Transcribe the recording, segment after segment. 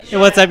Hey,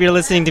 what's up? You're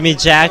listening to me,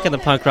 Jack, on the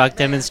punk rock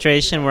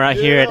demonstration. We're out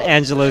here at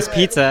Angelo's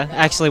Pizza.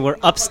 Actually, we're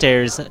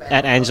upstairs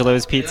at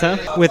Angelo's Pizza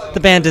with the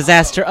band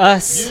Disaster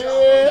Us.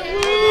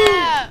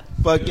 Yeah.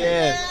 Fuck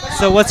yeah.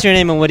 So what's your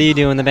name and what do you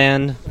do in the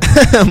band?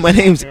 My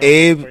name's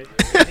Abe,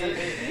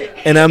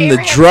 and I'm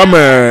the drummer,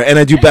 and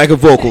I do backup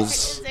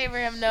vocals.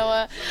 Abraham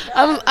Noah.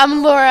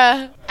 I'm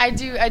Laura. I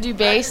do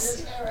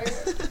bass.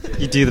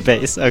 You do the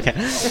bass, okay.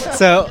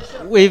 So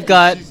we've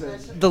got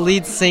the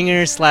lead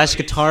singer slash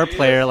guitar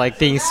player like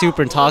being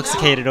super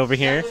intoxicated over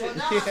here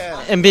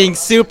and being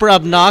super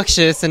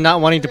obnoxious and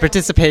not wanting to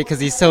participate because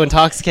he's so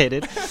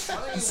intoxicated.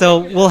 So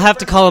we'll have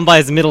to call him by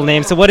his middle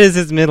name. So what is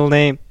his middle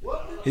name?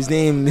 His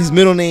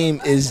middle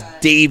name is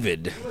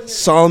David.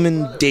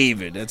 Solomon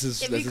David. That's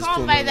his. If That's you his call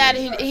full him by name.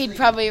 that, he'd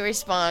probably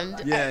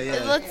respond.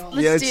 Yeah.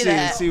 Let's do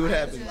that. See what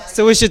happens.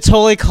 So we should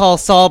totally call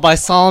Saul by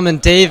Solomon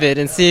David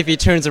and see if he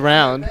turns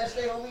around.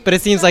 But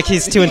it seems like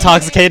he's too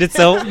intoxicated,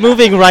 so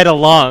moving right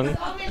along.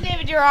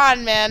 David, you're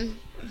on, man.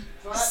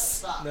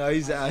 No,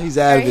 he's out. He's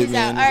out of it, He's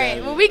man. out. All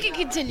right, well, we can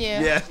continue.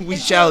 Yeah, we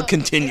shall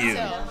continue.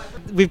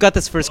 We've got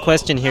this first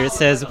question here. It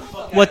says,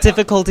 what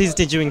difficulties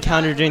did you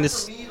encounter during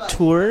this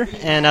tour?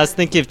 And I was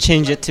thinking of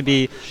change it to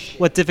be,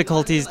 what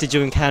difficulties did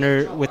you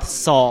encounter with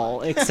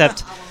Saul?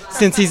 Except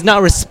since he's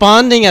not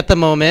responding at the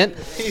moment.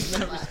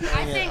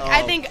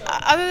 I think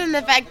other than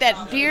the fact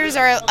that beers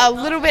are a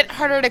little bit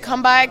harder to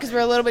come by because we're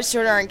a little bit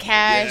shorter on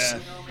cash,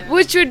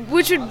 which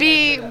would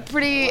be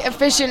pretty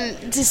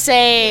efficient to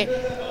say.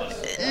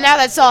 Now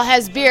that Saul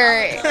has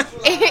beer,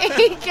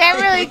 he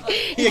can't really.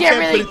 He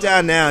can't put it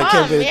down now. He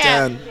can't put it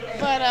down.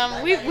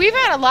 But we've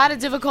had a lot of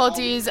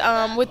difficulties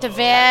with the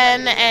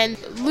van and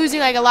losing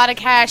like a lot of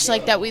cash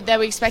like that we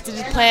expected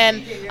to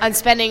plan on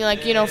spending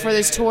like for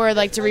this tour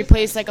like to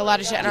replace like a lot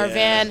of shit in our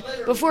van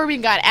before we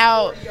got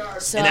out.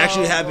 So And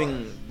actually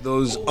having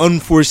those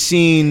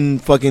unforeseen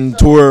fucking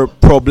tour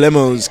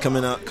problemos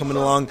coming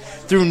along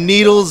through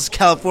Needles,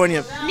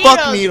 California.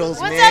 Fuck Needles,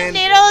 What's man. up,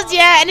 Needles?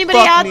 Yeah, anybody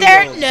Fuck out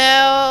there? Needles. No,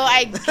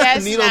 I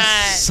guess Needles not.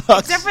 sucks,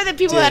 Except for the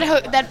people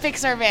dude. that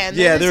fix our vans.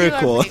 Yeah, The they're two are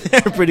cool. pretty-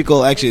 They're pretty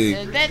cool, actually.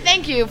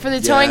 Thank you for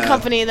the towing Yeah.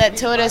 company that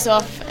towed us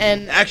off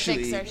and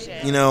Actually, fixed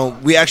our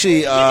shit. we actually.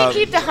 You can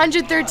keep the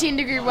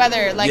 113-degree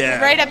weather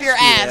right up your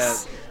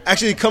ass.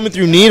 Actually, coming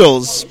through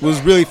Needles was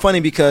really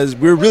funny because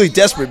we were really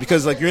desperate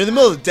because like you're in the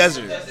middle of the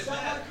desert.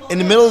 In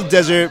the middle of the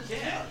desert,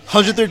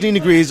 113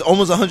 degrees,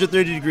 almost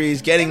 130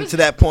 degrees, getting to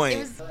that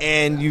point,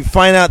 and you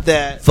find out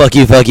that Fuck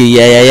you,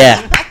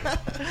 yeah.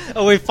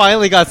 Oh, we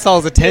finally got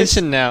Saul's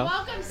attention now.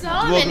 Welcome,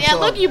 Solomon. Welcome, Yeah,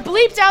 Solomon. look, you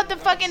bleeped out the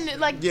fucking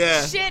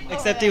Yeah. shit.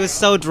 Except he was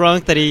so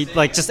drunk that he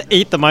just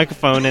ate the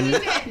microphone and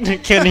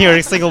couldn't hear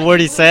a single word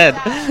he said.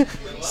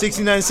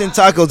 69-cent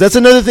tacos. That's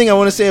another thing I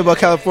want to say about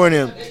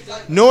California.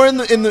 Nor in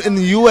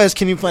the U.S.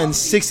 can you find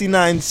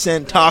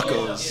 69-cent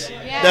tacos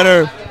that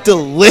are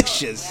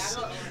delicious.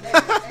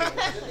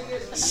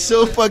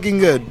 So fucking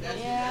good.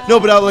 No,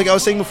 but like I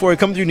was saying before,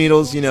 coming through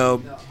Needles,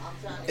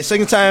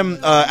 second time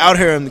out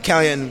here in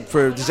Cali and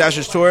for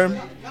Disaster's tour,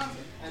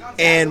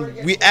 and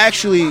we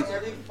actually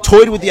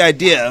toyed with the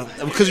idea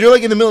because you're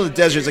like in the middle of the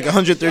desert, it's like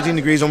 113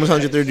 degrees, almost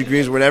 130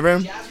 degrees, or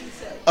whatever,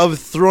 of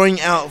throwing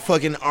out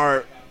fucking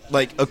our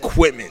like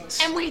equipment.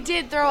 And we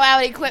did throw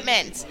out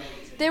equipment.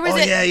 There was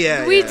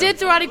We did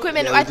throw out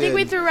equipment. Yeah, we I think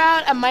we did. threw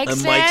out a mic A mic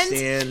stand.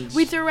 stand.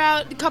 We threw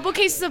out a couple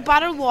cases of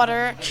bottled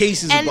water.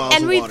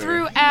 And we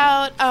threw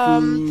out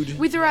Food.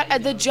 we threw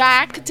out the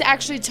jack to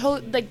actually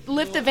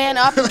lift the van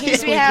up in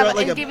case we We have threw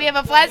out like we have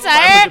a flat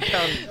tire.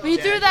 500-pound We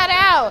jack. threw that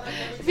out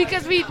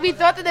because we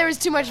thought that there was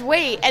too much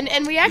weight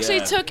and we actually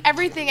Yeah. took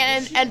everything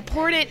and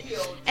poured it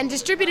and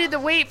distributed the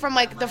weight from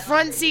like the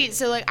front seat.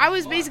 So like I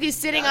was basically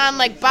sitting on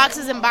like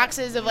boxes and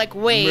boxes of like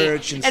weight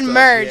Merch and stuff,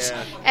 merch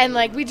yeah. and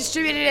like we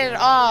distributed it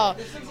all.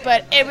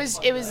 But it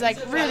was like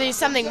really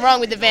something wrong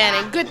with the van,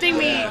 and good thing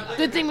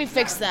we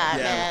fixed that,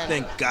 man.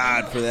 Thank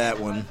God for that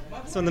one.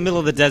 So in the middle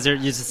of the desert,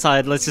 you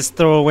decide, let's just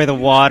throw away the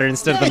water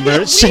instead of the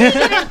merch. Me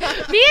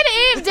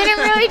and Abe didn't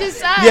really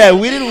decide. Yeah,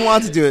 we didn't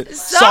want to do it.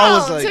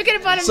 Saul took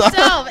it upon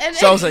himself, and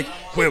Saul was like,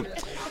 "Wait,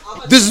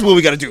 this is what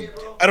we got to do.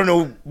 I don't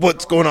know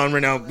what's going on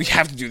right now. We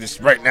have to do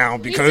this right now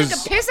he because."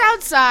 took a piss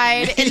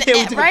outside Yeah,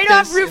 we took a right piss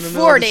off in Route the middle of the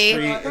 40,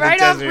 street in the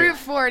right off desert. Route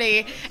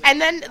 40,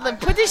 and then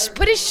put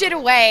his shit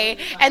away,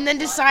 and then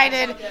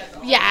decided,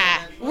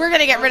 yeah, we're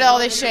gonna get rid of all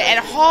this shit, and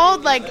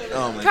hauled like,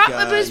 Oh my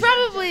God. it was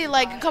probably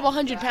like a couple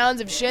 100 pounds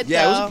of shit.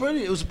 Yeah, though.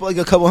 it was like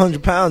a couple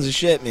 100 pounds of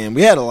shit, man.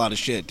 We had a lot of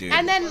shit, dude.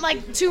 And then,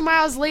 like 2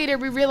 miles later,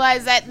 we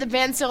realized that the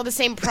van still had the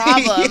same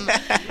problem,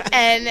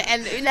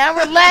 and now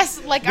we're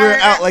less like we were our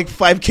out like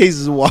 5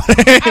 cases of water.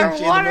 our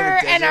water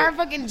and our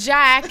fucking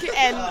jack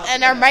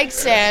and our mic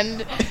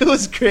stand. It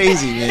was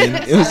crazy,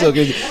 man. It was so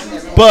crazy.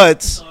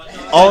 But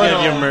all in Of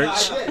all, your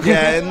merch.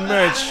 yeah, and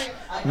merch.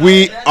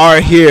 We are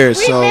here, We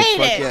so made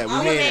fuck it. yeah,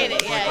 we made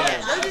it.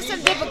 Yeah. Those are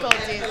some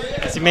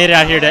difficulties. So you made it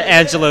out here to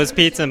Angelo's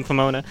Pizza in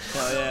Pomona.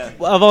 Oh, yeah.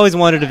 Well, I've always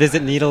wanted to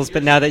visit Needles,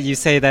 but now that you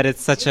say that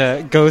it's such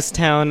a ghost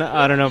town,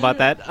 I don't know about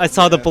that. I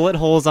saw the bullet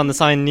holes on the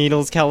sign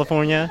Needles,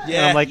 California, and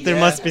I'm like, there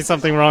must be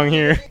something wrong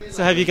here.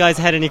 So have you guys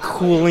had any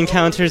cool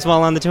encounters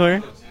while on the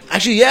tour?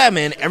 Actually, yeah,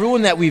 man.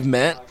 Everyone that we've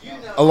met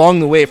along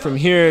the way from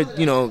here,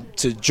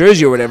 to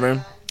Jersey or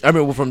whatever,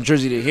 from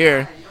Jersey to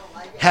here,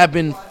 have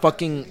been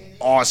fucking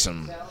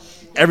awesome.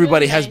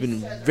 Everybody has been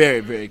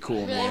very, very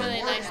cool, man.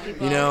 Really nice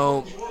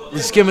people.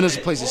 Just giving us a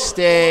place to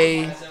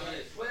stay,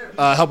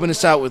 helping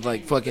us out with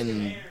like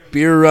fucking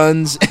beer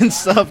runs and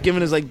stuff,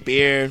 giving us like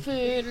beer,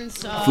 Food and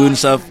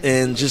stuff.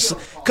 and just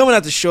coming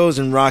out to shows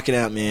and rocking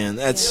out, man.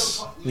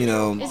 That's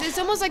It's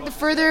almost like the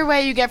further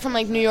away you get from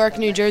like New York,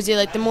 New Jersey,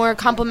 like the more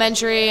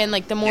complimentary and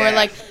like the more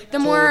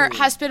more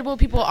hospitable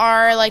people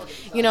are. Like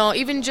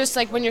even just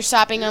like when you're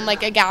stopping on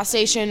like a gas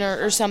station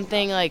or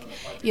something, like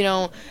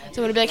someone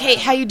would be like, "Hey,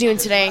 how you doing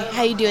today?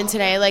 How you doing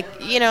today?" Like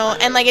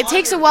and like it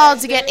takes a while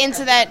to get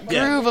into that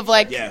groove of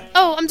like,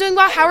 "Oh, I'm doing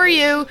well. How are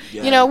you?"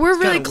 Yeah. We're It's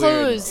really kinda weird.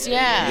 close.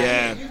 Yeah.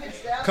 Yeah.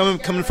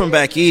 Coming from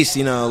back east,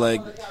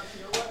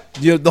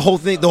 the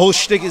whole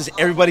shtick is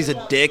everybody's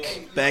a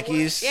dick back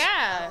east.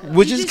 Yeah.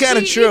 Which You is just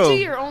kinda do- true. You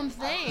do your own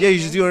thing. Yeah, you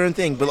just do your own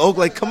thing. But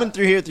like coming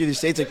through the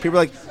States, like people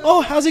are like,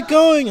 "Oh, how's it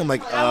going?" I'm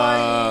like, How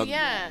are you?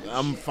 Yeah.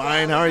 I'm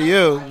fine. How are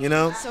you?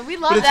 So we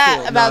But love it's that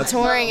cool. about No, it's-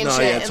 touring and no,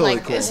 shit. yeah, and totally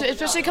like, cool.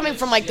 especially coming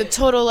from like the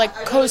total like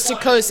coast to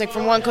coast, like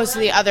from one coast to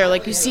the other.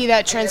 Like you see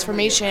that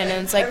transformation,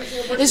 and it's like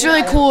it's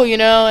really cool,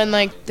 And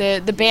like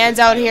the bands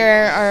out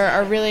here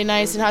are really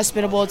nice and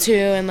hospitable too,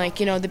 and like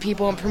the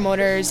people and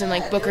promoters and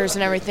like bookers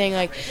and everything.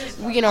 Like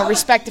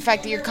respect the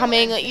fact that you're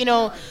coming, like,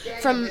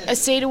 from a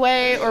state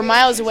away or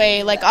miles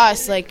away, like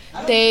us. Like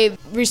they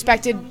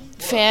respected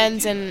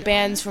fans and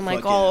bands from like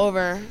Fuck all yeah.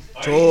 over.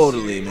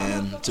 Totally,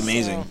 man. It's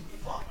amazing.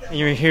 And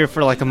you're here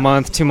for like a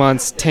month, 2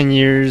 months, 10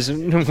 years.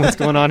 What's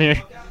going on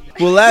here?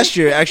 Well, last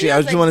year, actually, I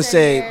Feels just like want to 10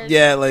 say, years.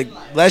 yeah, like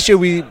last year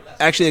we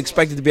actually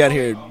expected to be out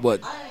here,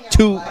 what,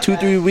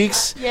 3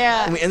 weeks?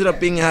 Yeah. And we ended up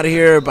being out of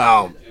here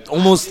about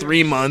almost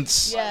 3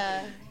 months.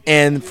 Yeah.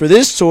 And for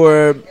this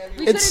tour,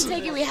 We it's couldn't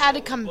take it. We had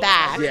to come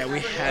back. yeah, we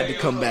had to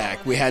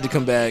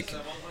come back.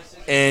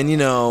 And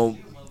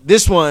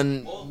this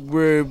one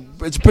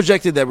it's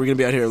projected that we're gonna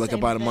be out here like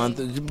about a month,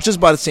 just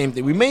about the same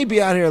thing. We may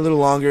be out here a little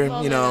longer,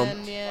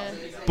 Yeah.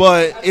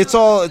 but it's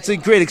a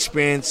great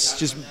experience.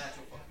 Just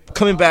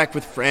coming back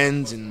with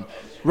friends and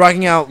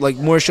rocking out like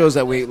more shows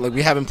that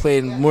we haven't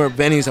played, and more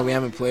venues that we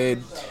haven't played,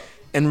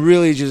 and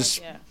really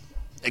just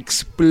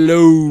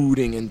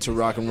exploding into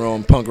rock and roll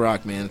and punk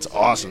rock, man. It's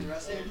awesome.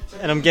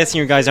 And I'm guessing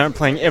you guys aren't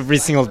playing every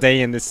single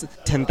day in this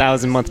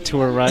 10,000 month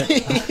tour, right?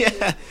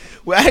 Yeah,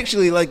 we're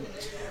actually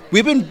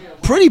we've been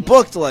pretty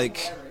booked.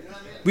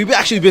 We've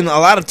actually been a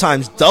lot of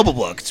times double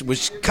booked,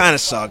 which kind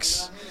of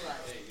sucks.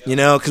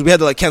 Because we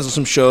had to cancel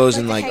some shows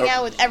and hang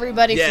out with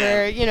everybody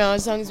Yeah. for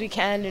as long as we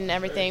can and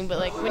everything.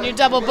 But when you're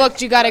double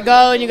booked, you gotta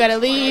go and you gotta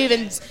leave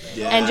and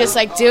just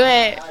do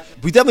it.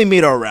 we definitely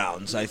made our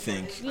rounds. I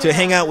think to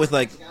hang out with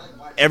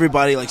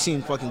everybody,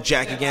 seeing fucking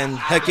Jack again.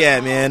 Heck yeah,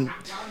 man.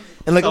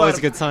 And Always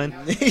a good sign.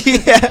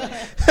 yeah.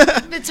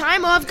 The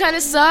time off kind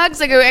of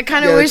sucks. I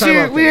kind of Yeah, the wish time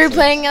off we were sucks.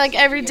 playing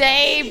every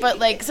day. But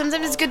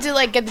sometimes it's good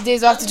to get the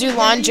days off to do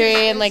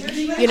laundry and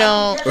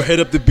Or head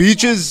up the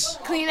beaches.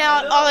 clean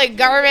out all the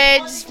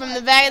garbage from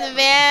the back of the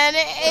van.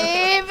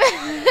 Abe.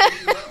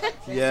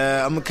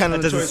 Yeah, I'm kind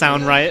of. That doesn't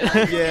sound right.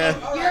 Yeah.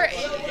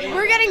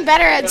 We're getting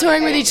better at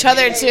touring with each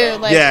other too.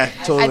 Yeah,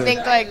 totally. I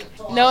think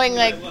knowing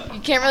you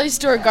can't really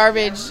store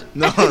garbage.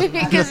 No.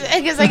 because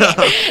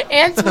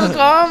ants will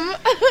come.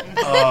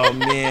 Oh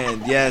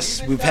man,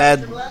 yes, we've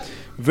had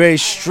very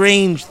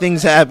strange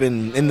things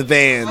happen in the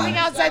van. Going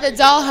outside the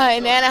Doll Hut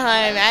in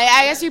Anaheim.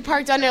 I guess we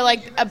parked under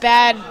a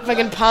bad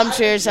fucking palm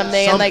tree or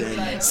something.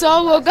 And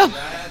Saul woke up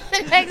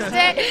the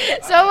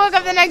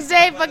next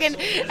day. Fucking,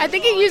 I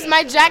think he used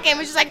my jacket and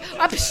was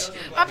just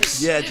up,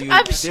 Yeah, dude.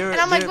 And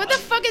I'm like, what the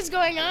fuck is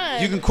going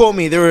on? You can quote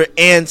me. There were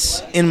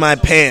ants in my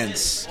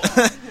pants.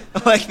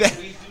 Like that.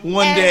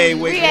 One day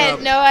And waking we had up.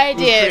 no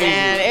idea,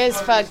 man. It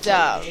was fucked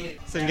up.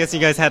 So I'm guessing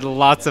you guys had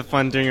lots of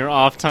fun during your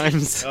off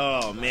times.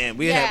 Oh man,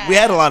 we Yeah.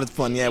 had a lot of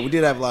fun. Yeah, we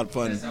did have a lot of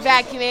fun.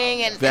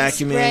 Vacuuming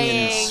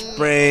and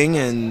Spraying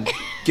and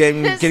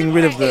getting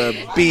rid of the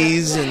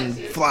bees and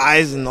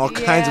flies and all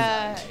kinds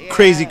of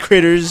crazy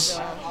critters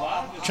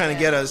trying to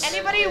get us.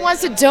 Anybody who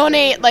wants to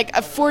donate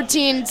a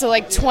 14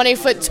 to 20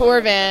 foot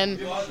tour van,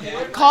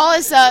 call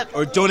us up.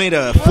 Or donate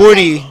a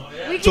 40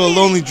 We to a can-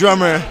 lonely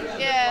drummer.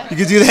 Yeah. You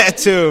could do that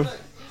too.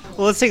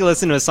 Well, let's take a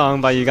listen to a song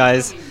by you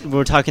guys.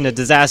 We're talking to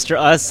Disaster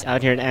Us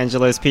out here at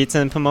Angelo's Pizza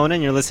in Pomona,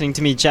 and you're listening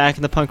to me, Jack,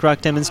 in the punk rock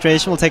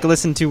demonstration. We'll take a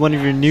listen to one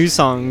of your new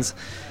songs,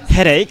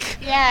 Headache,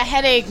 Yeah,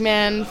 headache,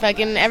 man.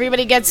 Fucking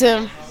everybody gets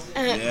him.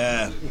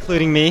 Yeah.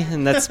 including me,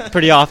 and that's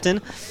pretty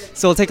often.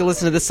 So we'll take a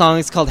listen to this song.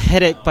 It's called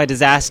Headache by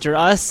Disaster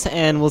Us,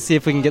 and we'll see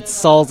if we can get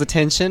Saul's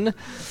attention,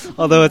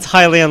 although it's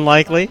highly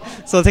unlikely.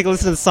 So we'll take a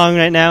listen to the song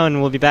right now,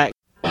 and we'll be back.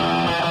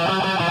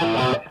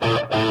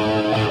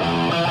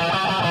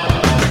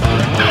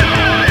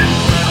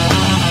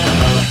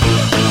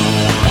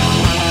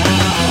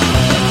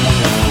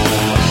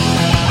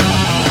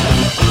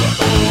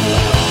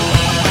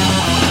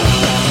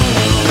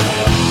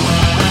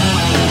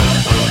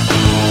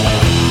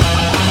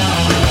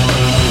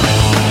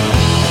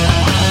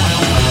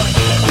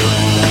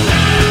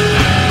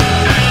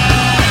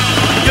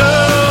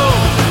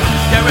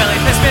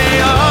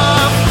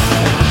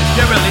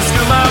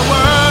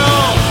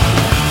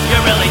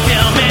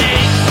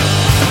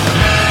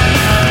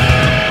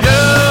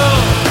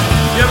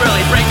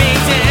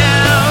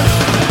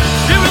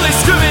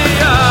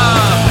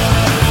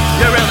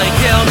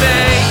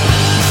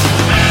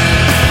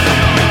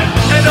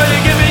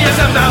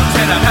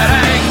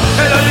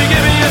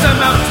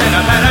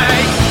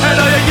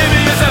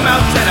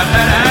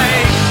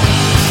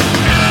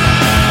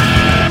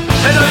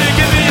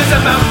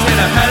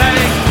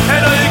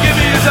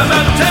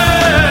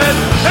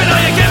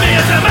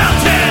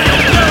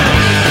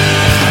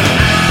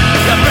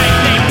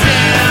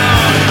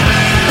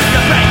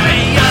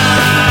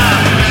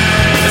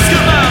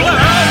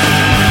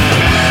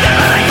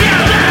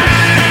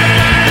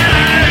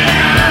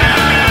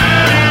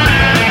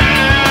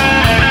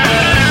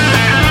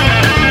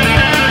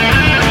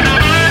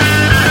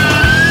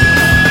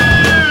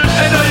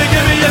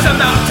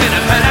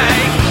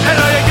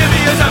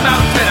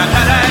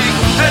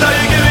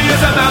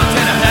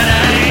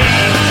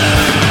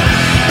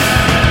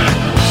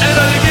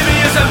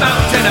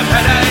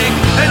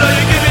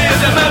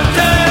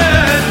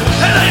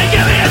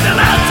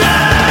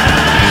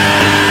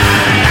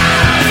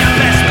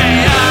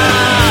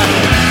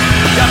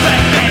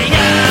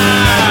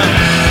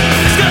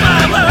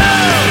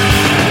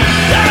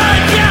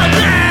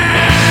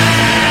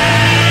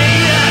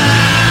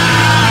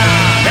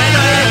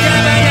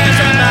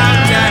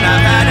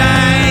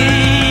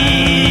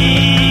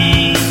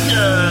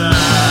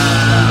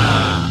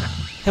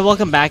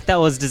 welcome back. That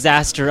was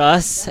Disaster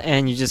Us,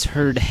 and you just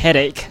heard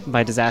Headache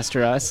by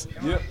Disaster Us.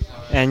 Yep.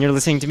 And you're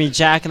listening to me,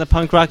 Jack, in the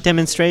punk rock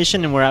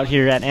demonstration, and we're out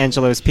here at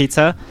Angelo's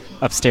Pizza,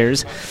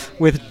 upstairs,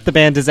 with the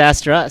band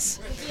Disaster Us.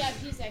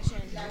 VIP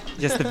section.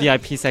 Just the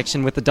VIP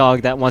section with the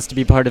dog that wants to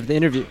be part of the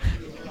interview.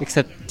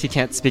 Except he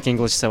can't speak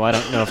English, so I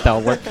don't know if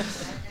that'll work.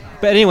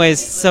 But anyways,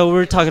 so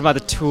we're talking about the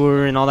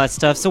tour and all that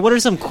stuff. So what are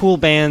some cool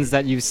bands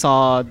that you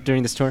saw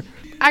during this tour?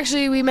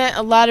 Actually, we met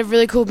a lot of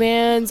really cool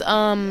bands.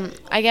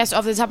 I guess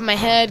off the top of my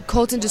head,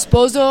 Colton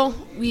Disposal.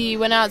 We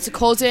went out to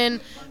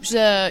Colton, which is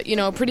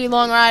a pretty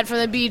long ride from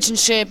the beach and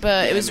shit.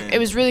 But it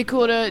was really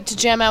cool to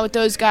jam out with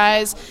those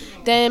guys.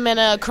 Then met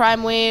a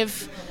Crime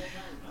Wave,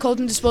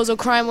 Colton Disposal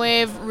Crime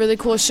Wave. Really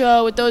cool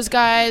show with those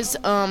guys.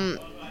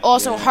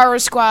 Also, Horror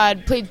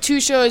Squad. Played 2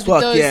 shows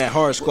with those. Yeah,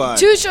 Horror Squad.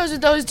 2 shows with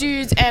those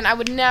dudes, and I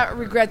would not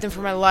regret them for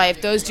my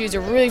life. Those dudes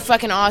are really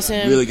fucking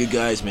awesome. Really good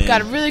guys, man.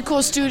 Got a really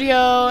cool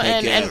studio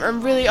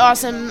and really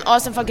awesome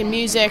fucking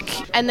music.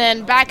 And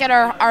then back at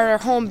our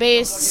home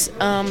base,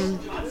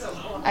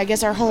 I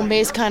guess our home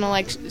base kind of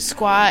like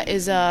squat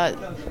is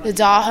the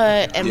Daw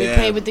Hut, and we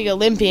played with the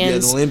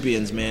Olympians. Yeah, the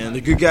Olympians, man.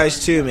 They're good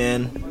guys too,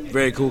 man.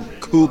 Very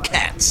cool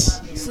cats.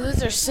 So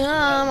those are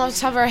some off the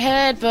top of our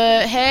head,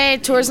 but hey,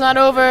 tour's not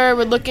over.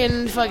 We're looking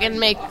to fucking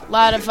make a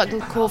lot of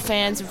fucking cool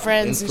fans and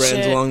friends and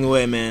friends shit. along the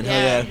way, man. Yeah.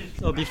 Hell yeah.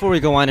 So before we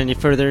go on any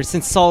further,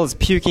 since Saul is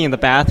puking in the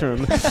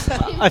bathroom,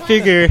 I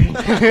figure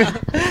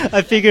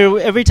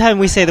every time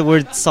we say the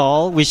word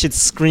Saul, we should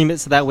scream it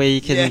so that way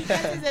we could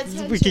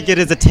get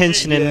his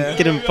attention and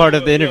get him part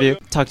of the interview.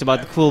 Talked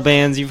about the cool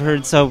bands you've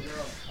heard. So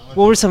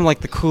what were some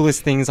like the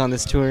coolest things on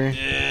this tour?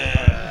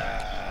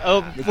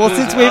 Oh, well,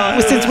 since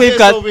we've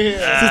got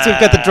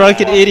the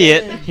drunken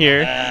idiot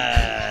here.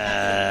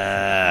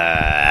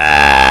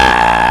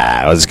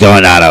 What's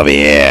going on over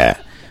here?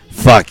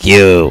 Fuck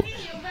you.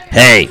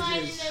 Hey.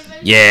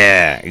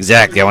 Yeah,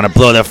 exactly. I want to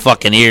blow their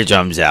fucking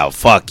eardrums out.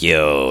 Fuck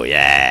you.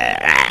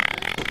 Yeah.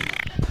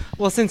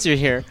 Well, since you're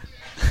here,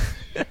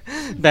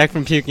 back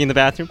from puking in the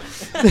bathroom.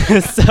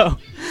 So,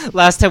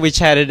 last time we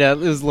chatted, it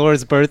was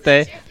Laura's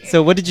birthday.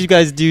 So, what did you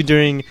guys do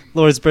during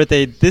Laura's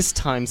birthday this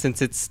time,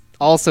 since it's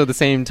also the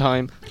same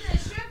time?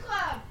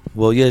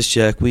 Well, yes,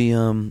 Jack. We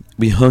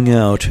hung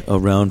out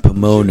around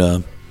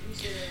Pomona,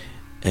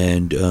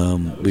 and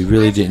we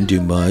really didn't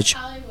do much.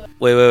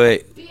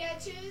 Wait.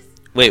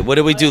 What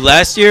did we do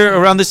last year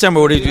around this time,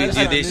 or what did we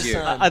do this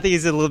year? I think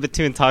he's a little bit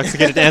too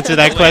intoxicated to answer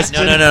that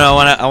question. No.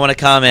 I want to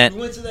comment.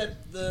 We went to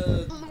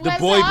the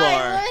boy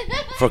bar.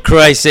 For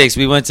Christ's sakes,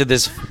 we went to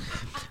this.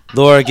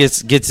 Laura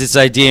gets this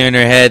idea in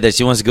her head that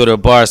she wants to go to a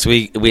bar, so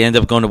we end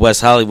up going to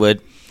West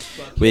Hollywood.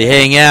 We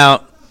hang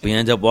out. We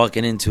end up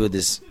walking into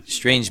this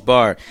strange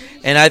bar.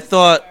 And I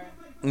thought,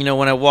 when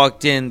I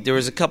walked in, there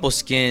was a couple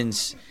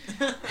skins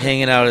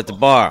hanging out at the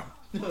bar.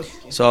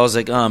 So I was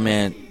like, oh,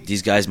 man,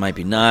 these guys might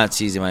be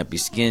Nazis. They might be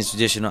skins,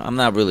 traditional. I'm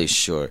not really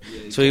sure.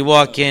 So we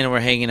walk in, and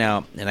we're hanging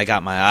out, and I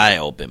got my eye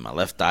open. My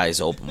left eye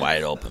is open,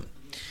 wide open.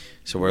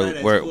 So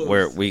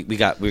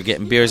we're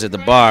getting beers at the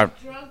bar.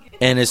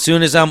 And as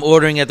soon as I'm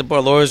ordering at the bar,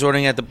 Laura's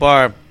ordering at the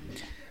bar,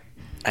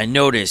 I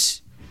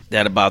notice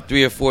that about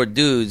 3 or 4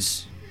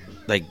 dudes,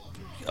 like,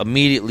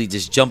 immediately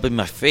just jump in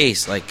my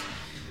face. Like,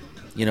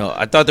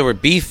 I thought they were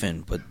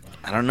beefing, but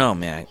I don't know,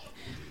 man.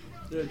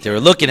 They were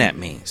looking at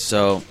me.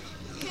 So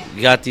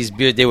we got these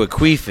beers. They were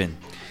queefing.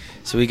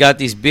 So we got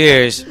these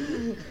beers,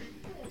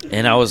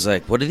 and I was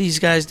like, what are these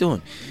guys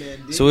doing?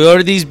 So we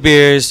ordered these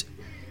beers,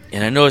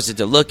 and I noticed that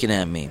they're looking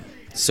at me.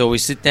 So we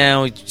sit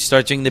down, we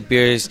start drinking the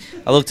beers.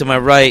 I look to my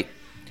right,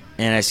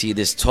 and I see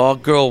this tall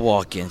girl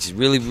walk in. She's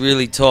really,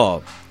 really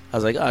tall. I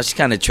was like, oh, she's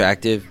kind of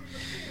attractive.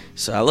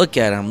 So I look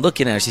at her. I'm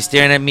looking at her. She's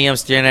staring at me. I'm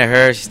staring at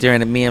her. She's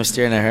staring at me. I'm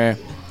staring at her.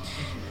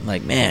 I'm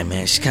like, man,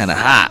 she's kind of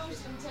hot.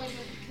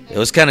 It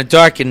was kind of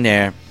dark in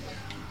there.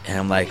 And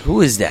I'm like,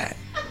 who is that?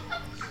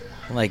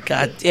 I'm like,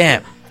 God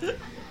damn.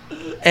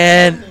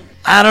 And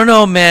I don't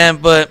know, man,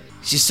 but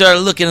she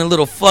started looking a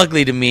little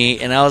fugly to me.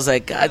 And I was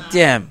like, God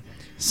damn,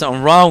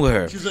 something wrong with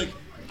her. She was like,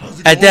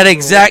 At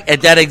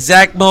that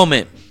exact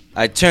moment,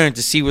 I turned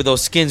to see where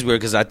those skins were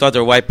because I thought they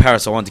were white power,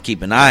 so I wanted to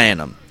keep an eye on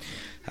them.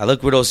 I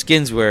looked where those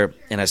skins were,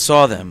 and I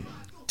saw them,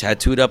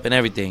 tattooed up and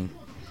everything.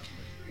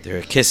 They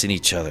were kissing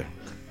each other.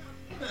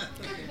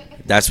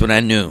 That's when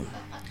I knew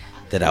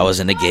that I was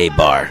in a gay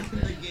bar.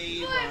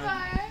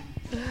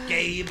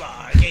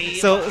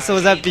 So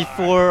was that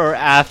before or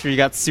after you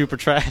got super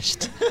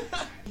trashed?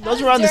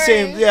 Those were around the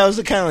same. Yeah, it was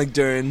kind of like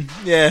during.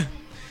 Yeah,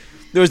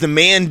 there was the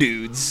man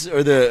dudes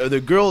or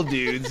the girl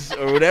dudes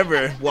or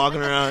whatever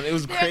walking around. It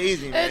was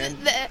crazy, man.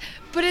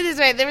 Put it this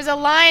way: there was a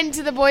line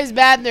to the boys'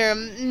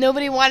 bathroom.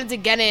 Nobody wanted to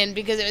get in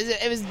because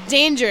it was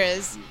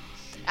dangerous.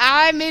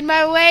 I made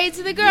my way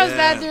to the girls'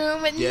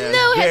 bathroom with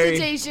no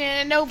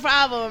hesitation, no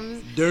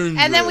problems. Dangerous.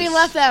 And then we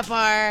left that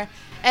bar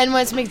and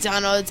went to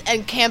McDonald's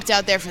and camped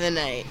out there for the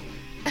night.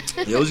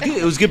 Yeah, it was good.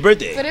 It was a good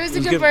birthday. But it was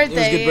a good birthday. It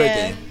was a good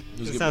birthday.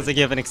 It sounds like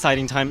you have an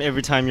exciting time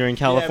every time you're in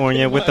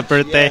California with the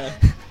pretty birthday.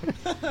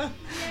 much,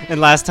 And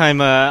last time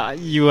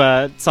you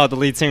saw the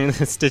lead singer of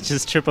the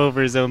Stitches trip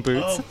over his own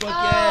boots. Oh, fuck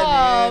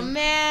yeah,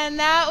 man.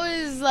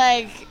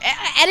 like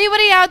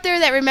anybody out there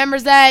that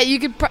remembers that,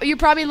 you're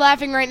probably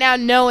laughing right now,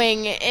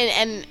 knowing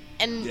and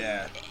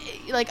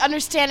like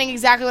understanding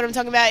exactly what I'm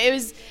talking about. It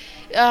was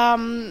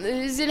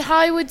in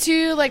Hollywood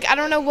too. Like I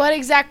don't know what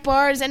exact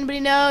bar. Does anybody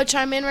know?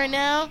 Chime in right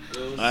now.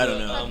 I don't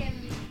know.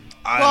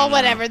 Well,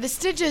 whatever. The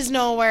Stitches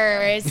know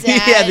where it's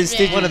at. Yeah, the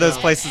Stitches. One of those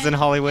places in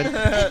Hollywood.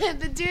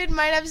 The dude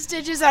might have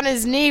stitches on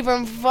his knee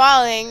from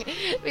falling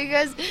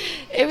because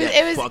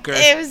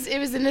it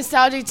was a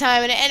nostalgic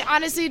time, and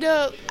honestly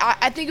though,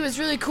 I think it was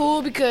really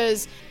cool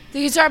because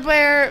the guitar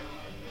player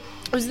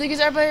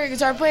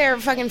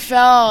fucking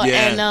fell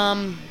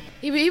and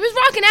he was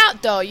rocking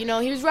out though,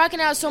 he was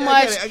rocking out so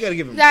much I gotta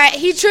give him that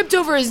he tripped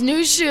over his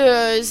new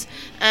shoes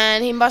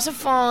and he must have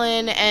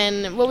fallen.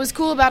 And what was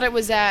cool about it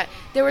was that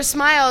there were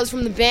smiles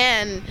from the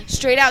band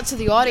straight out to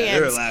the audience,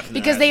 they were laughing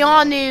because they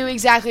all knew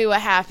exactly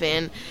what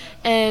happened.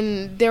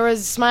 And there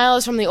was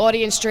smiles from the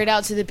audience straight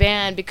out to the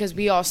band because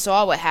we all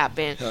saw what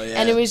happened. Hell yeah.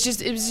 And it was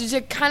just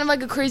kind of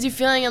like a crazy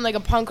feeling and like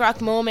a punk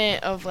rock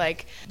moment of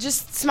like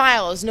just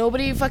smiles.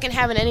 Nobody fucking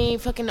having any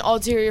fucking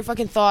ulterior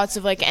fucking thoughts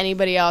of like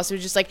anybody else. It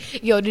was just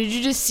like, yo, did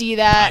you just see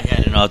that? I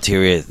had an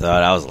ulterior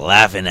thought. I was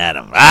laughing at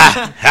him.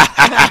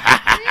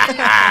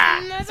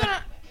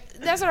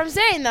 That's what I'm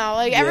saying though.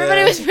 Like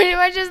everybody was pretty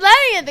much just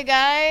laughing at the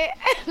guy.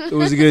 It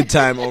was a good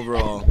time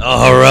overall.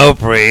 Oh, hello,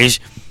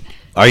 Preach.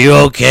 Are you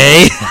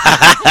okay?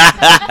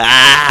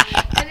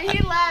 And he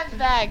laughed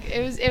back.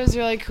 It was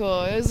really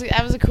cool.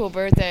 That was a cool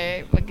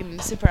birthday fucking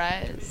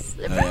surprise.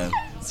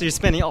 So you're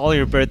spending all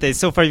your birthdays.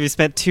 So far you've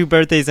spent 2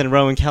 birthdays in a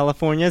row in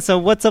California. So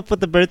what's up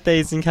with the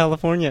birthdays in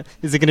California?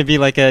 Is it going to be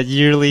like a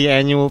yearly,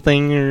 annual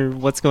thing, or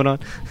what's going on?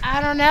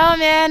 I don't know,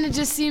 man. It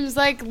just seems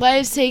like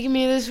life's taking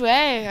me this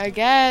way, I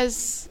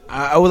guess.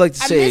 I would like to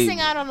say I'm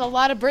missing out on a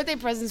lot of birthday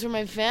presents from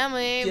my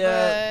family,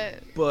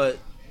 but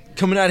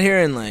coming out here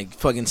and like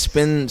fucking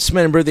spend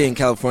a birthday in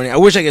California. I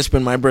wish I could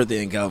spend my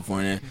birthday in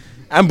California.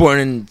 I'm born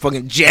in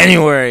fucking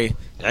January.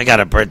 I got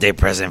a birthday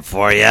present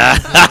for ya.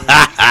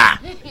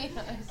 Stupid.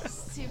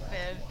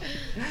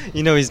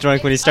 He's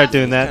drunk when he start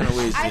doing that.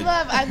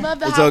 I love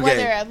the It's hot okay.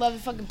 weather. I love the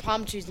fucking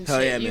palm trees and Hell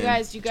shit. yeah, you man.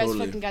 guys Totally.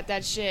 fucking got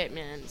that shit,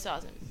 man. It's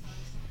awesome.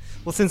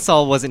 Well, since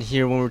Saul wasn't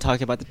here when we were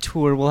talking about the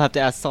tour, we'll have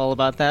to ask Saul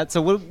about that.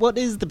 So what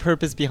is the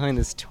purpose behind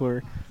this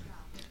tour?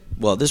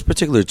 Well, this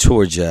particular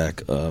tour,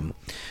 Jack,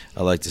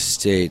 I like to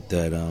state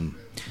that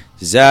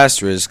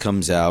Disastrous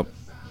comes out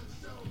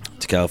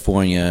to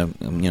California,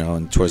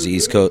 and towards the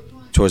East Coast,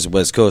 towards the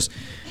West Coast.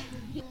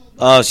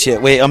 Oh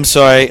shit! Wait, I'm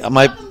sorry.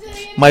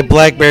 My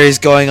BlackBerry's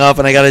going off,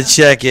 and I gotta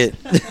check it.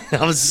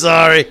 I'm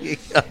sorry.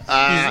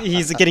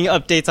 He's getting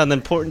updates on the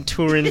important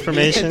tour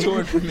information.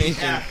 Tour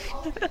information.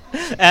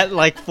 At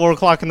like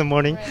 4:00 in the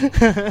morning.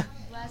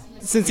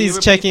 Since he's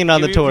checking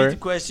on the tour. Repeat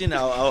the question.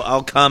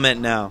 I'll comment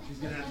now.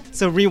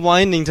 So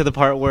rewinding to the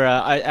part where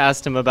I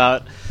asked him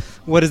about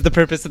what is the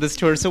purpose of this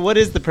tour. So what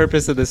is the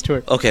purpose of this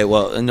tour? Okay,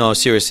 well, no,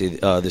 seriously,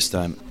 this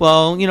time.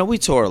 Well, we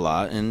tour a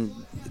lot, and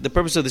the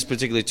purpose of this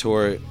particular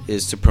tour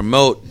is to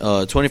promote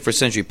 21st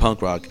century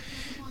punk rock,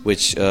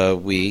 which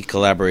we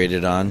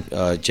collaborated on,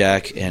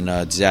 Jack and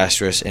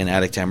Disastrous and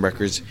Attic Time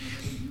Records.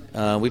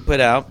 We put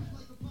out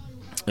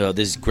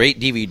this great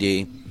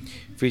DVD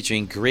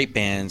featuring great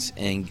bands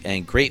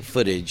and great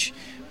footage,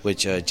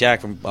 which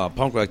Jack from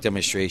Punk Rock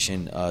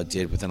Demonstration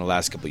did within the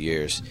last couple of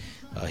years.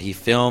 He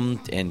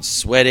filmed and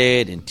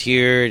sweated and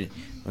teared.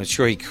 I'm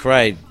sure he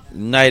cried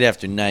night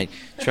after night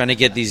trying to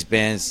get these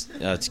bands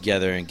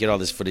together and get all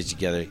this footage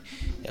together.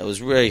 It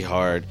was really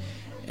hard,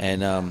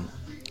 and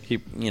he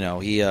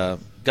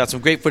got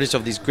some great footage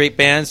of these great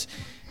bands,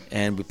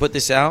 and we put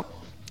this out.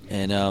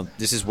 And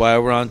this is why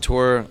we're on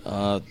tour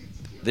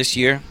this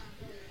year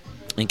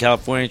in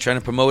California, trying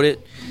to promote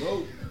it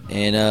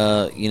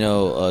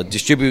and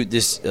distribute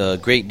this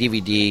great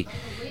DVD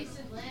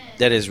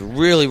that is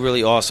really,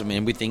 really awesome,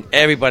 and we think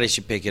everybody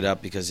should pick it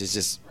up because it's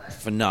just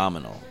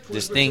phenomenal.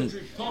 This thing,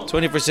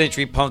 21st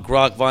Century Punk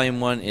Rock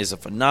Volume 1, is a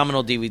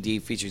phenomenal DVD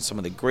featuring some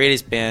of the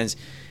greatest bands,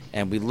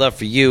 and we'd love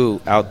for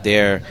you out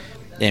there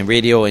in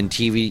radio and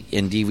TV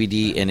and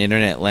DVD and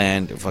internet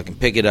land to fucking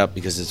pick it up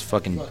because it's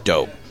fucking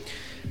dope.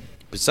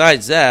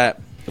 Besides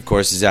that, of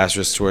course,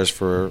 Disastrous tours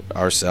for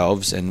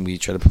ourselves, and we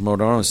try to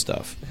promote our own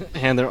stuff.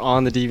 And they're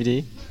on the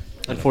DVD.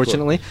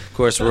 Unfortunately, of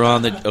course, we're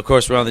on the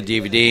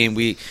DVD, and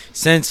we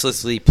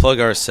senselessly plug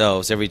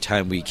ourselves every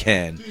time we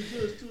can.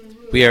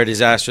 We are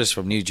Disastrous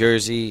from New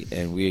Jersey,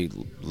 and we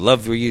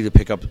love for you to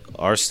pick up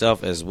our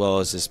stuff as well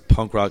as this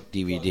punk rock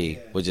DVD,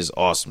 which is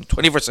awesome.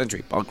 21st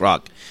Century Punk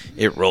Rock,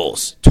 it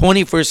rolls.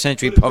 21st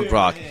Century Punk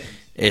Rock,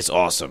 it's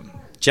awesome.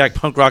 Jack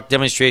Punk Rock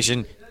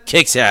Demonstration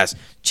kicks ass.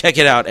 Check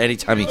it out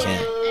anytime you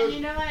can. And you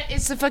know what?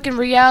 It's the fucking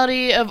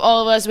reality of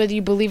all of us, whether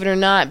you believe it or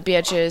not,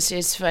 bitches.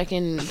 It's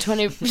fucking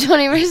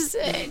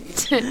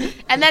 20%.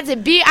 And that's a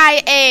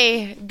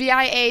BIATCHES.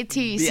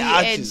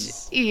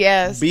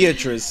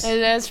 Beatrice.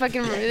 And that's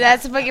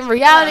the fucking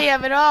reality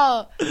of it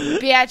all,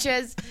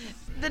 bitches.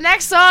 The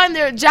next song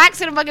that Jack's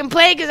gonna fucking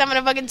play, because I'm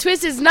gonna fucking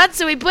twist his nuts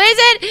so he plays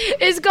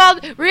it, is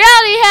called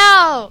Reality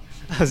Hell.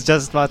 was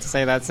just about to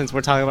say that since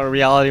we're talking about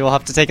reality, we'll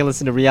have to take a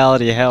listen to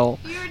Reality Hell.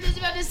 You were just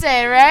about to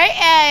say it, right?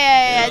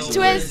 Yeah.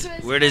 Twist.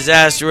 We're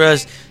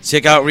disastrous.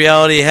 Check out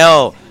Reality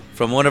Hell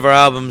from one of our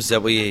albums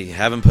that we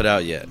haven't put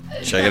out yet.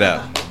 Check it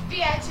out.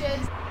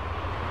 Bitches.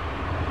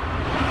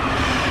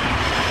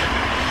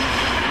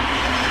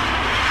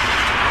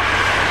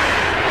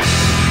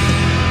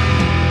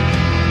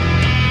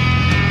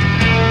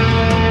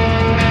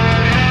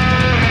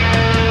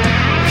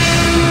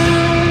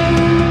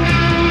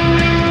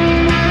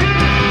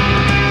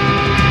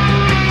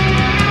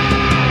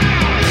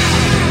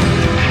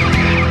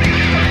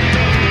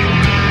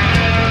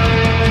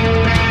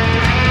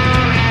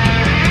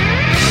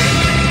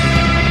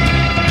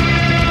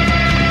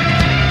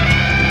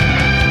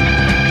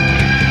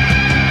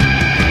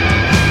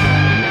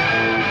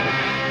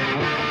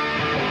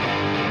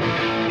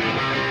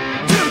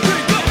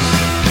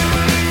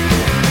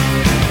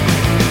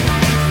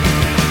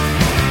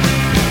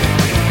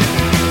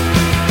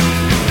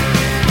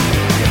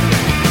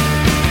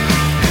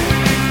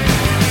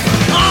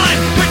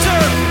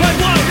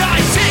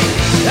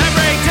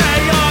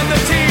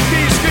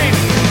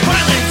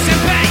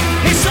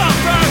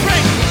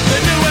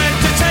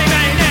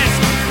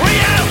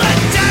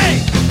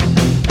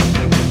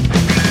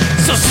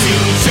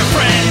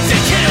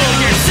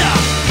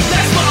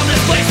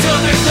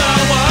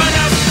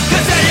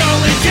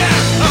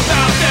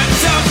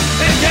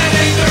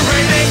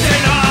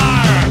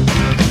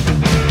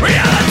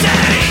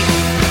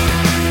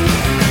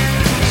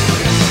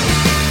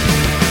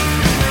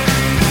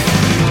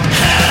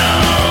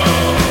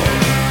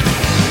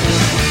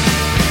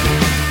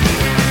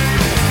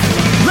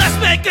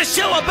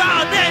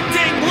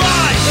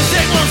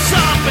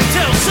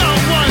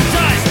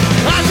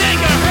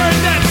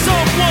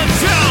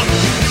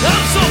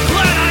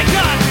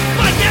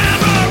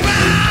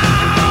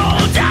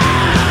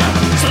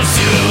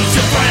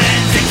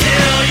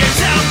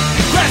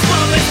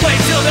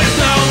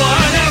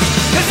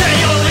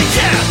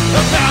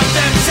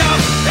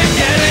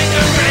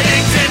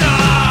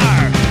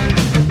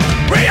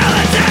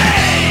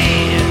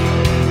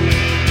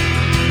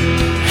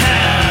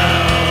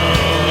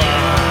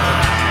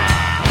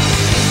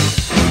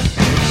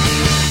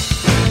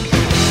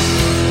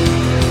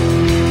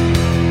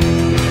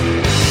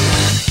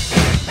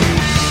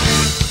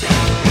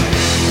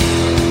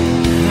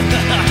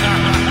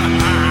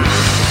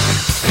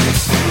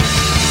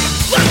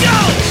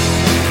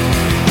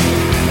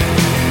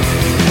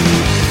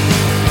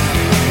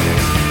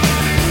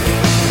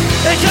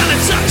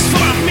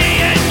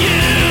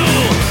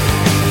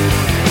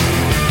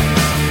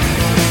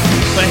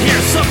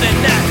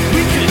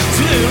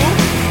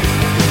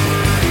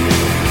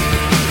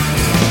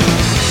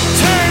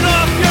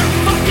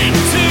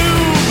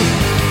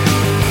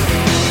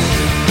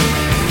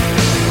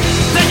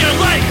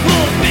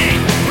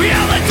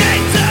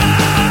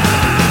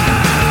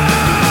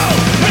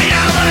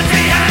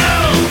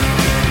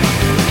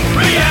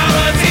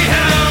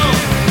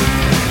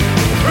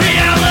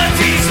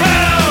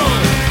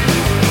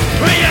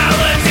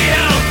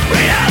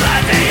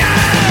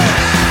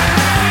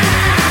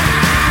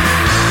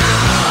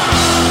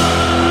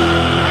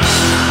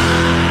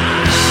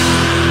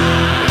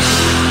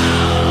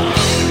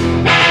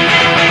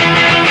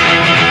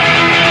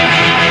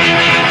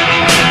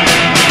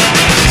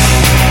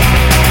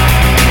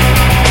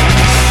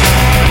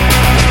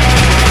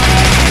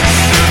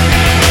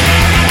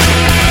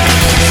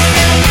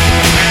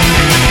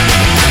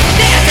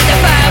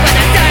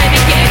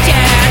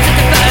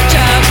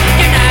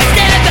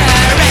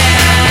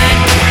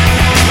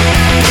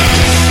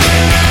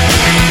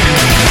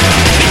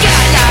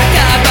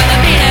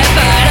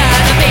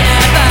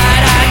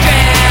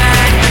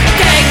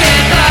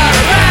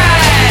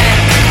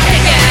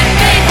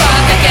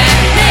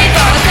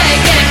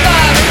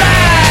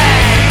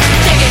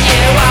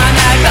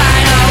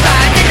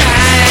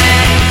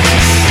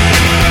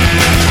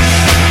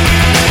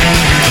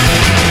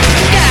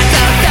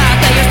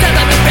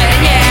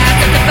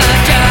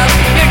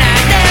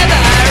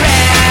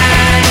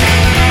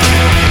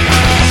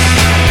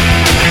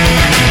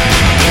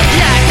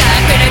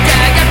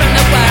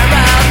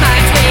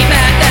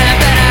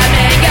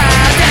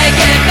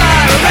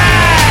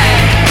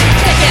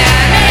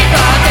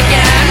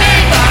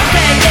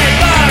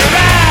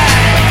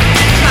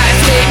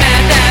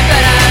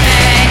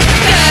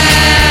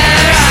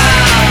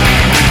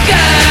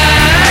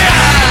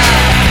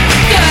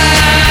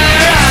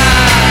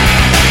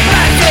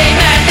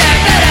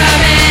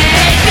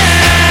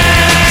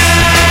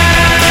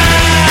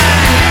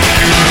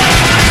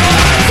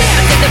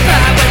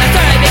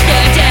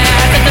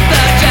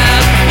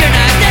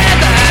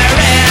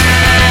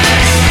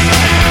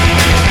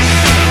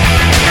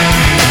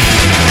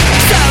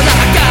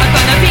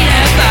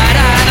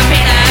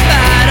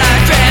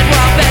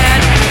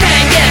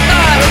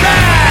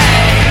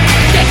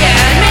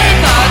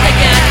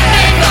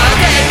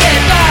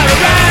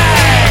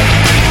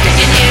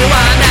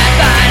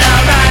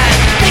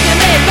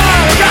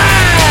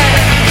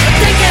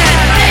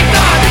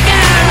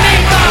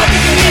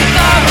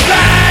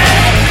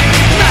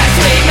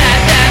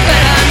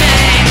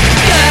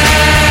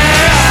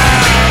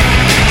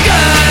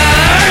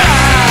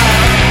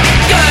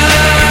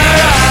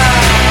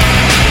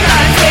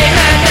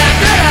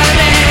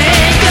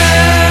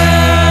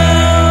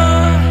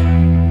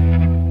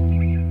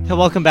 Hey,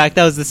 welcome back.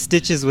 That was The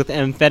Stitches with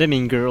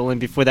Amphetamine Girl, and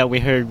before that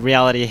we heard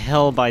Reality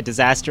Hell by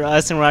Disaster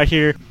Us, and we're out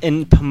here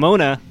in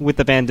Pomona with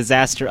the band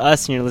Disaster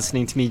Us, and you're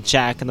listening to me,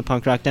 Jack, on the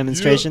punk rock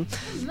demonstration.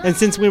 Yeah. And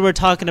since we were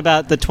talking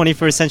about the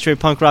 21st Century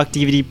Punk Rock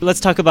DVD, let's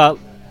talk about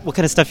what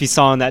kind of stuff you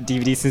saw on that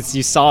DVD, since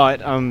you saw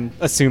it, I'm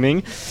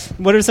assuming.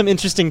 What are some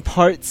interesting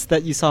parts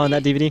that you saw on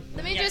that DVD?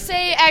 Let me just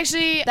say,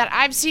 actually, that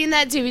I've seen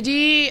that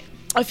DVD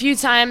a few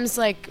times,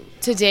 like,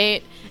 to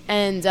date.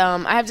 And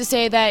I have to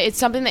say that it's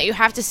something that you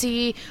have to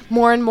see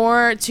more and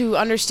more to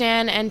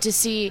understand and to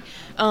see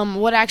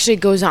what actually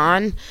goes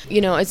on.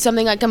 You know, it's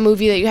something like a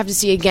movie that you have to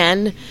see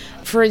again.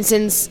 For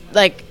instance,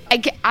 like, I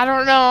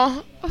don't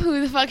know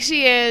who the fuck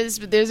she is,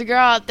 but there's a girl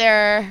out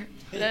there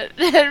that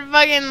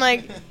fucking,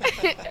 like,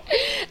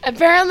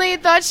 apparently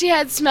thought she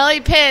had smelly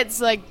pits,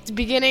 like, the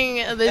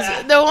beginning of this,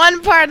 the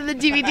one part of the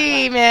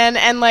DVD, man.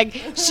 And, like,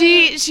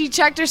 she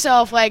checked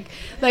herself, like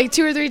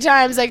 2 or 3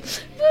 times, like...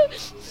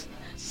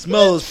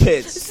 Smell those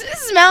pits.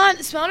 Smelling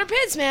her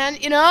pits, man.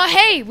 You know,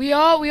 hey, we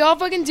all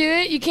fucking do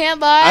it. You can't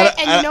lie.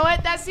 And you know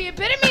what? That's the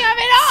epitome of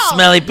it all.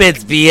 Smelly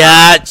pits,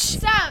 biatch.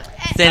 Stop.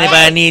 If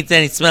anybody needs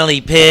any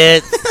smelly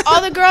pits. All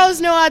the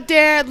girls know out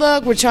there,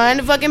 look, we're trying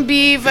to fucking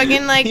be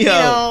fucking like, you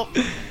know.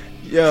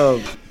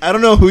 Yo, I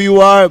don't know who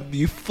you are, but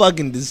you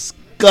fucking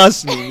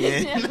disgust me,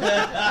 man.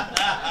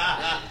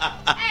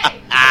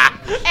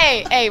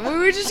 Hey, we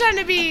were just trying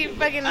to be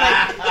fucking,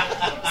 like,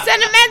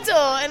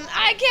 sentimental, and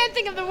I can't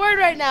think of the word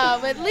right now,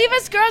 but leave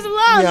us girls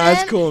alone, Yeah, man.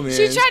 it's cool, man.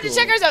 She tried to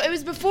check herself. It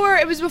was before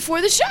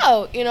the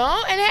show, you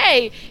know? And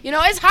hey, you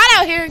know, it's hot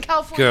out here in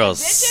California.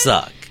 Girls bitches.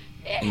 suck.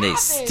 And they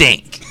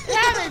stink. It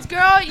happens,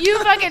 girl. You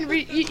fucking,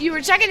 you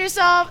were checking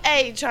yourself.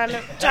 Hey, trying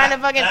to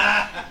fucking,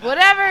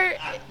 whatever.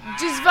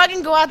 Just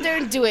fucking go out there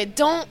and do it.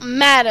 Don't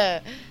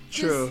matter.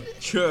 True.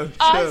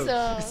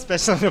 Awesome.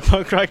 Especially on the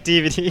punk rock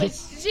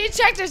DVD. She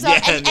checked herself,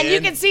 Yeah, and you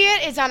can see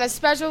it. It's on a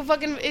special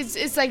fucking.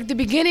 It's like the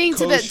beginning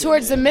to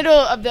towards the middle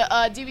of the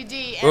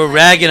DVD. And We're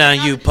ragging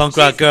on you, punk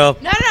rock girl.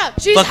 No.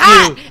 She's Fuck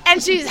hot, you.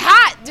 and she's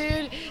hot,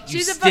 dude.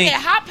 She's a fucking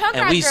stink. hot punk rock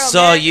girl. And we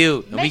saw man.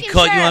 you, and we Making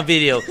caught you sure. on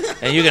video,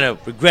 and you're gonna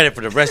regret it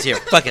for the rest of your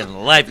fucking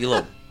life, you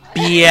little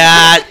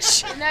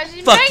biatch. Now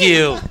she's Fuck banging.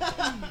 you.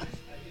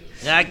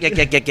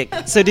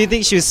 So do you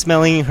think she was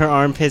smelling her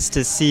armpits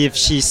to see if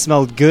she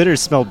smelled good or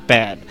smelled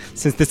bad?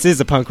 Since this is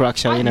a punk rock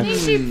show, you know. I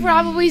think she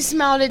probably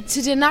smelled it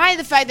to deny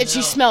the fact that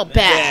she smelled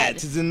bad.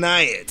 To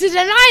deny it. To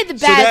deny the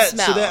bad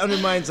smell. So that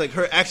undermines, like,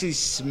 her actually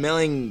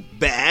smelling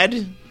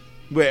bad?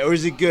 Wait, or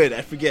is it good?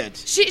 I forget.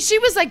 She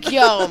was like,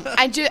 yo,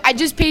 I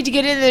just paid to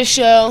get into the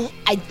show.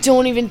 I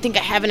don't even think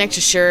I have an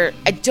extra shirt.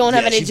 I don't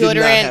have any she did not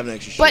deodorant. have an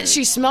extra But shirt.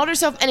 she smelled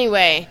herself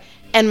anyway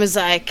and was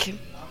like,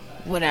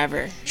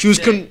 whatever. She was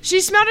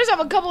She smelled herself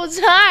a couple of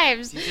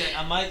times.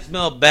 I might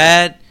smell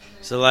bad,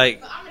 so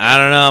like I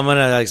don't know. I'm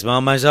gonna like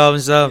smell myself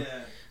and stuff.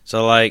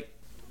 So like,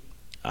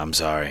 I'm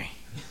sorry.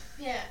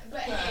 Yeah,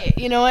 but hey,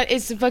 you know what?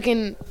 It's the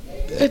fucking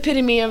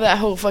epitome of that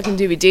whole fucking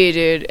DVD,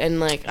 dude. And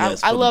like, Yeah,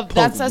 it's I fucking love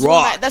punk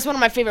that's one of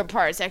my favorite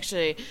parts,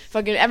 actually.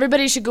 Fucking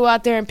everybody should go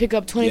out there and pick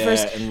up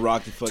 21st and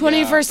rock the fuck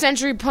 21st out.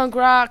 century punk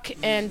rock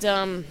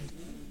and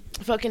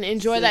fucking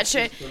enjoy that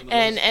shit.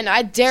 And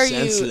I dare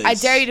you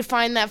to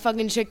find that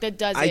fucking chick that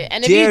does it.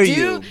 And if you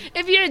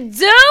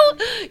do,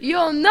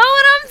 you'll know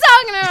what I'm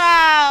talking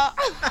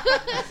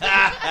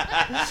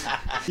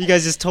about. You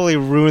guys just totally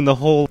ruined the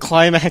whole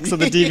climax of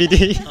the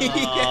DVD.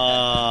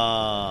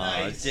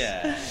 Oh,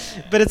 yeah.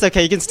 But it's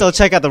okay. You can still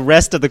check out the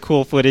rest of the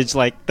cool footage,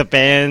 like the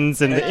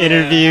bands and the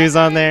interviews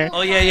on there.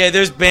 Oh yeah.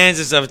 There's bands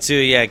and stuff too.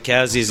 Yeah,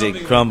 Cowsies and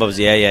Crumbubs.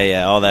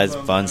 Yeah. All that's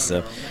fun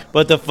stuff.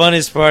 But the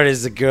funnest part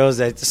is the girls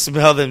that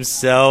smell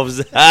themselves.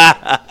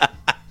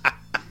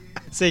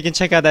 So you can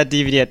check out that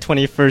DVD at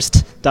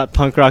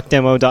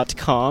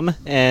 21st.punkrockdemo.com,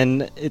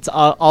 and it's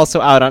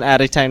also out on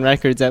Addictine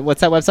Records at what's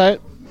that website?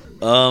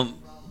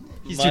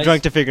 He's too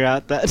drunk to figure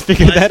that out.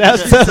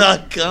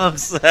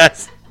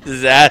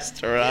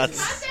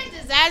 .com/disasterus.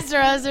 Disaster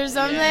us or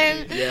something.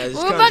 Yeah, just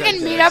we'll contact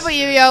fucking meet us. up with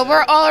you, yo.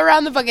 We're all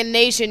around the fucking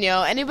nation,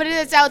 yo. Anybody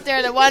that's out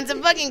there that wants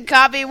a fucking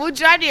copy, we'll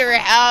drive to your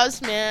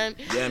house, man.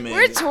 Yeah, man.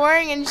 We're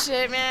touring and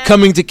shit, man.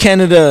 Coming to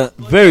Canada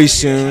very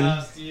soon.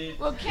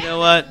 Well, You know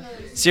what?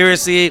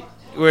 Seriously,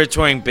 we're a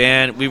touring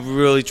band. We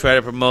really try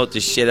to promote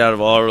the shit out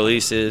of all our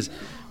releases,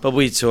 but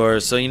we tour.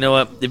 So you know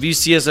what? If you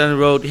see us on the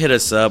road, hit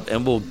us up,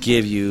 and we'll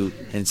give you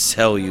and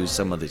sell you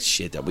some of the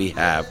shit that we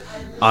have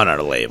on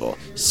our label.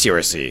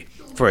 Seriously.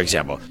 For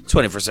example,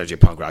 21st Century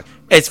Punk Rock.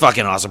 It's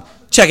fucking awesome.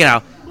 Check it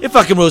out. It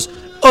fucking rules.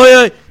 Oh,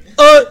 yeah.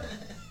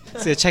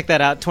 So check that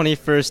out,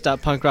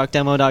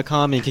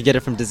 21st.punkrockdemo.com. You can get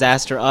it from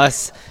Disaster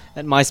Us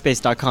at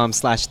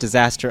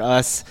myspace.com/Disaster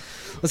Us.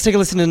 Let's take a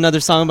listen to another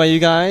song by you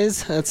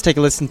guys. Let's take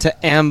a listen to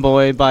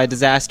Amboy by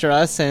Disaster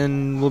Us,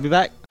 and we'll be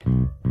back.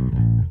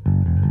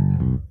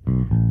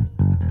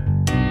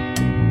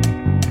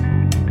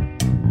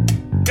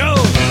 Go!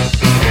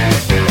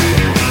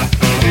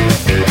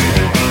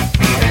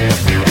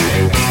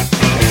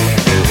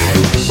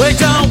 We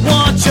don't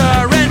want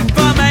your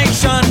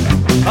information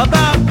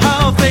about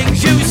how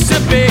things used to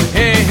be.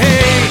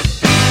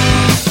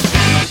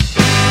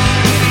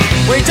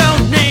 We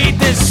don't need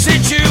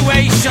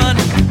invitation,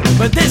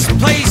 but this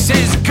place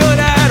is good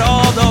at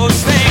all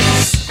those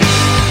things.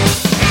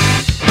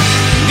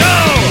 Go!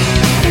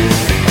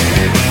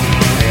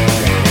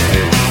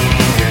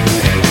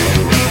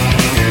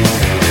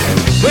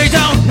 We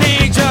don't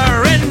need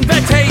your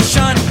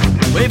invitation.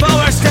 We've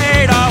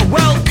overstayed our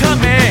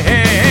welcoming.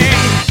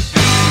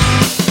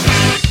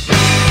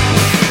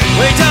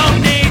 We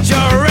don't need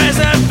your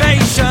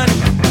reservation.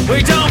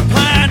 We don't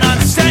plan on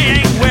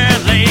staying. We're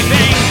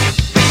leaving.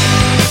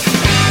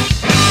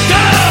 Go!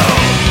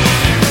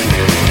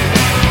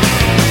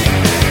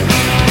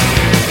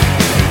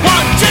 1,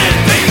 2,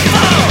 3,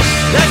 4.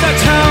 There's a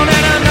town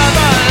in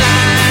another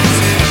land,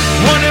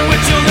 one in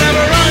which you'll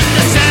never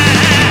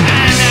understand.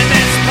 And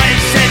this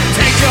place, it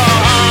takes your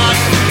heart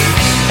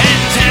and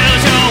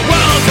tears your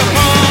world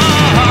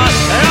apart.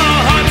 And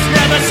our hearts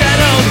never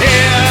settle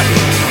here,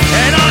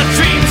 and our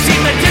dreams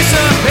seem to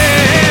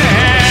disappear.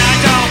 I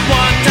don't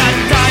want to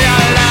die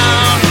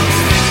alone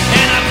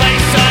in a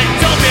place I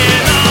don't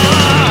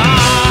belong.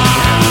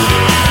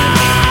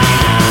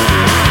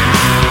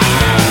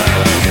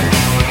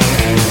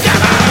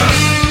 Come on!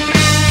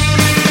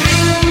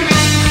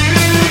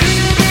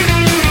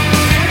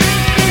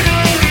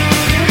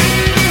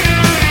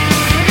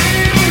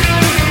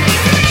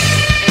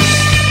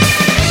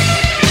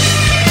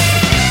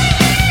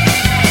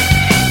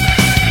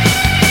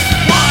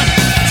 One,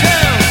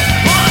 two,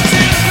 1,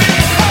 2, 3,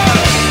 4.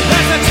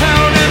 There's a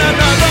town in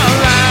another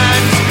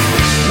land,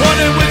 one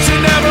in which you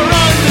never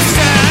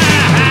understand.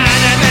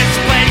 And this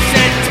place,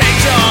 it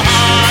takes your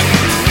heart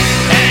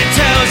and it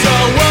tells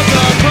your world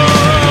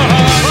apart.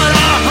 But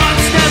our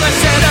hearts never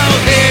settle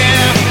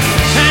here,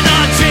 and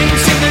our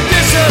dreams seem to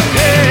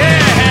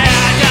disappear.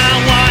 I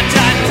don't want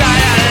to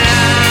die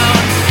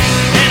alone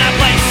in a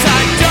place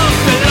I don't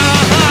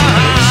belong.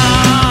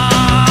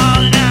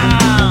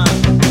 Now.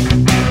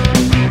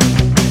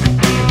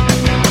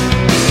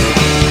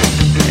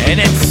 And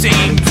it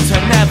seems to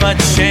never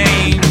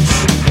change.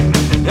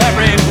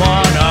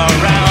 Everyone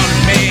around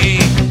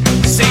me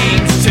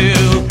seems to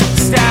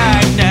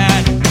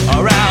stagnate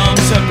around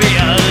to be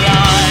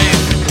alive.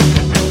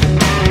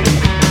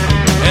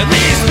 It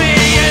leaves me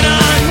in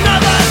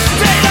another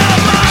state of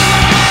mind.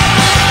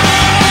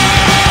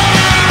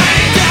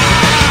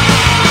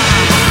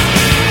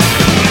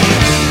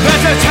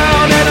 There's a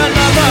town in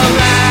another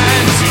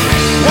land,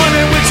 one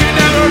in which you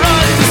never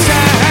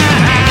understand.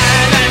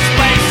 This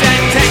place,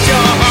 it takes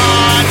your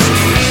heart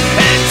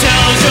and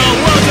tells your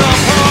world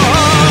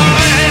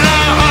apart. And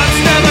our hearts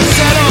never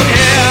settle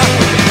here,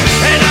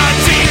 and our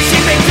dreams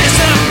seem to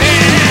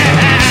disappear.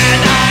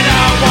 And I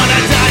don't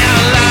wanna die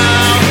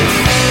alone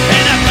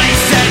in a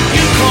place that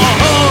you call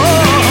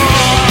home.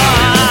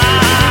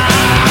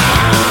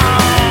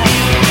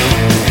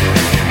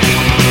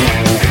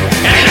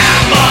 And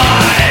I'm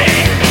boy.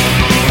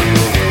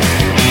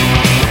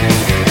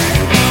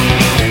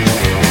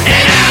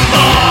 And I'm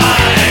boy.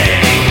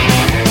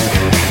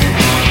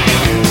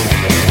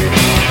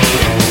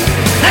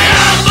 And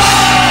I'm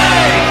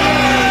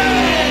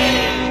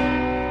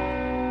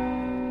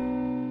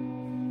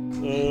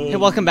Hey,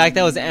 welcome back.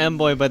 That was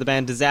Amboy by the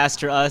band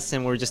Disaster Us,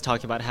 and we're just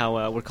talking about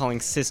how we're calling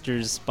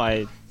sisters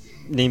by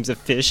names of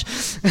fish.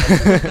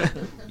 A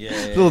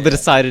little bit of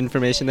side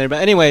information there.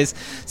 But anyways,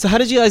 so how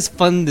did you guys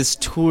fund this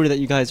tour that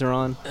you guys are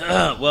on?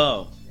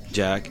 Well,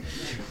 Jack,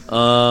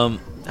 how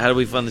do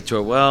we fund the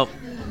tour? Well,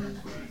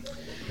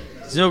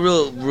 there's no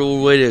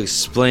real way to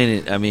explain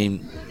it. I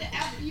mean,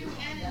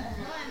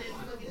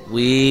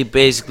 we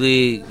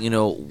basically,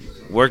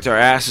 worked our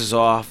asses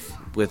off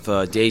with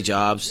day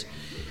jobs,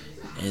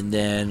 and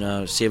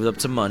then saved up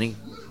some money,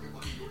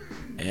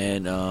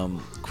 and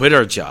quit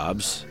our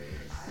jobs,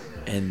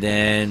 and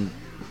then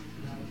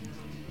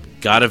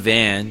got a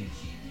van,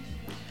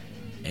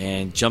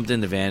 and jumped in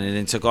the van, and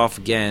then took off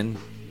again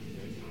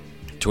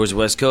towards the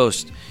West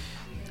Coast.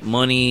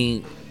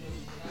 Money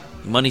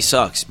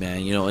sucks,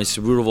 man. It's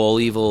the root of all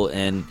evil,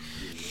 and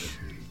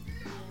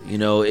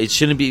it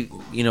shouldn't be,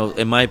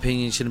 in my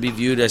opinion, it shouldn't be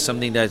viewed as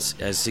something that's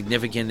as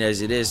significant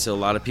as it is to a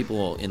lot of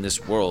people in this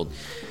world.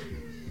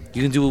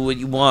 You can do what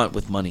you want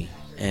with money,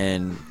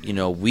 and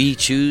we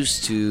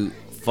choose to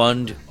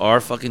fund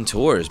our fucking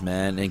tours,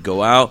 man, and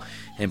go out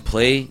and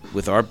play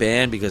with our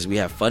band because we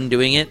have fun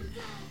doing it,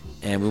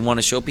 and we want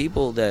to show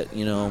people that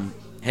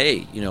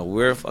hey,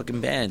 we're a fucking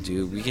band,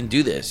 dude. We can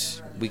do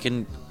this. We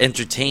can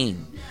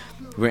entertain.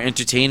 We're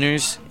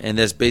entertainers, and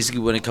that's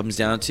basically what it comes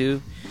down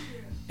to.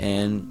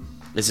 And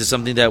this is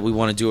something that we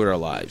want to do with our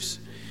lives.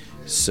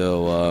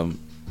 So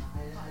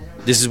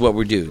this is what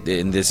we do,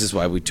 and this is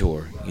why we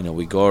tour.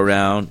 We go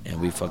around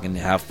and we fucking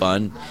have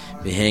fun.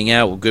 We hang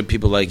out with good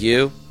people like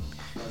you,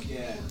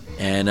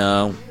 and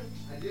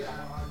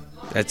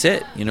that's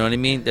it. You know what I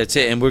mean? That's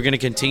it. And we're gonna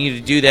continue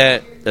to do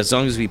that as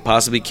long as we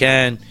possibly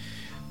can,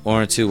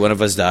 or until one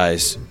of us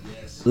dies.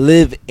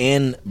 Live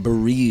and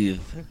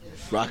breathe.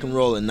 Rock and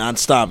roll and not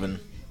stopping.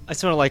 I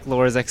sort of like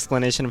Laura's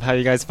explanation of how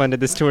you guys funded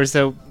this tour,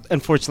 so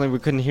unfortunately we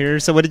couldn't hear her.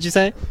 So what did you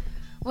say?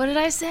 What did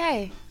I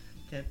say?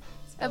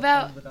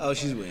 About Oh,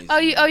 she's wasted.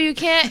 you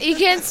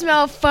can't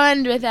smell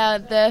fun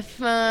without the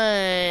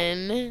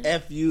fun.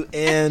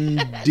 FUND.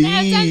 That's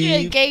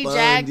actually gay, fun.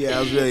 Jack. Yeah, that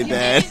was really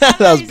bad. that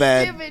was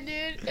bad. Stupid,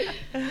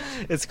 dude.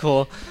 It's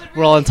cool.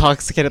 We're all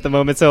intoxicated at the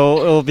moment, so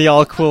it'll be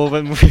all cool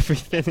when we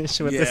finish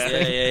with this Yeah.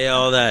 thing. Yeah,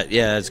 all that.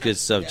 Yeah, that's good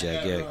stuff,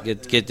 Jack. Yeah,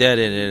 get that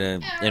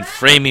in and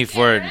frame me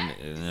for it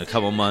in a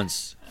couple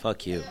months.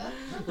 Fuck you,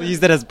 We'll use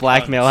that as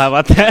blackmail. How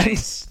about that?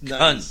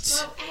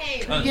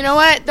 cunt. You know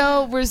what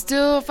though? We're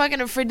still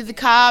fucking afraid of the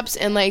cops,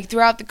 and like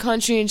throughout the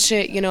country and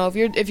shit. You know,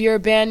 if you're a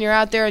band, you're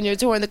out there and you're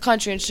touring the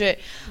country and shit.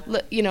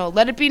 Let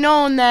it be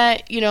known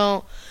that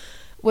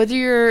whether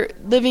you're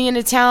living in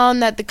a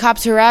town that the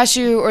cops harass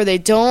you or they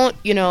don't,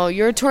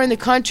 you're touring the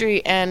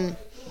country, and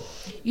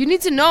you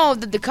need to know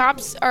that the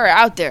cops are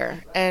out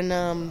there.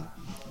 And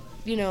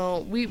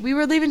we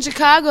were leaving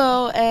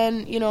Chicago,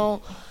 and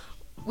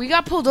we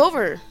got pulled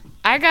over.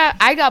 I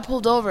got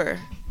pulled over.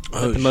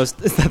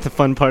 Is that the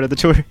fun part of the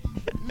tour?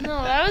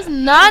 No, that was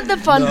not the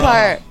fun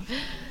part.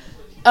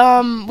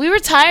 We were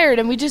tired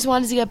and we just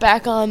wanted to get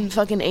back on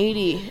fucking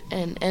 80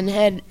 and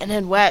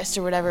head west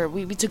or whatever.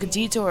 We took a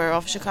detour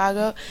off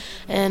Chicago,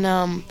 and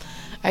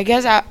I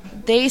guess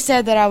they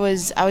said that I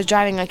was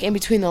driving like in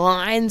between the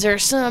lines or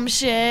some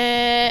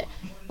shit,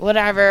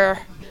 whatever.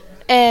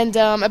 And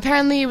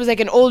apparently it was like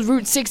an old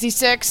Route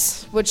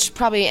 66, which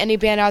probably any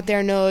band out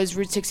there knows.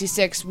 Route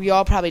 66, we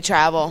all probably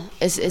travel.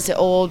 It's an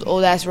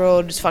old ass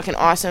road. It's fucking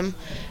awesome.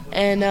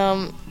 And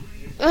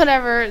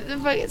whatever.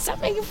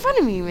 Stop making fun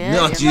of me, man.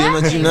 No, dude, I'm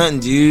not doing nothing,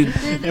 dude.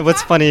 And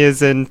what's funny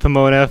is in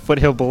Pomona,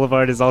 Foothill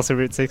Boulevard is also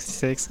Route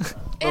 66.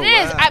 It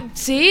is. Wow.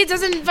 See, it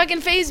doesn't fucking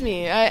faze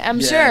me.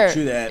 I'm Yeah, sure.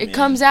 true that, it man.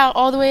 comes out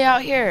all the way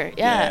out here.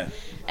 Yeah. Yeah.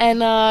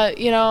 And,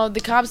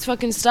 the cops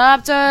fucking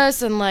stopped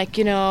us, and,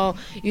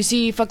 you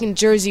see fucking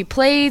Jersey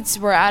plates.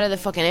 We're out of the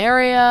fucking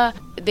area.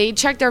 They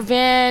checked our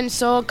van,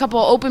 saw a couple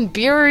open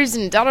beers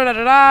and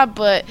da-da-da-da-da,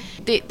 but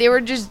they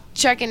were just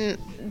checking.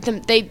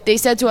 They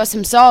said to us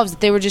themselves that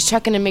they were just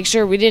checking to make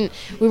sure we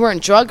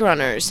weren't drug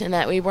runners, and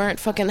that we weren't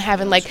fucking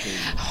having,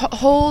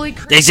 holy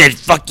crap. They said,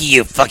 fuck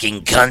you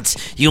fucking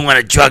cunts. You want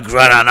a drug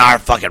run on our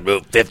fucking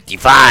Route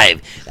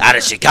 55 out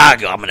of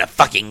Chicago. I'm gonna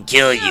fucking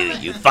kill you,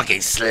 you fucking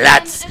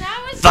sluts. And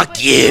I was Fuck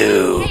like,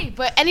 you. Hey,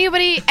 but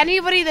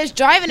anybody that's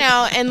driving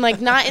out and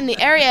not in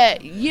the area,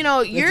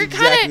 you're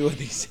exactly what they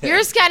kind said. of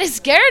you're kind of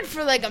scared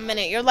for a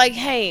minute. You're like,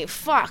 hey,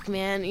 fuck,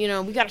 man,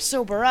 we gotta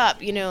sober up.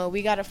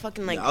 We gotta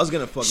fucking I was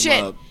gonna fuck shit.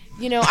 him up.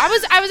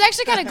 I was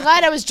actually kind of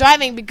glad I was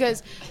driving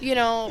because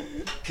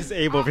Because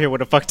Abe over here would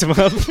have fucked him up.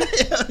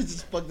 I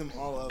just fucked them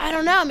all up. I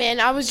don't know, man.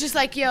 I was just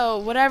like, yo,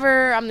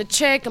 whatever. I'm the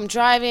chick. I'm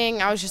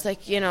driving. I was just like,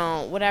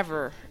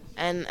 whatever.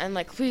 And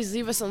please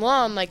leave us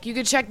alone. You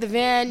could check the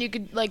van. You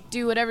could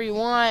do whatever you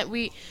want.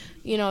 We,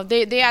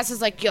 they asked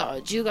us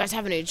yo, do you guys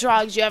have any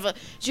drugs? Do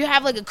you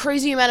have a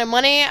crazy amount of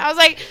money? I was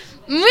like,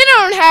 we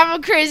don't have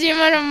a crazy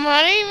amount of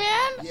money,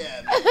 man.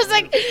 Yeah, I was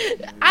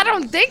like, I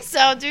don't think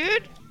so,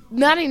 dude.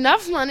 Not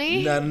enough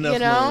money. Not enough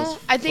money. Those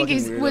I think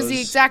fucking was the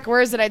weirdos. exact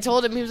words that I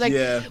told him. He was like,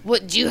 Yeah.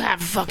 what do you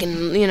have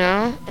fucking,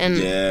 and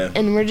Yeah.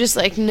 and we're just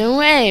like, no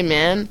way,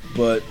 man.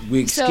 But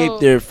we So- escaped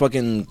their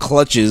fucking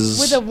clutches.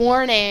 With a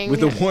warning.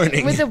 With a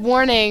warning. With a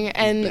warning,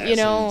 and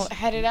Bastards.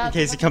 headed In out.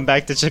 case you come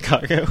back to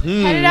Chicago.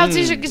 Headed out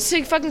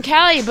to fucking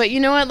Cali, but you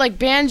know what?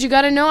 Bands, you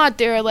gotta know out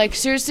there.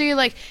 Seriously,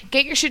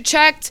 get your shit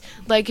checked.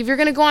 If you're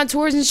gonna go on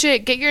tours and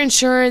shit, get your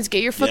insurance,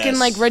 get your fucking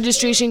Yes.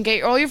 registration,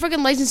 get all your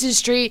fucking licenses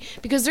straight,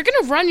 because they're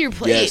gonna run your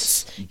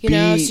plates.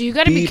 Yes. So you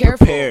gotta be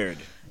careful. Prepared.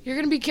 You're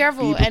gonna be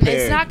careful, Be and it's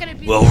prepared. not gonna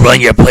be We'll run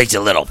your plates,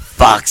 you little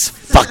fucks.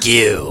 Fuck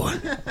you.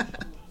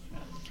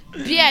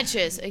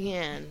 bitches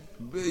again.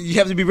 You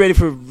have to be ready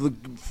for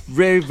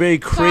very, very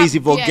crazy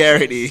Fuck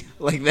vulgarity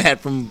like that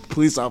from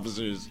police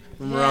officers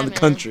from around the Man,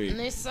 country. and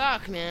they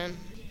suck, man.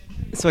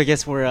 So I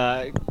guess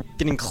we're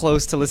getting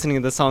close to listening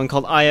to the song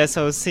called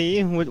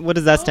ISOC. What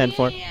does that stand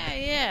for?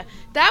 Yeah.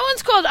 That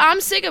one's called "I'm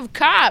Sick of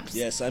Cops."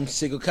 Yes, I'm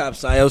sick of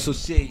cops. I also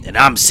see. And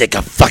I'm sick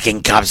of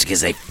fucking cops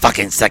because they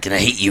fucking suck and I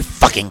hate you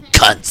fucking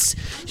cunts.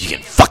 You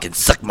can fucking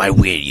suck my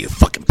weed, you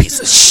fucking piece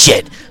of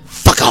shit.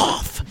 Fuck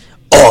off.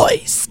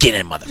 Oi,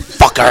 skinny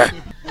motherfucker.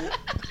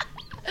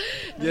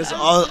 Yes,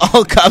 all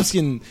cops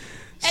can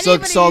suck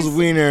Anybody Saul's who's-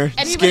 wiener.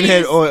 anybody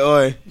Skinhead, who's- oi,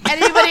 oi.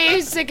 Anybody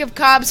who's sick of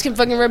cops can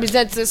fucking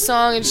represent this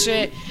song and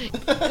shit.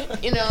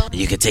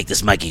 You can take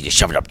this mic and you can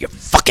shove it up your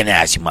fucking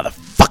ass, you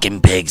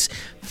motherfucking pigs.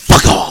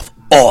 Fuck off.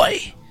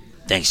 Oi.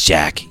 Thanks,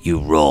 Jack. You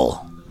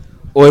roll.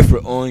 Oi for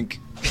oink.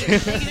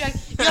 Thank you, Jack.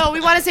 Yo, we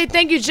want to say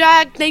thank you,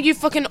 Jack. Thank you,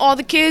 fucking all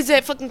the kids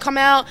that fucking come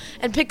out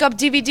and pick up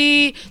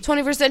DVD,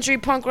 21st Century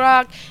Punk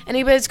Rock.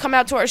 Anybody that's come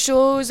out to our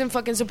shows and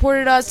fucking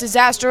supported us,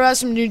 Disaster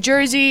Us from New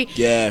Jersey.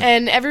 Yeah.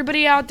 And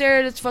everybody out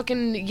there that's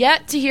fucking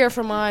yet to hear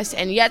from us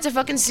and yet to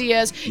fucking see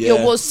us. Yo,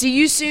 Yeah. we'll see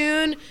you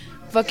soon.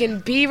 Fucking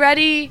be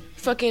ready.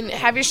 Fucking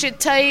have your shit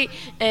tight.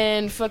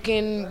 And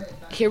fucking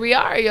here we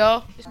are,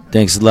 yo.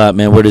 Thanks a lot,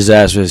 man. We're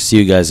disastrous. See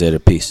you guys later.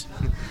 Peace.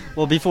 Well,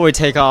 Well, before we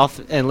take off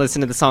and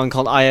listen to the song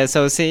called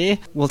ISOC,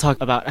 we'll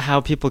talk about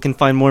how people can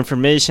find more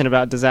information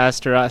about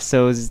Disaster Us.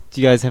 So do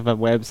you guys have a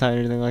website or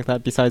anything like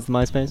that besides the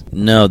MySpace?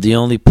 No, the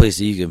only place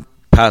that you can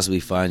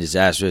possibly find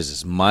Disaster Us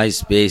is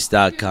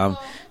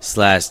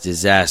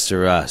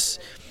myspace.com/disasterus.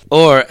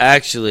 Or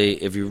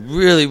actually, if you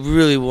really,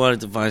 really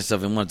wanted to find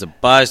stuff and wanted to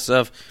buy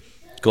stuff,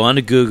 go on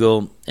to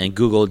Google and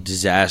Google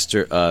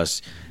Disaster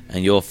Us,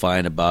 and you'll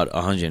find about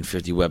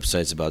 150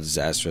 websites about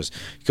Disaster Us.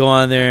 Go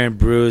on there and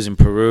peruse and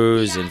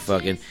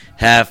fucking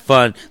have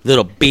fun,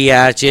 little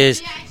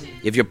biatches.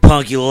 If you're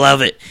punk, you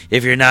love it.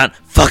 If you're not,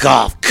 fuck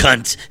off,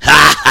 cunt.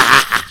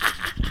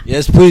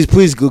 Yes,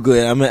 please Google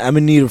it. I'm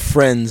in need of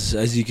friends,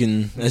 as you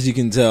can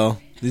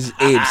tell. This is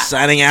Abe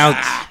signing out.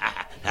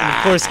 And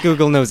of course,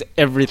 Google knows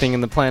everything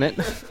in the planet.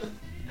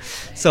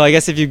 So I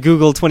guess if you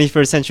Google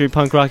 21st Century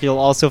Punk Rock, you'll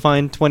also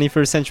find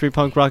 21st Century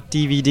Punk Rock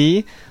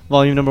DVD,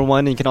 volume number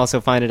 1. And you can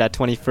also find it at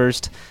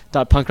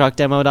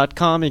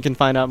 21st.punkrockdemo.com. You can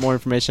find out more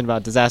information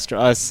about Disaster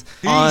Us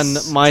on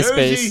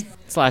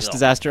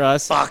MySpace/Disaster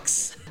Us.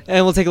 Fucks.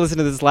 And we'll take a listen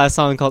to this last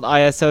song called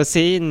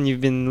ISOC. And you've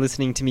been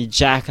listening to me,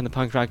 Jack, on the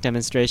punk rock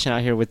demonstration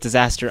out here with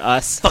Disaster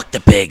Us. Fuck the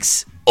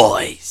pigs.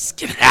 Oi,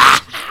 skin.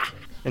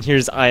 And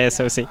here's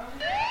ISOC.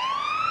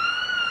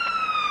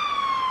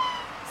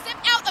 Step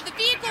out of the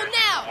vehicle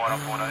now!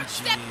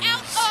 Step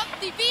out of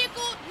the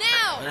vehicle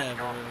now!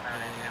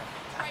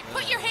 Alright,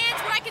 put your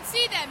hands where I can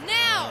see them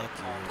now!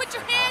 Put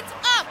your hands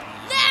up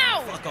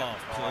now! Fuck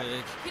off,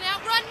 pig. You can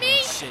outrun me?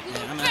 Shit, You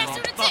man, can I'm press out.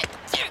 through the Fuck.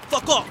 tip.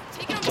 Fuck off.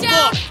 Taking them Fuck down!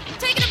 off.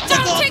 Taking them Fuck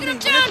down! off. Taking them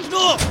down!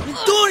 No, I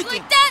didn't do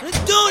anything. Like that? I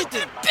didn't do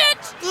anything.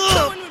 Bitch! Ugh.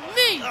 Going with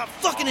me! I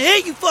fucking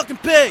hate you fucking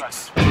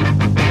pigs.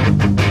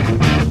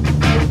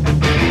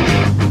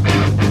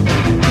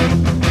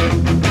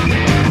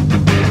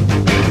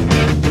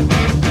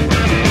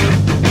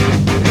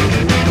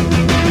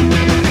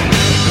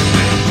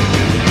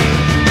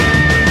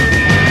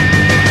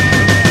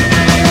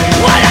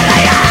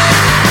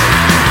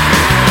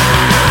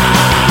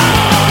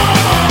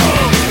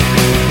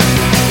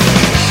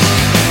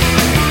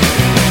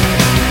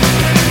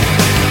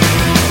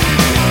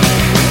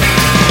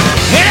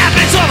 It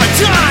happens all the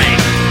time.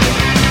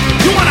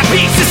 You want a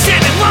piece of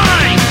stand in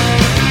line.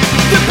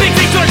 The big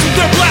things are with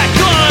their black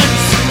guns.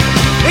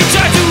 They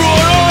try to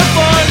roar on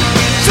fun.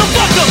 So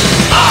fuck them.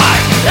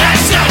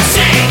 ISOC.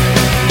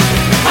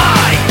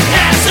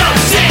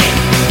 ISOC.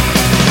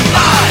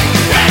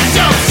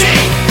 ISOC.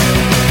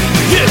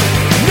 You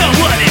know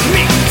what it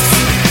means.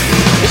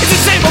 It's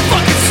the same old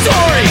fucking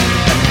story.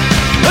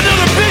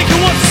 Another pig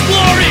who wants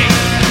glory.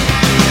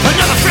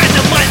 Another friend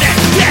of mine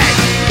that's dead.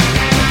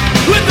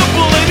 With a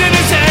bullet in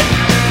his head.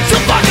 So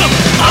fuck him.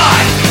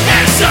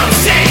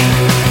 ISOC.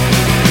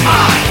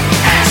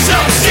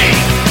 ISOC.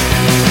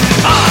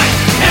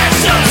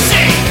 ISOC.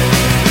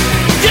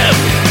 You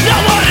know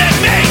what it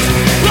means.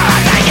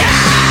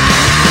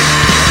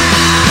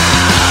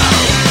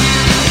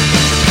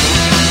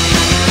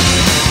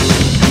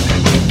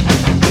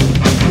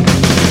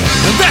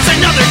 And there's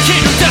another kid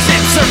who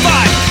doesn't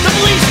survive the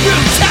police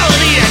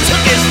brutality that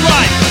took his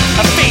life.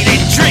 A faded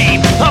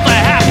dream of a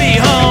happy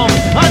home.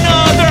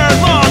 Another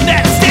mom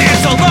that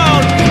stands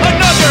alone.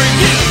 Another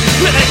youth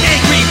with an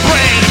angry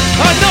brain.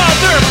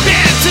 Another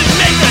band to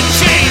make a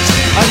change.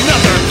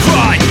 Another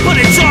cry, but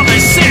it's all the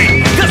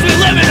same. Cause we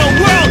live in a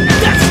world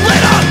that's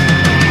lit up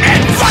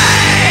in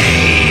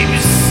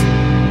flames.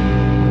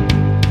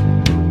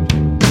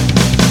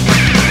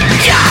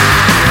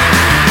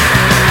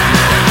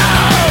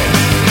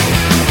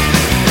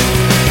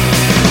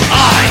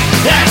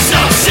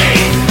 ISOC.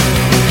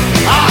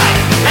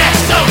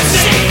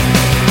 ISOC.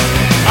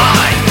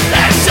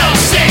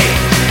 ISOC.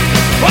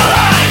 Well,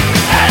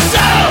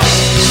 ISO.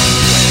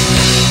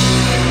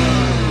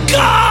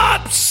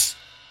 Cops.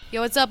 Yo,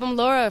 what's up? I'm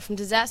Laura from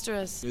Disaster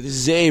Us. This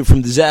is Abe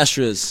from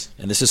Disastrous.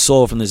 And this is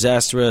Soul from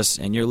Disastrous,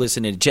 and you're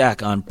listening to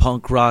Jack on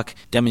Punk Rock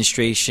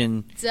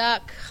Demonstration.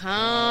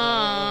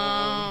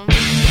 .com.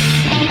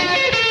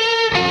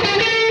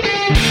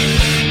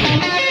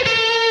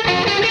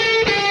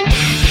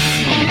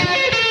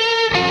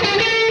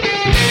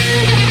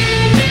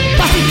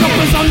 Busting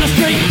choppers on the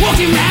street,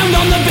 walking round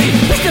on the beat.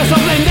 Pistols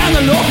hobbling down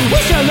the law, we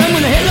show them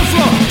when they hit the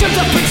floor. Jumps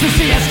up pricks with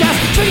CS gas,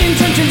 swinging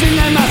tensions in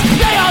their mouths.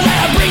 They are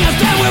there to bring us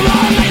down, we're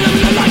all made them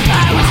look like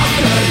cows.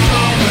 Bastard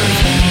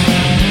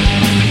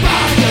choppers.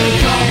 Bastard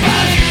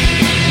choppers.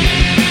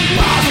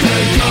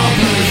 Bastard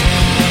choppers.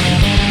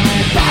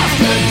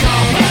 Bastard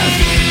choppers.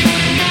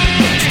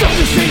 Stop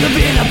the street of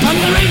being a punk,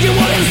 the rage you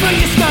want is smoke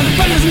your skunk.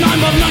 Brothers and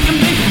I'm of not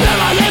complete, they're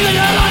like them, they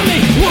don't like me.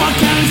 War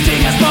cannons, tear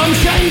gas bombs,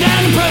 shutting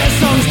down and protest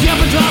songs. The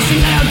upper class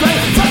think they are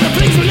great, so the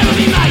police will never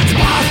be mates.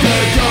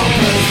 Bastard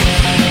choppers.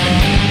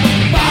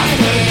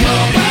 Bastard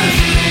choppers.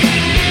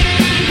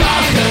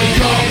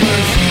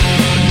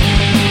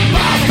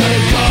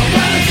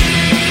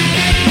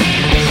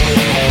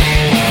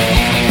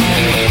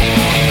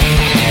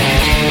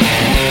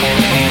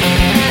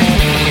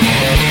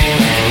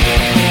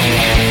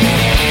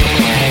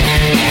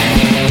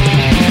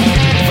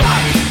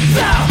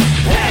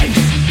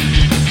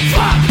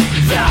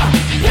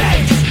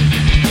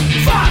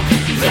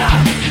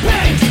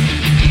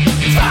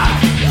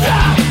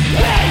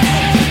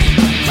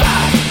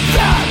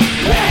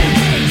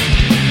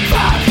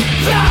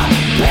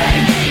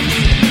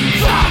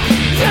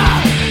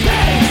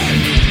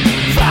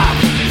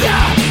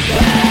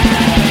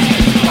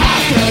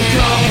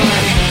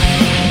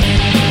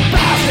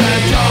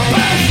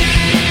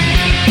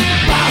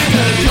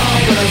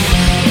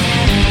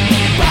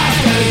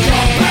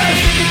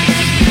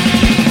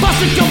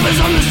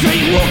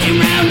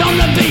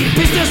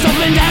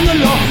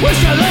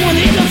 Wish to learn when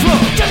they hit the floor.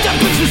 Jumped up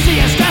bricks with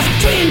CS gas.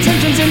 Three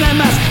intentions in their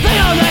mess. They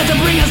all there to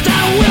bring us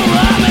down. We'll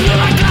run and look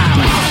like clowns.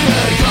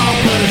 Bastard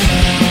coppers.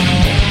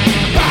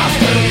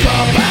 Bastard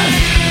coppers.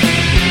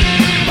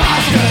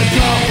 Bastard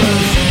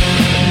coppers.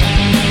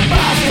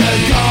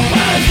 Bastard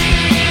coppers.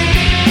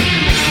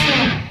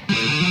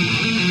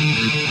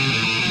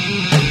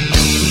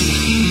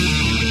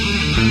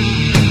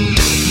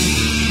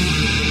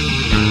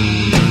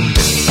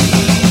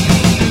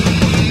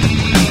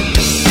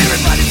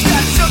 Everybody's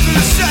got something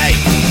to say.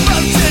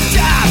 Most of the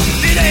time,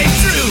 it ain't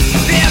true.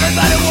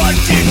 Everybody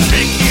wants to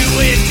trick you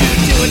into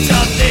doing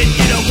something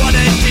you don't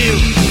wanna do.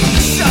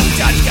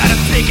 Sometimes gotta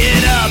pick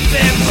it up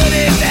and put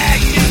it back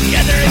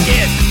together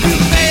again. You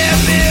may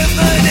have been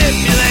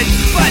manipulated,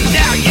 but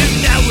now you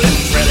know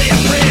it's really a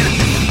friend.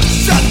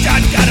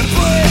 Sometimes gotta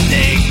put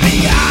things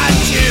behind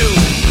you.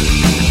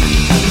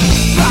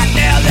 Right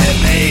now, let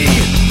me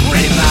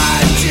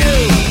remind you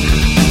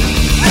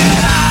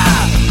that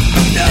I'm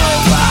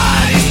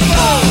nobody's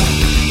fool.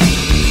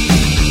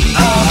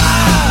 Oh,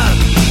 I'm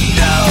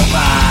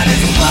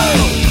nobody's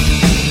fool.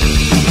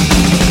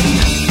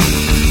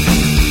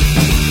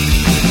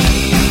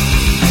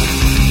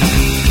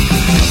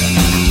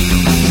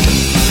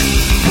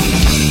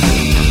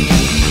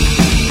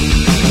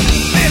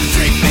 Then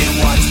treat me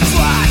once,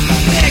 twice.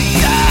 Next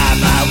time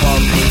I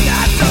won't be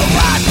not so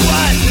right.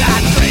 One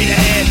line straight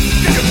ahead.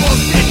 'Cause your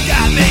bullshit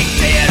got me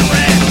dead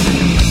red.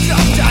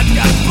 Sometimes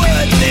gotta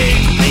put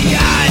things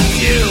behind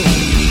you.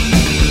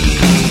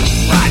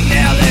 Right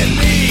now, let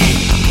me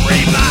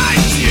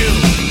remind you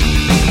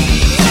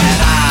that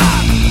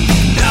I'm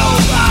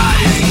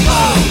nobody's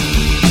fool.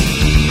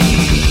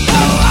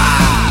 Oh,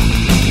 I'm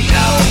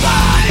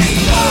nobody's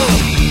fool.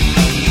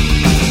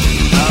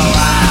 Oh,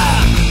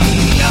 I'm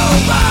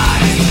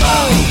nobody's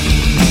fool.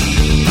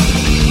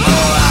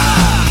 Oh,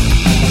 I'm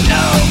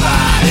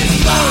nobody's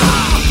fool.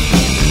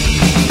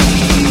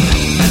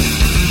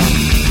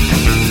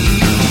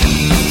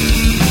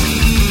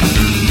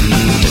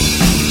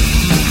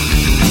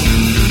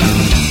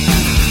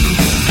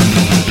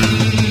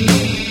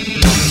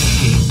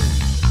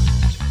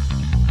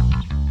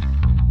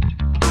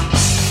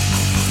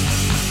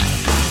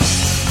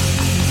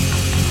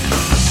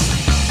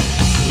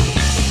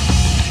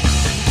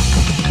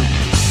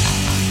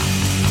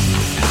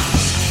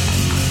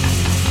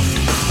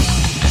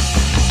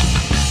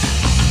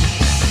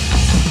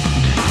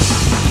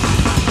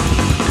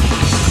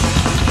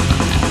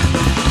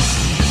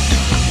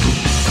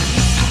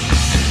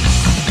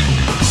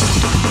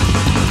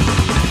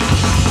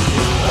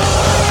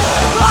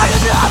 Hard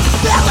enough,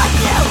 feel like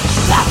you.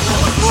 That's what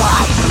was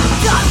right.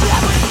 Time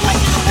never is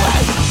wasting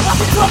away. I've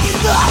been talking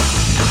night.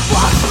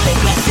 Fall asleep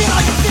and sit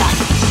on your neck.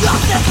 Your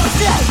sense of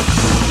shame.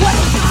 When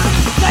it's time,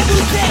 they do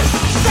things.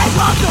 They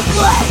want to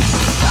play.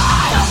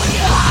 Tell me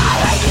you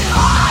hate it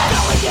hard.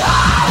 Tell me you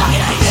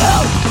fucking hate you.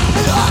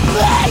 And all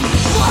play.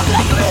 More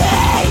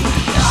flagrant.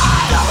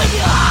 Tell me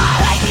you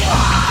hate you.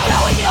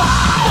 Tell me you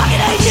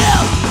fucking hate you.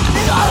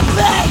 And all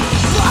play.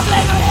 More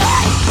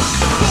flagrant.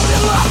 You'll be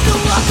lost to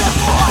love them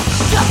more.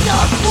 Just tell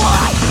us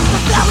why. The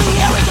family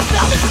here is the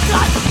family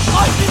son.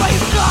 Always be by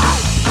your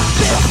side.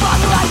 Be the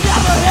father I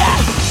never had.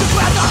 The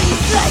ground all you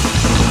think.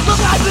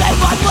 Look, I made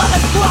my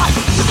mother cry.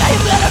 You say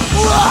you better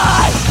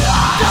fly.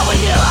 Tell me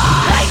you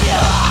hate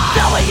you.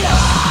 Tell me you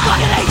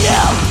fucking hate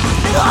you.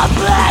 And all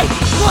play.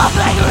 Love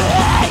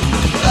angry.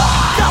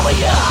 Tell me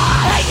you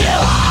hate you.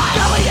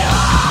 Tell me you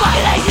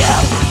fucking hate you.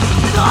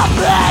 And all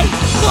play.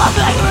 Love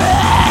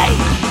angry.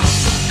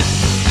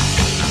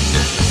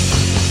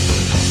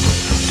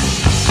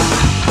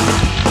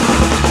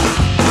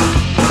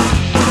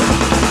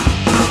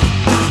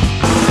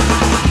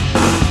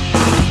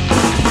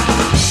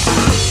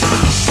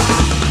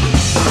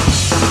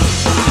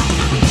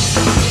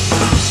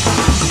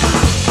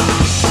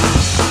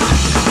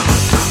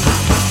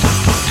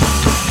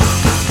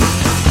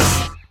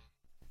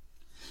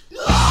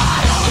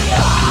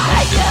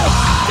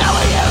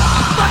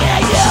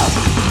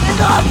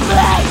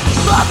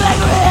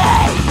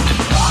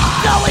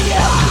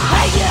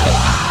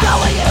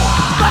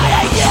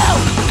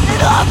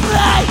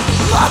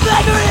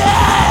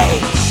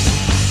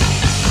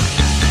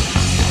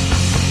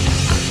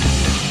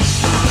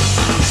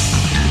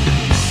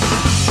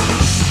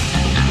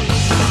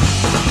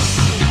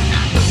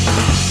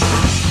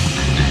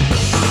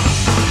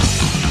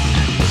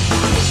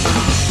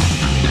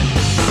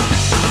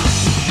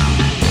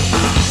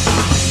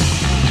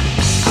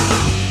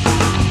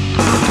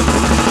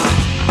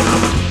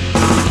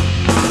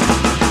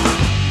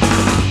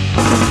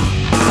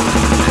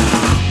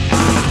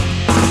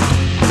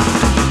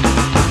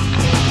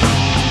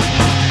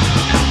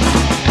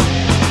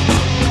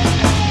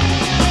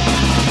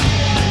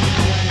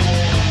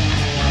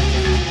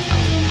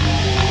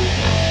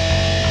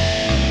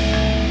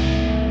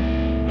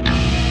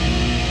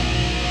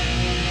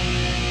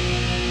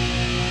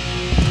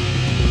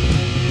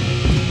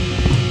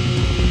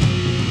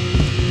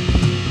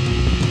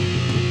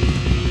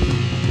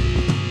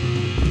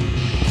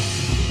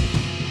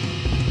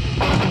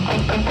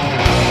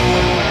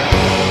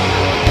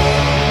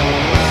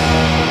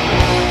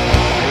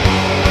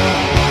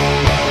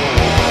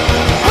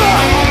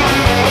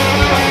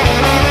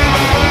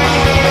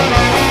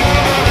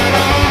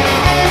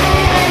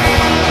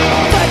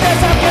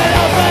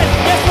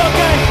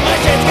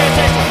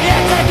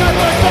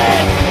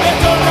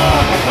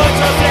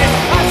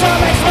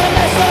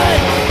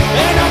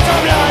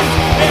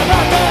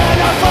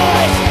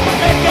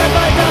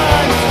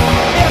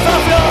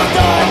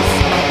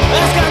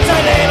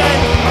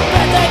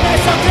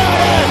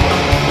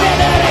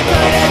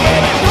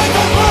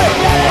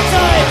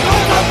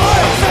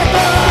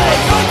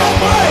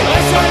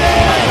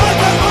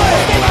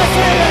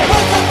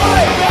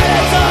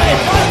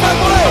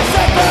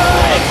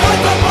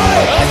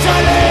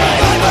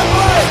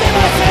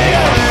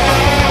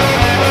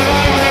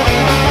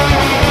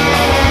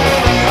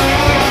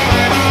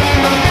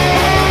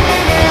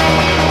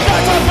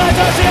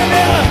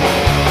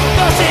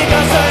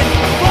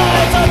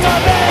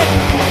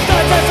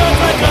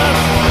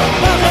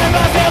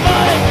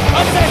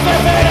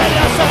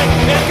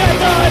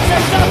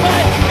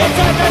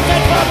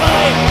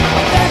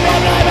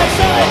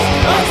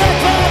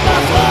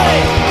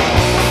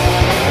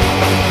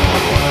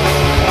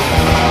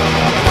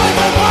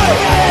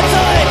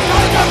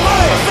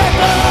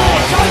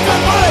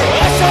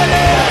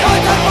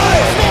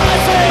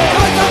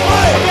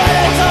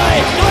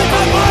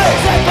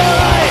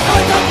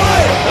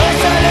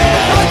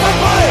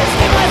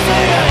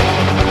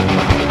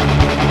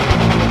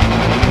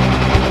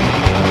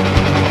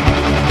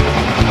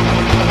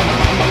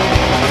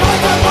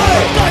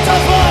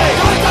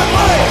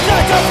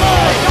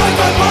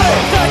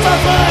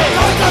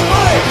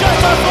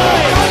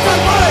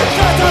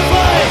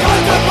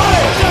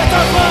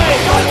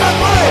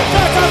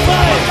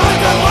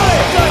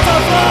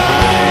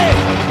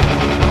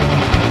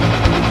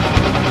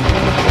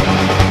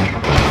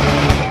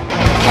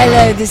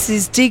 Hello, this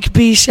is Deke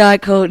B.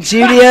 Shackle,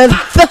 Junior the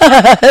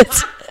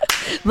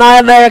Third, my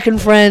American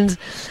friend,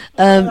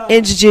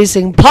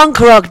 introducing punk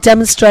rock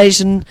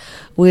demonstration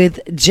with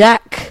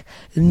Jack,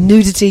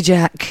 Nudity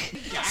Jack.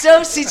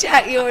 Saucy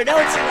Jack, you're an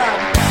naughty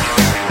man.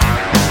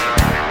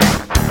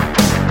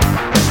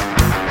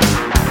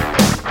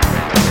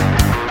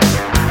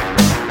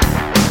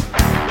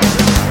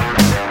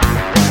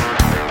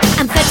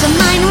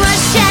 Amphetamine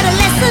rush,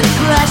 adolescent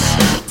crush,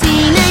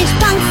 teenage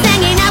punks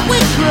hanging out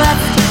with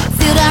crust.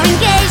 Sealed our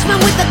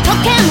engagement with a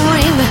cocaine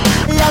ring.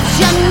 Love's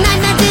young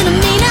nightmare didn't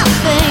mean a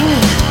thing.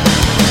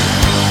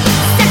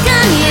 Stuck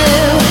on you,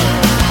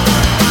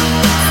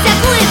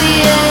 stuck with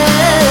you.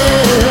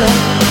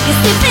 You're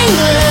sniffing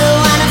glue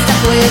and I'm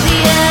stuck with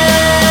you.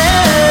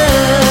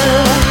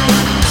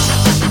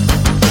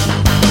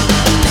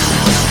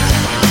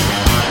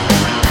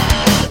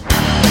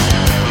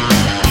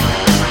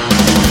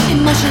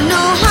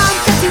 Emotional harm,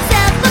 touching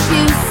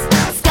self-abuse.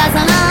 Scars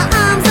on our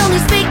arms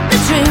only speak the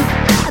truth.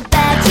 A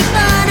bad chip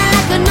on it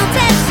like a no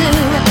tattoo.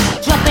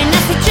 Dropping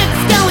nasty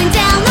tricks going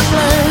down the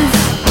blues.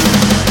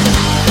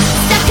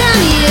 Stuck on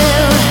you,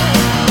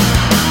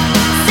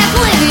 stuck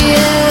with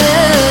you.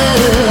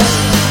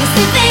 You're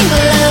sniffing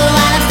glue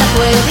and I'm stuck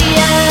with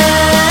you.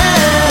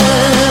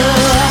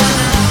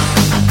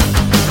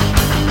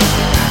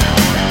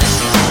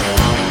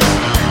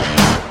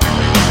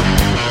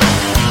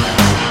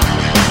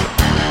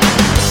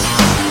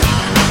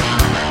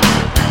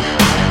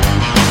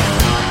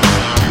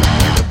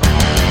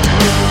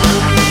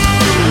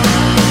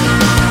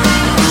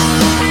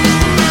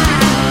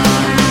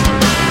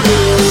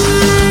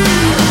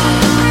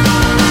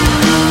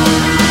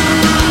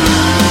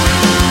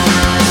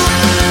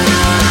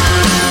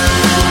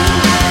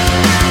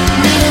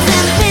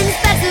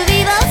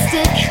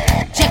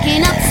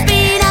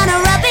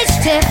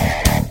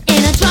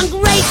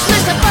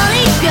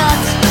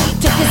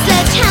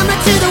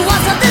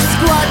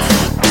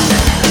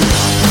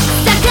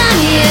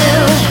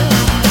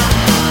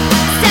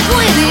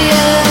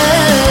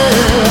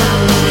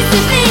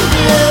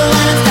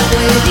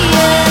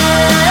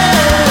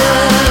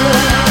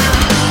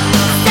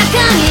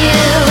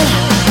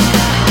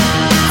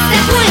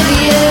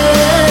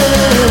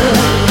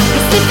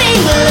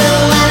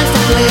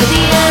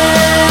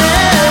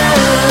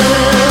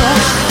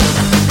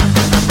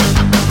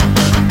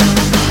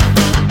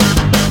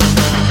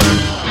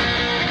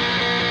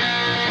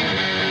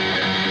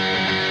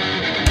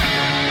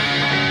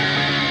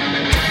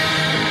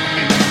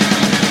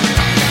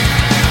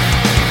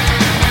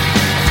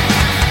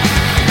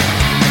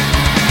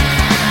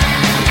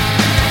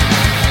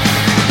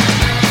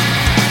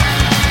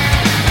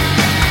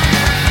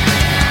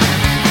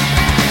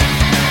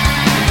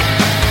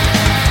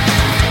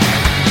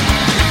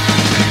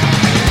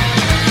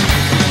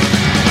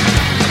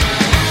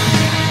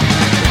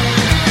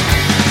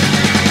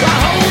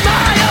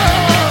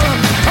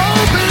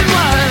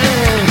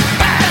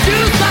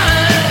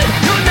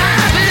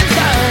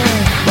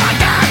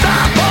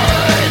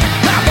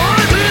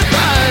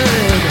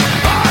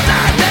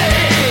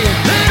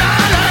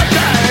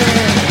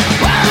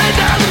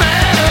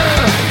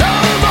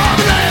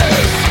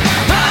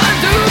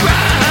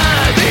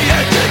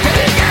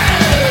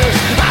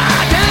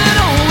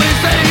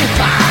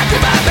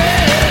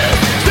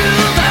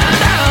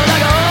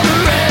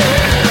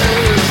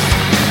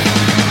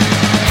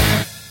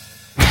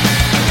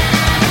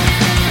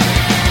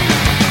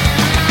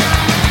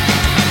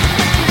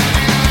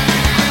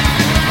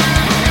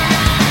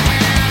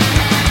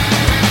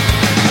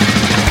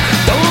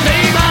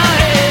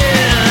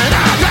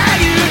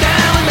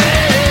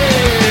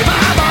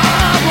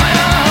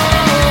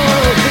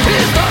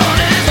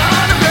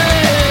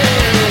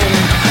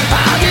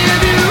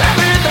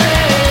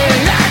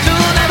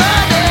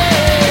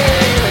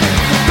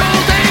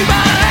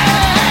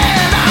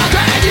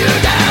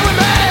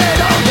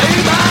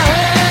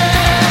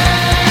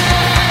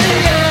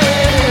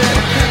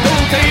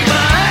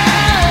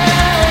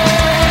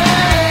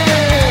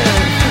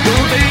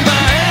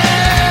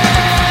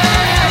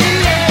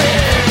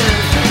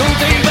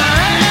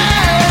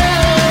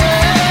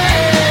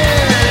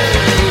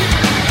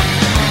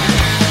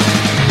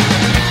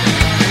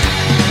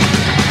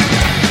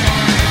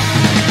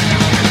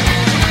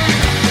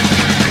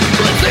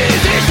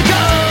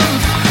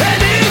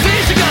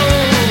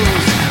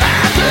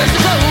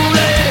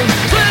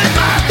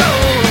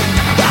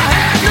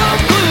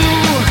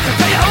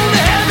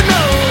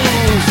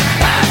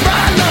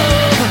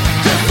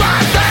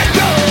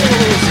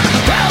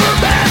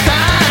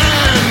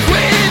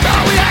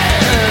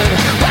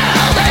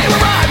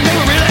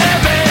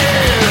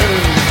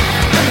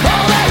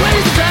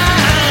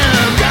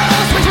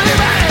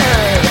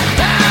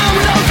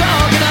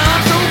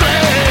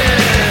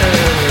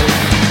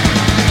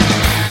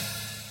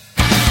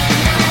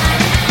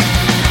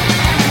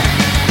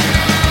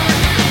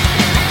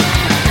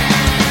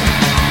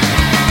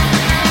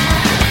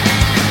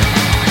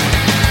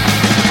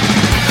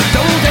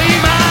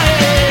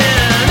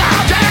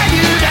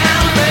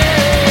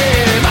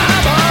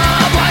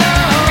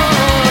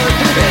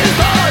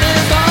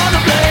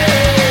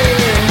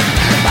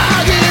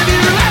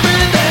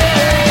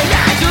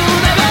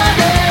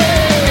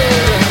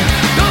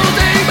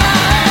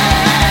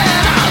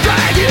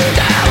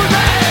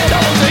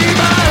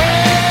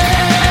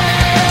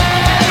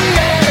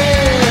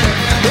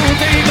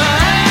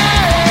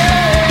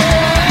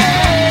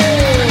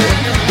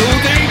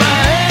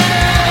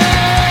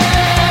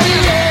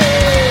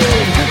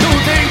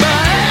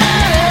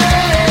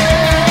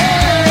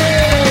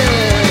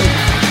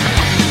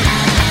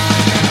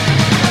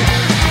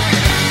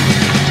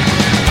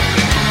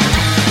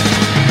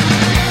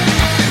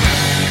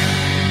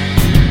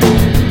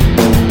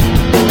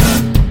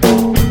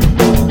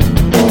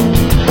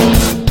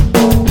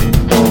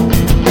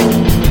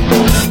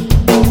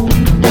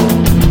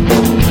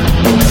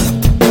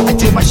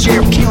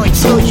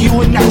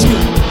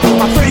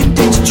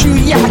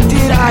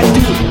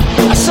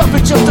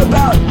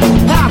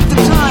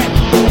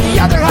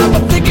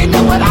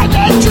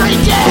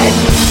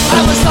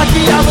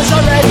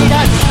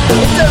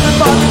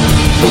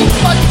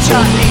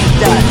 I need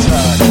that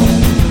touch.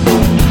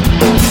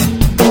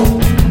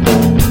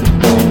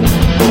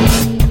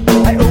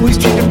 I always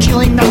dreamed of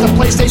killing, not the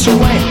PlayStation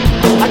way.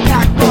 I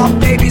pack bomb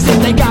babies if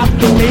they got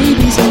the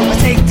babies. I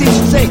take things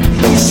and say,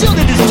 he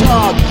shielded his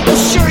dog. Oh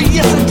sure,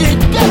 yes I did,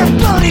 better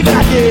believe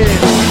I did.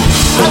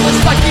 I was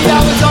lucky I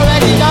was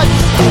already nuts.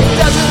 It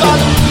doesn't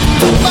bother me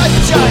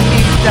much, I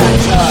need that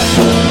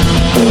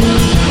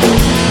touch.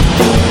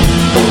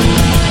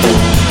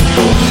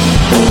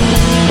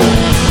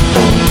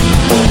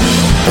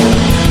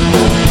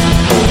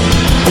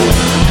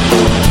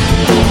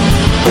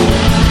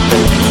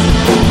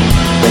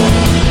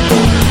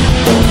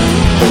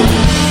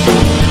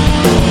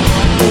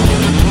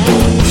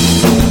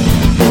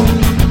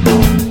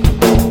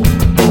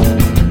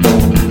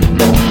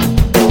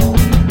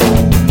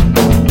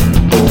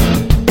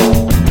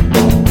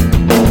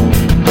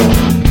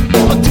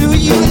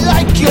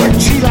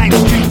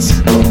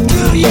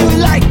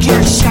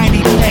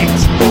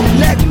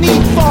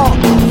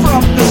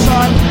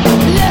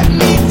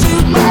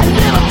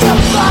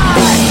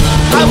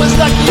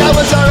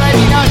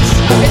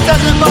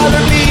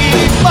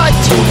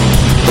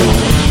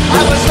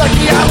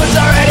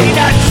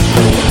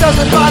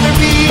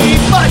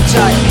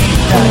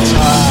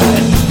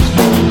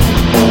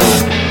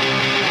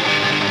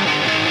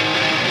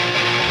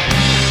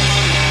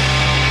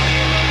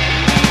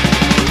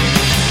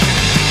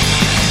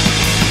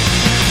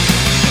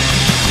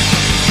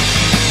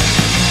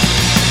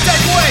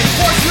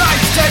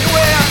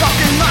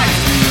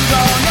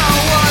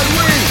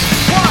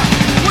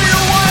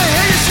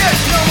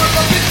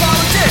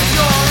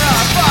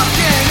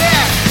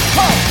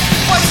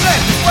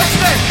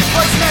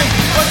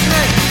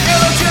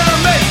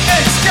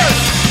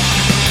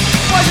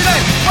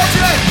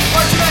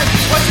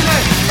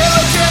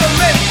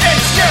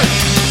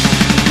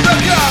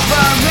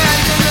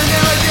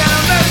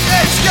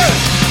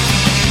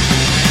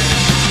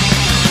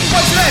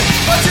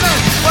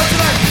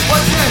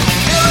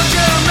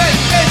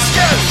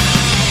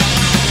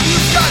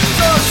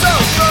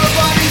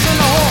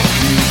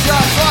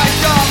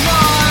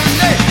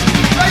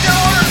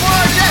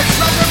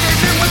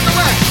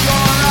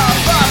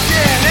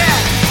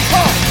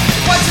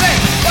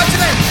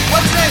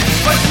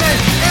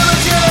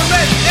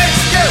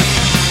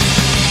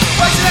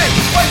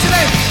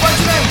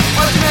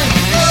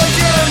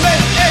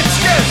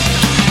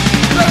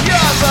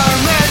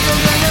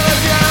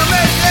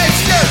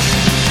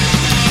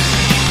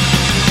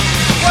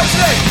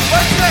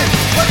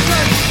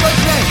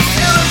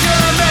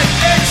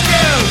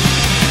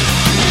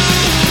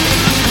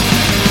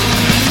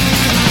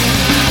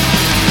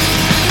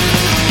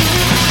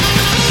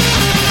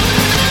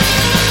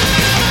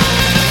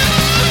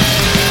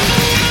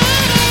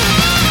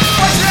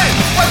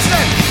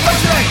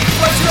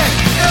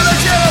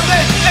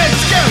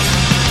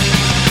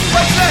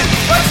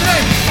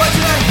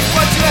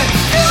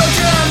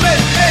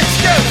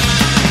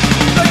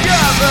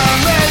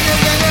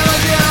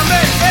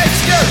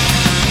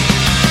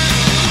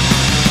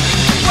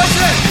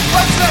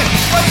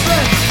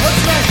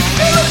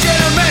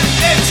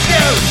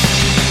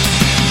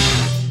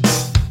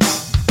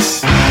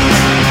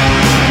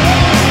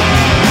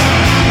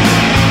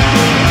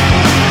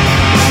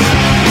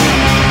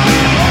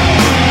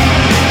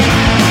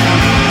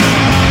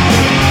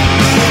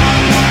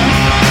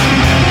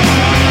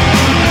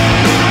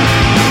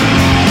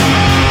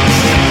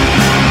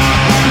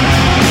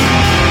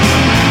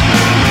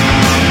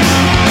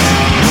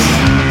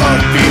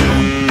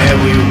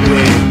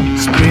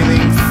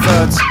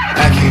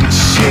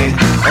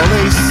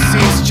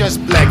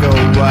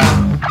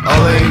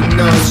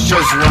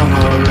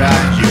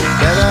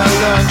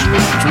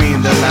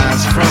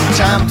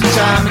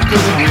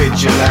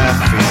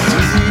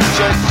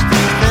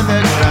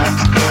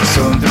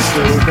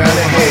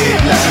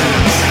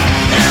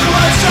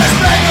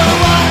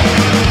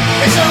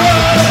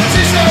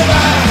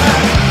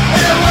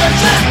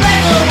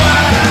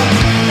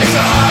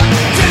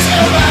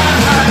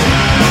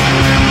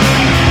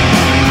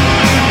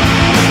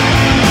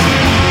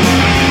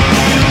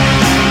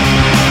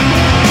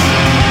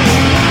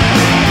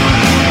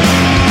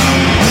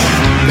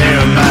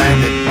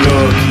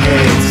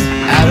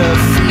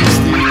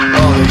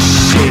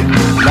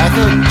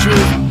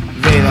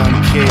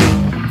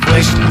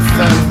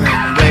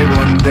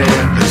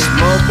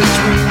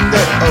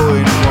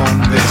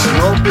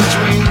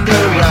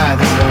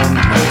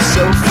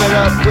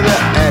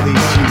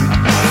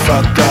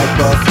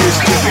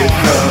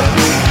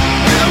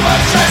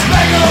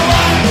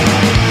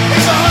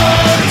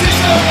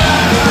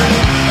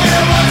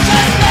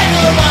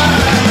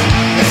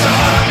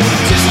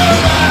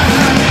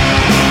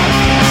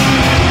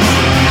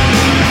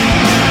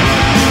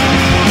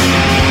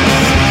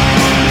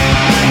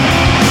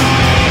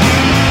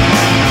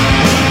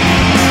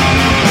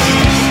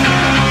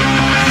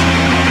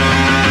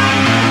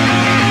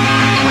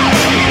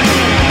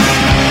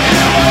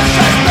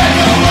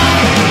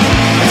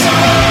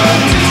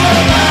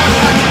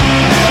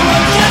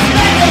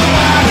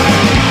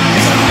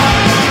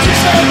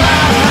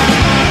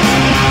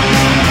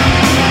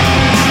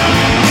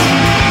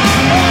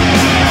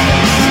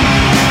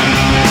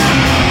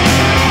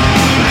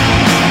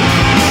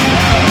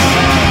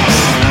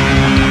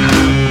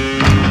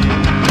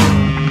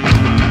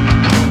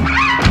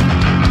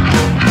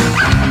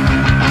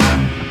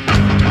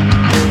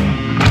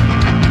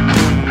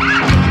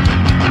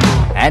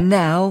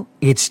 now,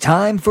 it's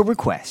time for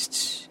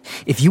requests.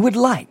 If you would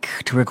like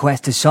to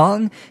request a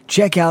song,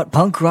 check out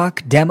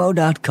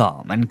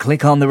punkrockdemo.com and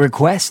click on the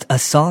Request a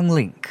Song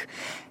link.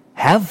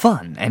 Have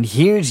fun, and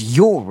here's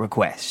your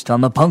request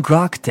on the punk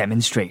rock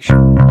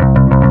demonstration.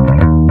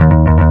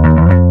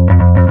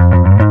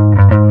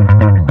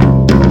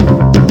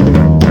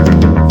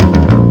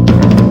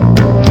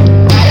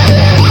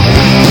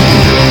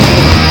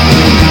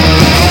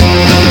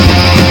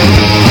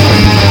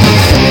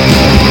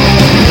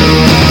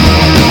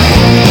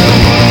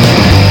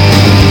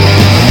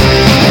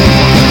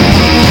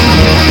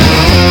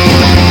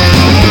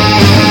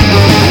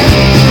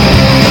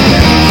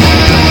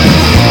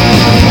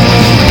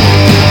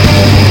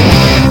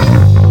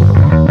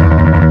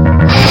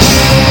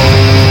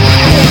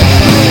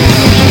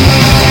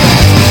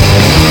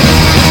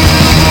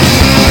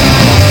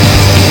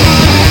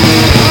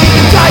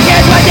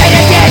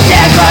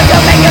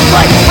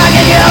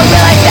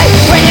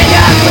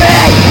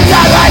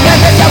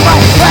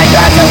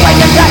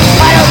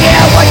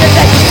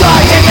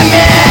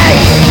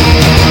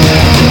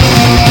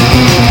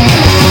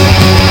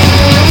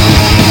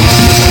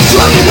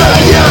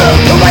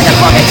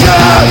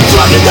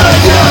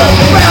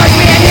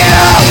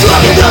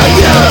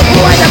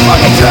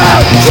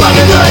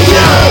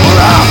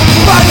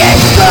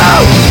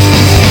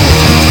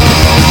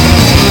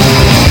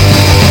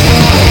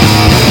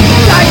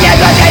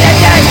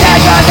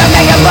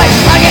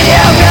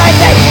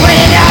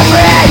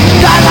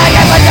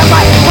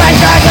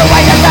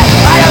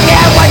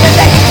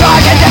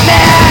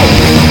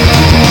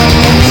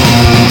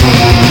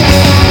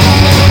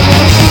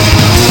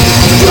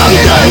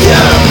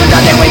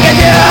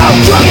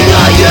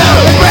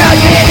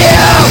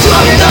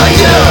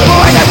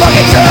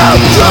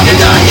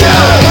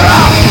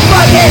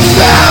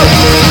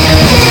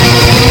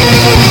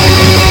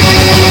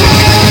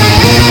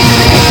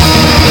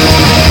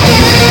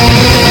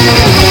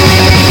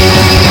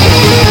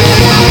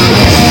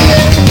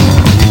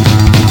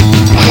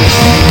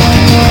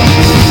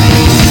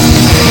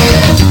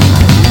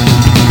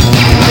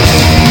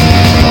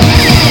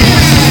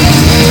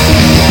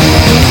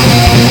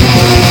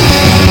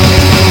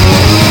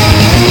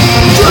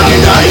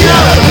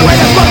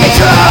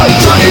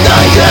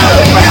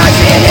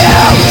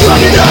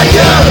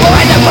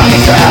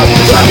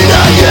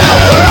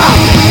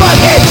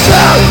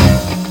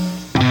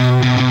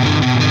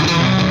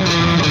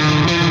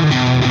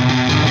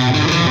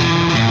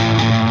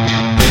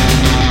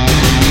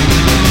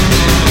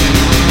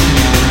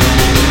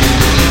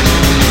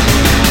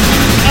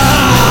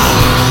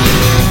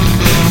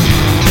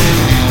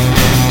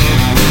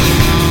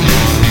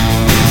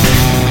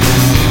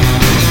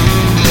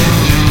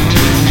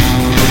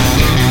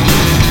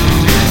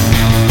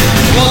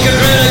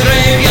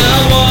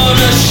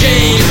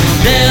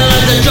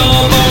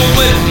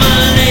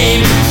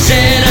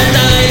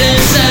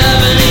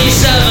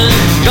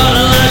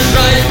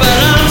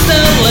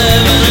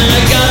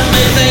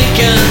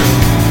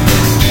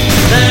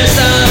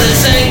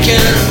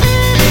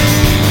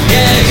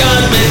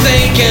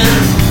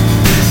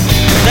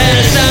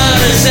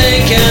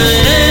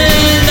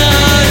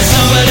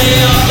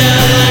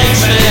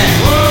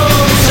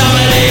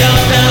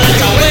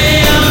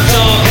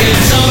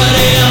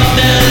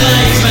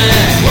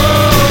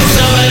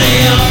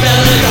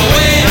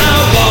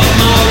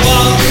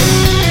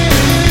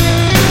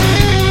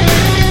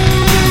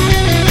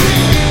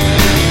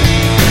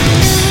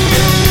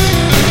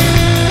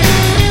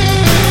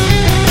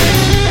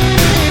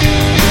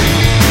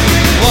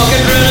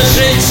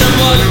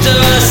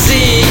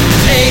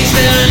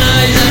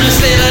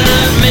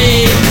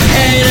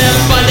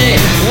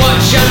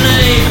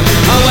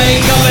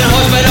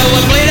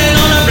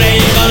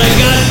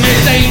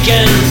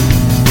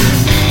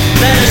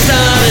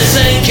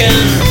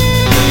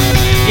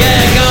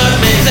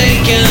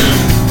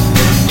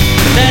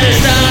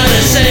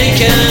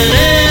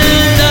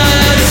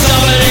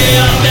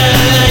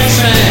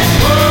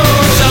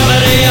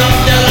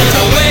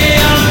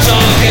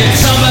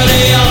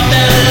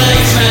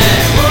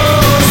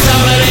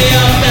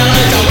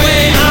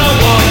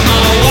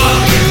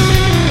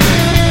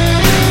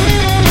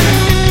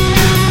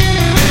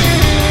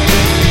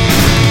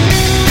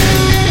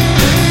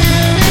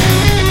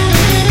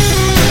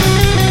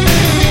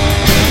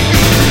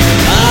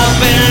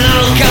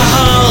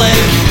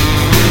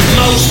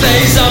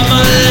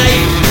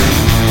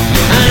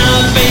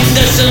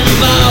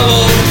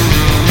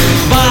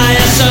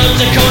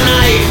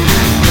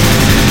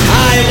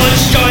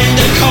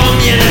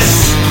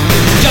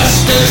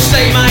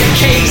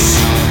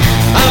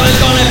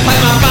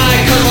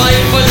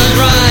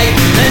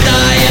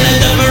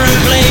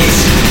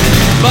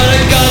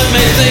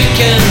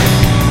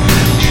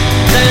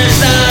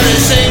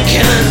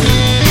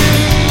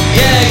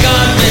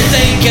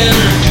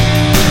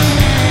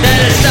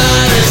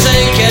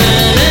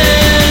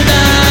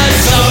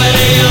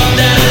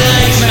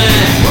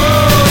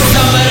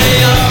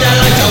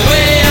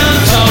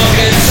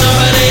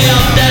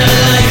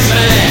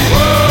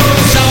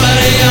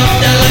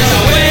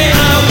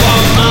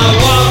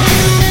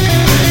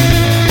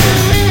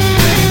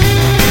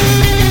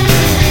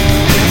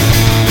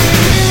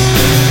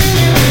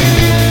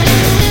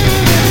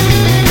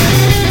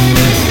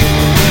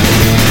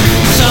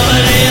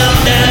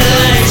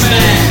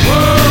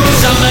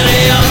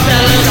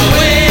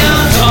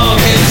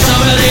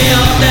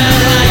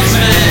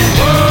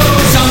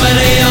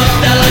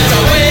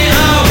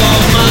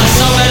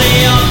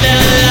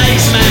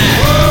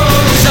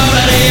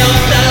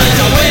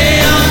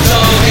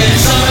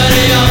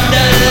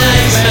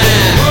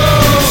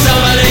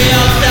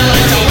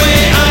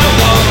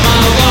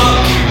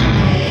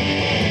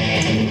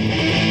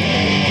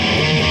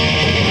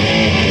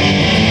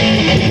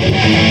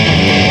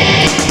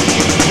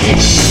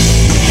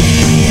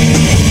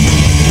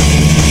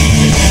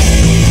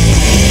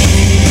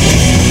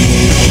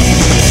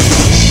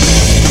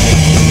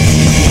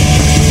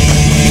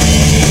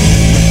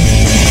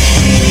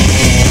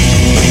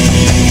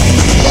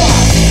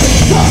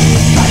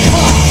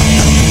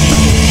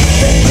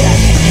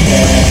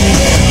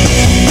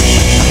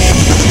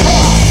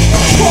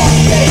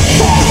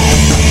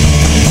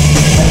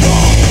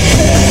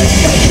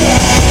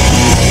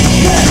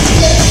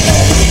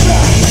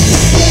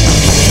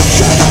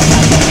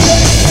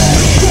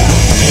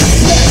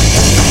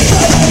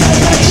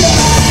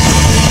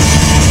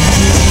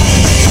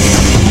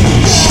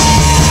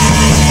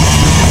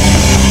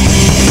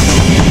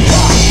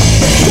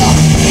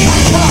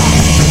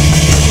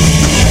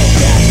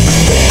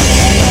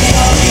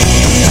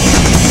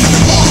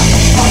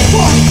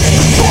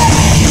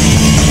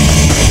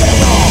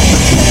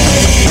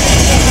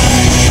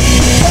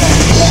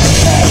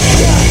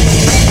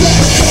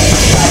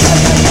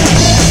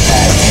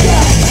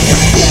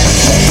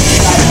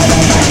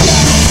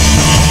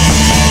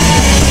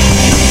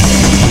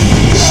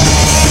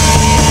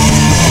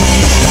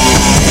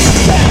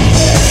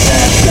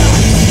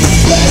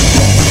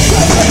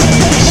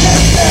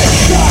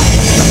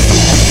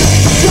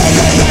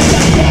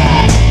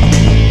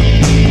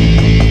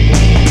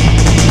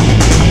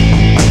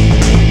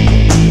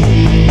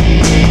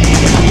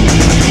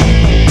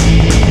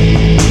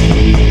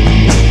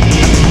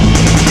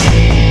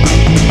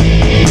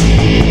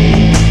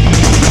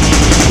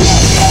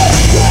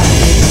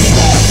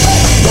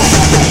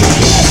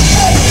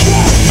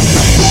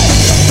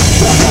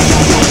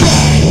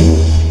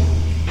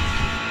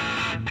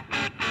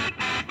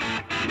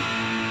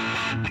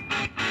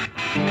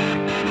 You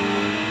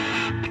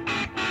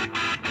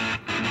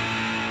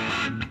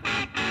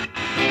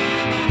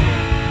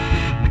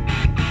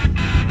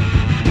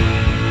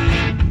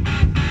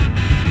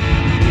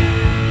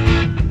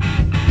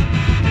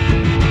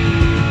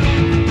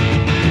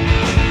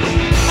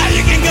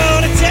can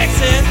go to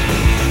Texas,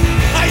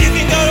 or you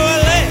can go to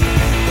LA,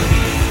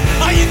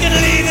 or you can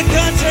leave the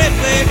country,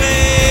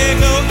 baby.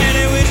 Go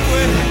any which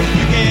way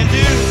you can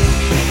do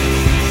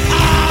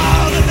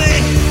all the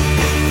things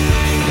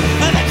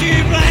that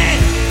you plan.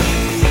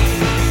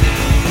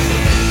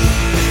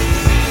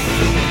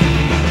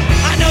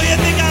 I know you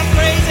think I'm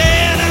crazy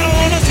and I don't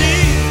wanna see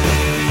you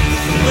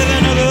with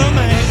another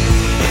man.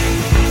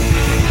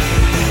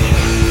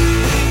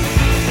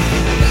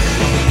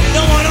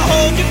 Don't wanna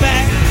hold you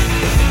back,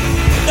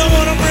 don't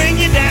wanna bring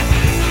you down,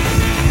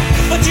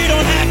 but you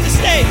don't have to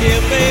stay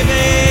here,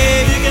 baby.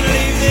 You can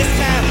leave this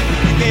town,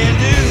 you can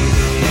do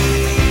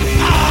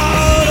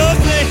all the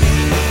things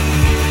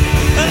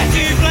that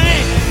you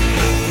plan.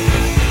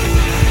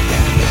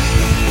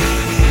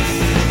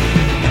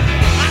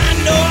 I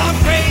know I'm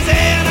crazy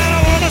and I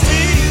don't wanna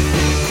see you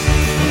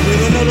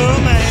with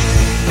another man.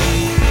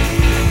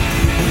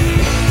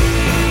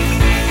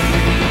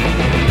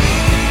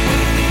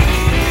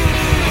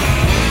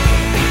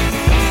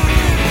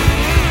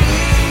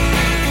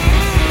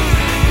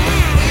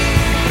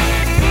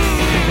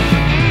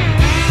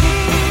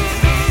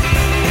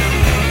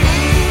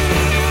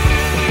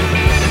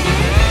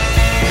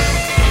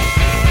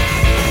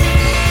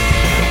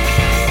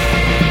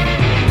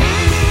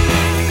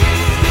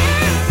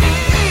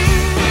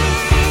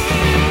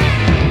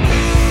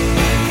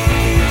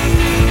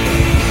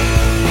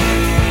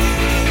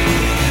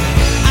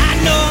 I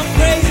know I'm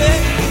crazy,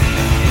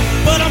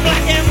 but I'm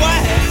black and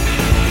white.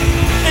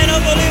 And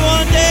hopefully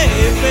one day,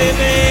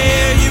 baby,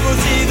 you will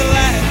see the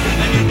light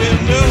and you will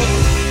know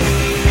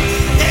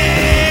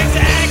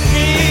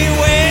exactly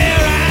where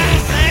I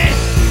stand.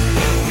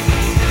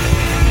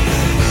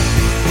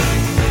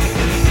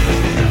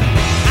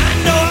 I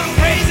know I'm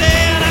crazy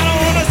and I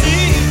don't wanna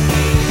see you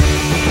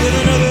with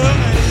another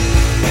man.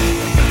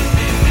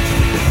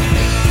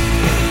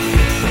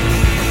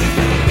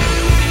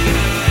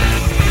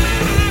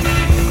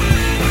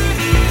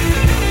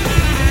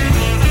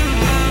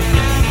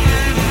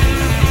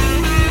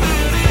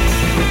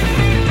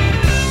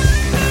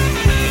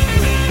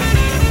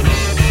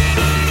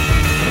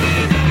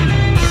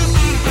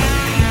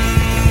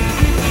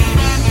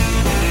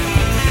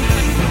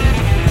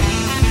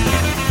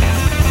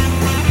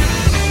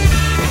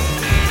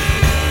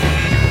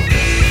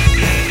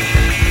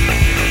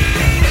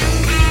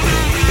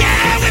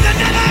 Yeah, with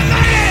another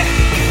man.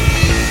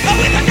 Oh,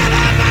 with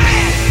another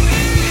man.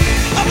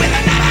 Oh, with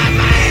another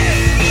man.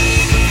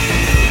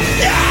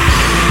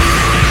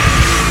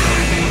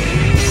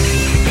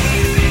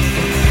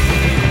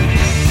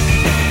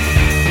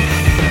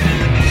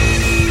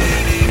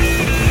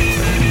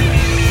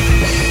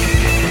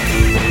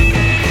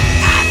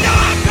 I know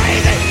I'm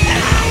crazy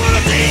and I don't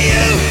wanna see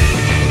you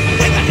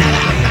with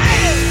another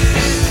man.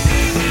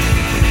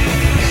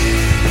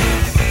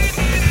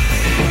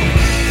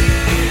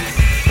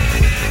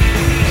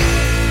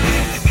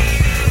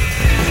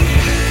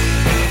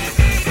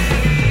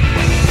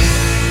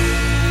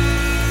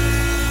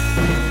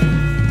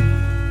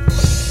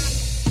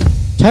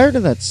 Tired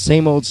of that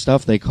same old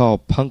stuff they call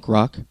punk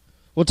rock?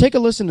 Well, take a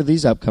listen to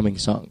these upcoming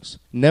songs.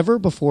 Never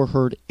before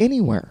heard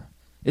anywhere.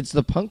 It's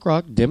the Punk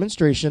Rock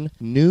Demonstration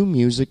New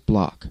Music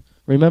Block.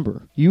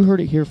 Remember, you heard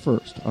it here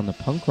first on the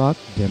Punk Rock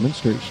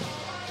Demonstration.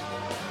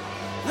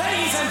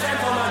 Ladies and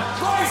gentlemen,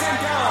 boys and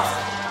girls,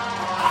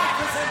 I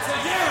present to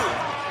you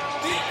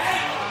the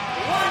eighth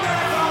wonder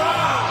of the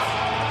world.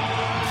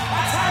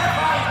 A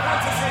terrifying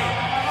fantasy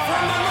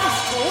from the most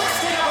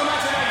twisted of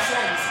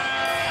imaginations.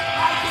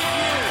 I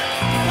give you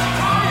the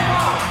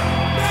Carnival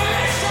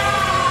Militia!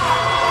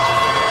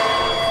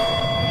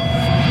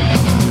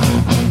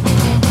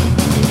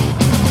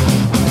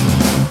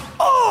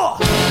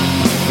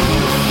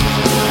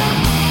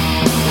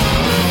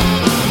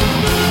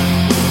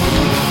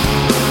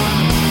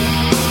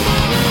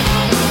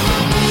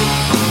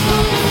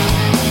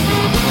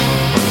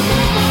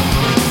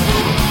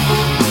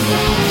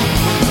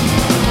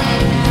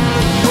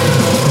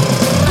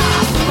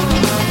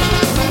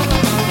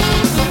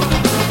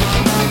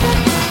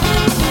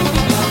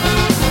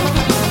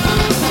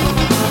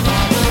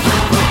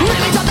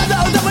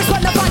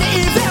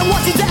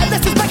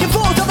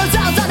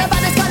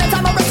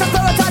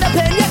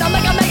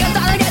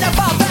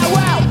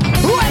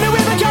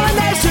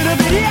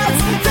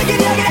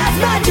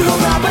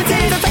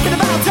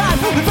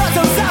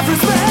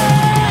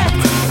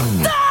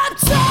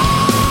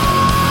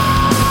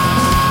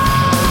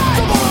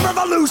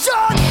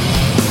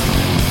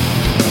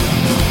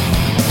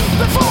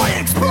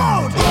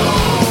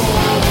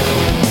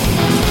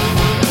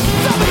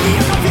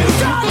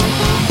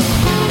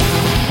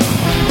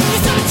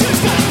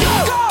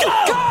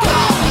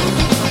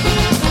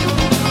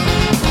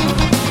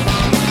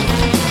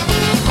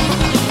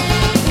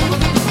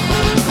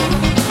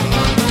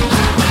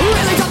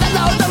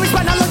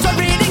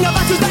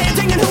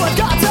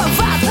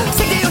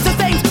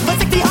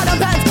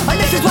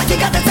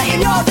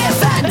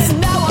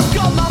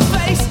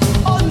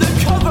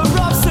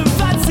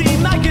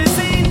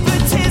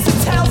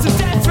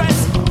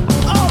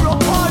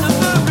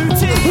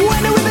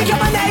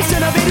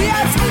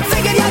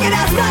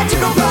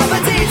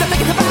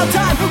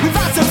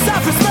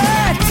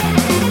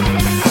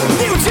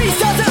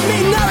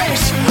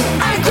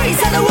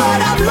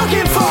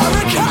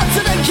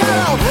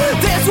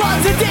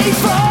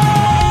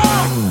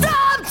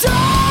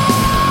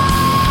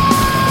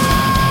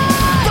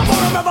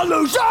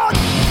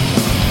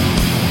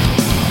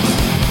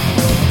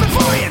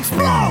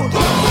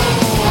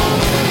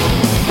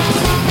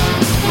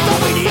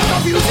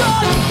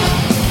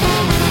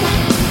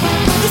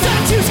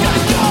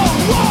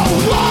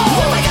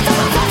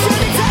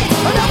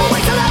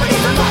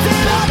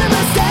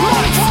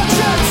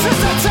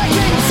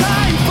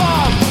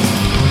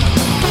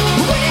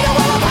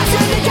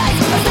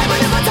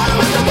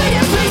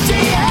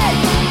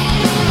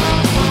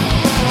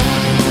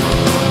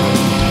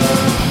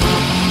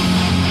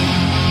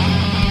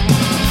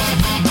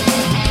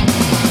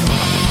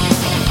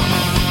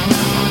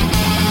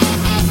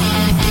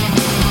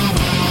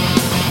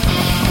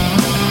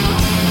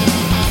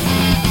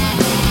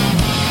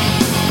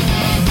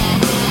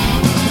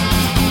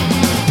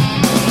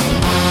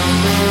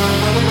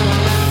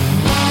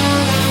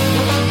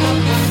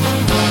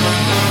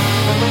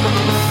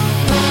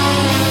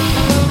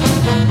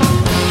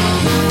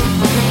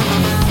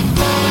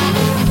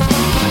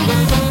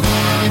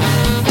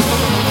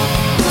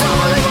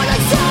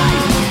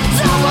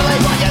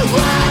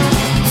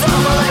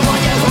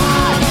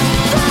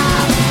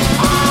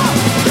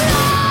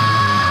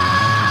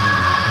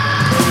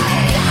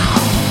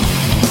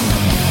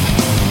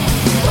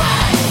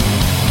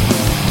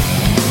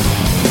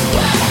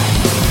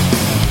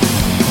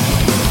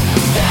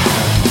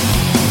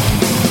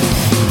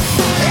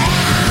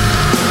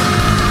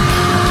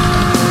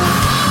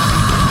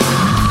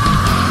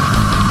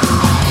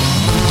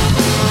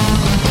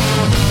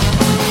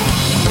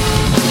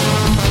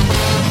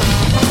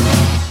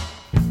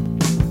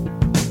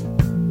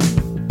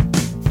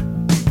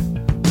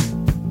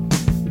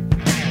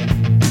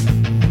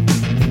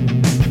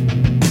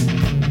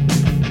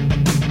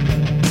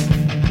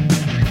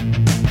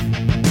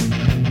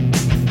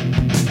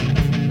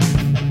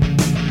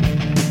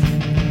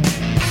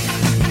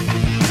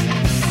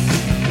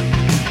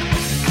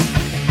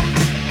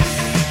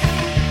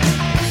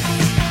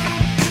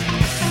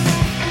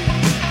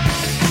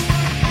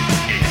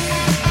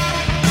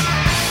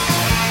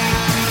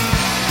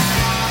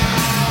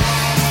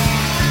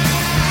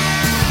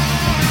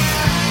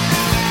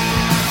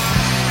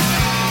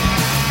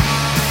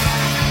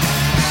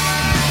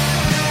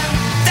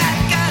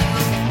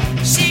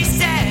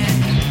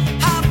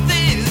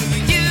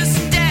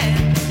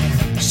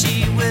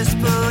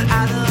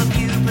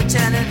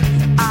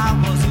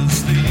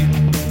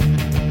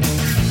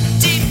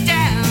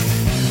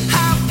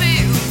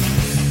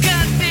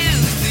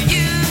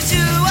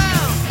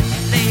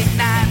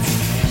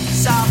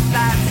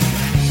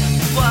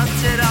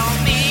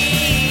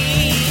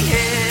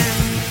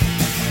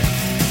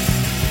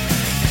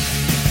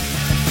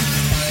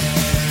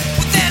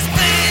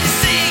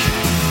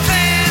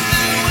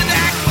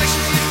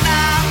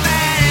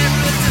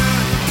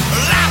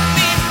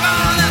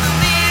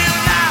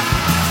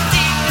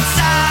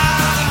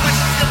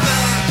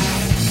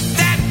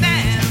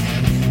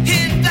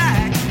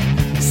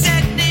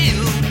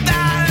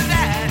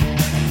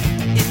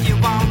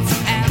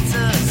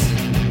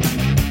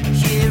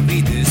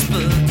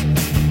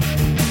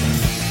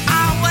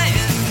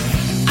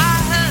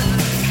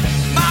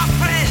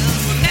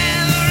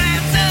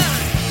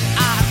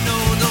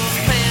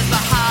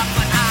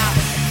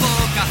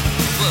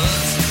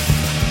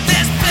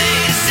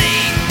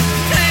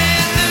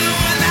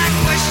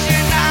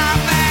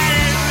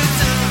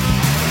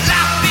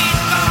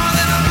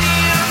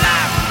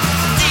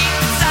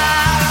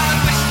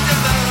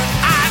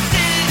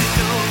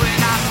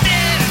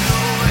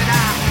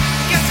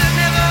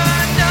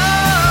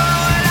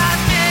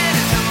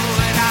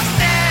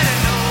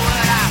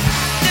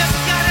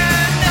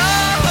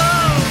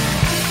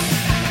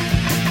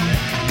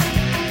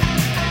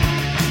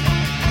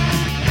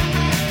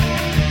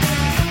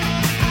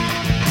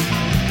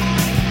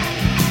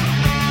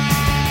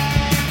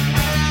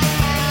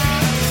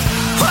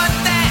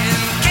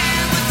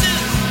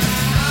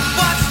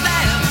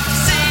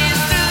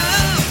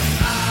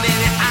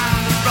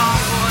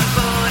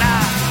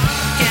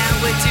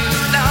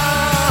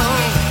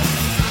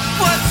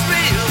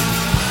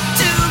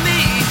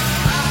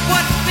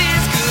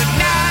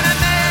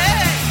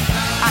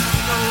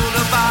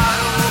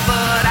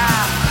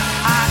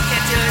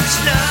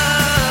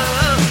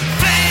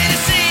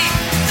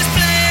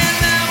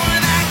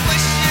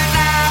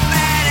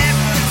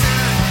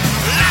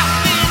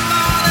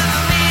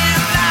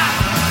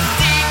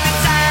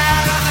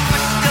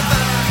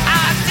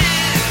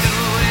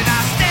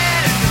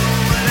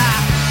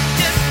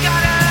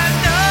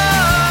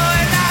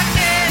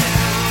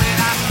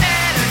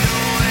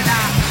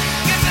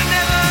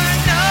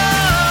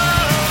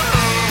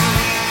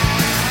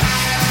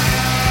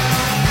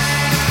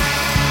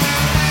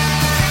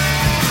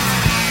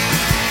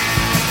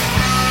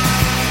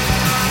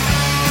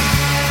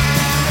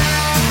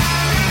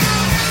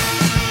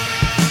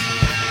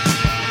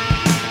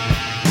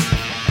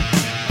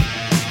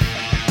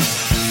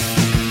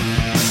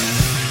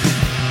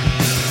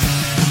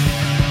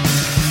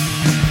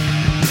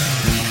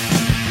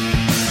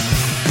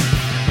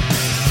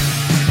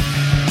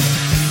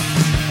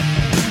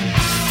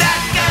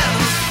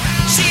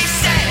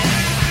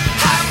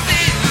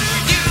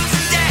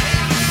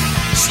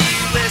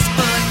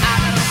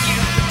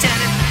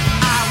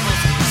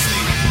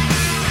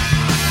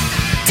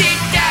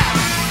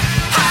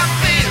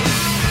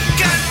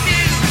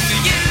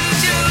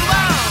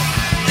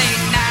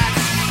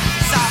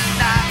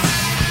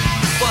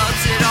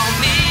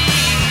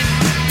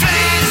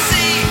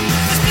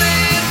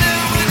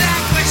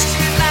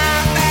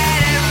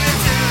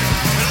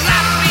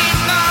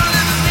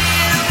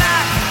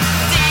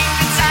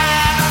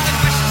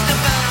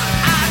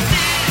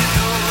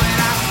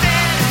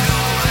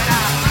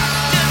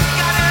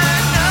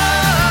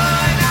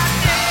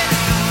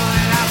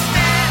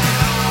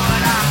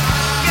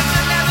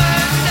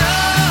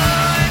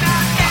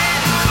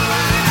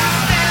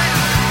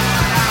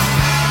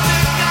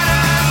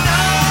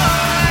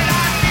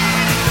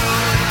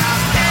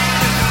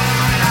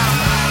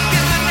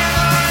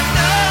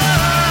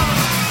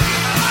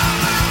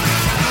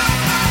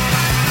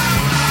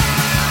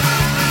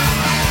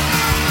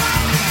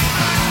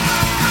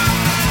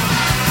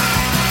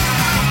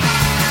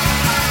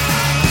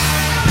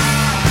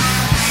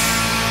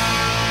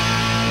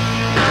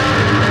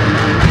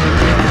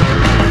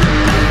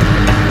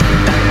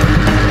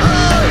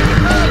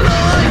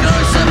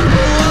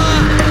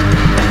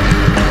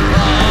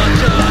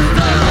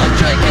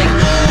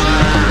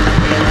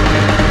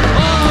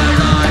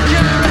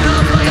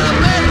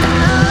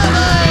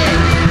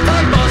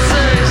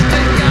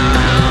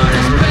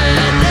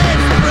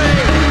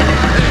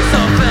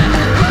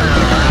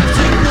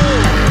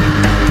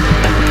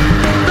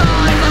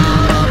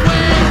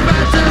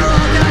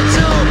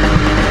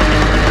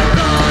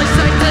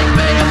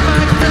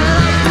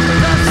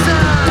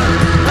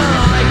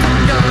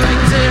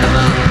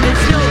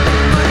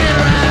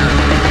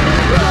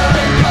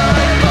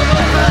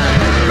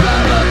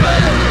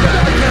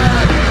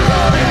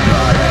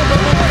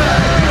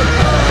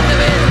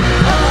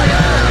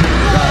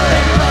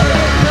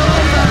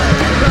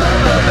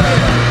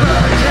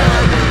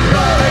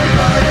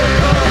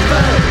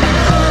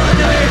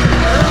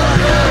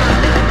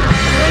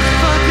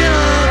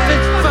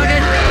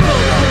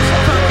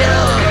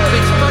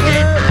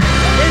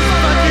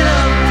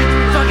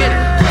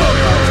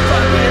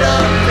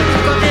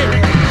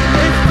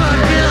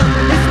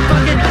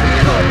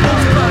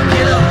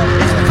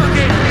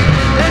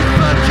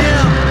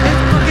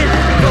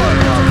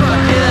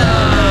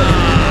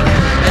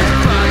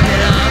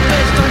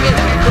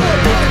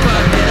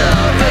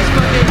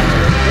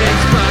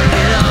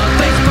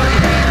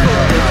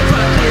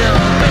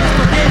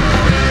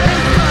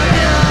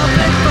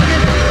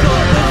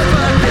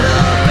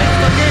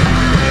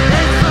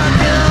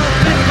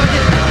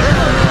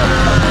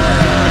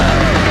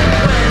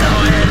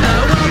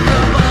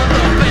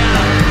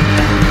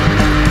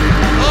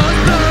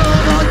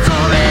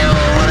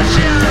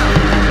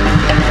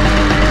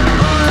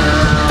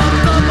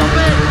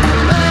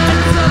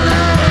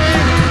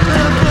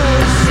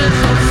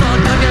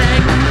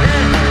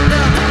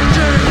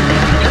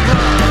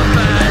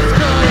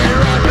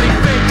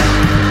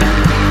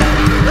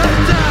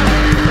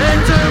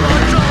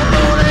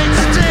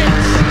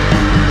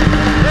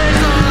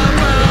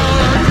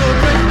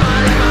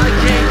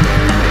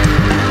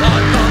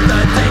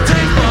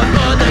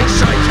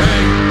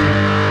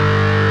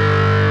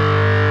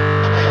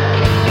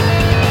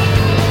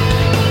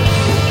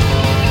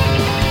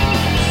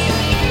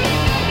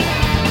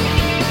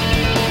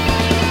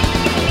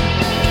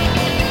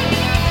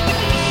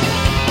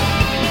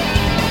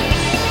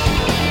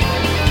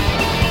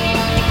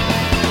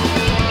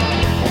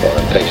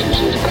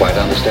 impatience is quite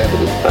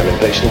understandable. I'm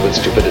impatient with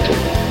stupidity.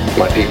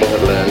 My people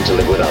have learned to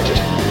live without it.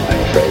 I'm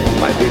afraid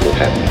my people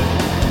haven't.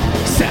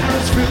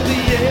 Sirens fill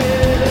the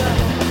air,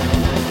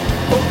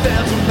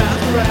 4,000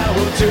 miles per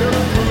hour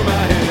tearing through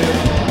my head.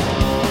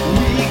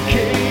 We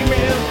came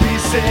in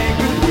peace and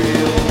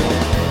goodwill.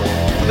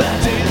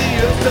 That day the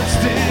earth stood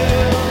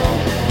still.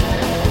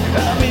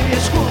 Maybe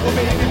a squirrel,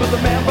 baby, but the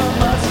man from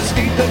Mars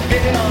escaped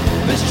again.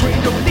 This train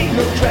don't need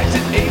no tracks,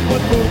 it ain't what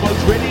robots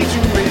ready to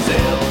raise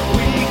hell.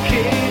 We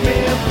came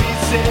in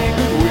peace and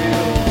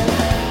goodwill.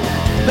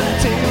 That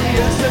day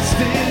the earth stood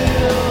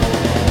still.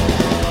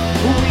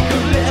 We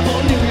could live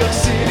on New York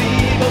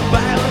City, but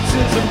violence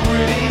isn't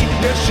pretty.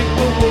 Your ship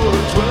will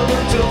work 12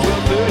 until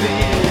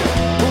 12:30.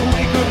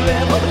 We could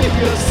live on New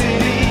York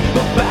City,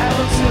 but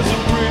violence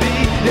isn't pretty.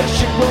 Your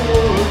ship will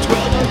work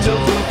 12 until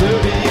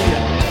 12:30.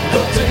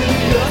 Until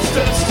the earth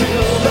stands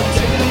still,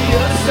 until the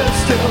earth stands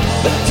still,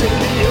 until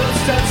the earth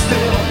stands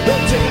still,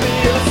 until the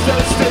earth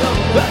stands still,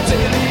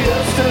 until the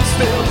earth stands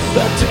still,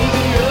 until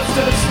the earth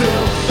stands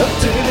still,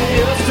 until the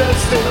earth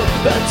stands still,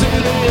 until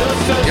the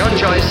earth stands still. Your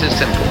choice is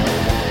simple.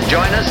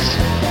 Join us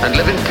and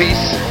live in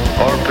peace,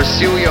 or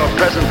pursue your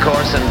present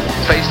course and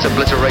face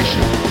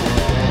obliteration.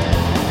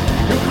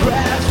 Your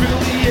cries fill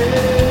the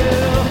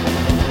air.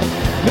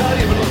 Not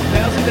even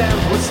 1,000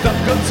 dams were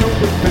stuck until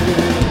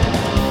repaired.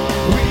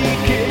 We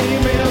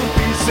came in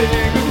peace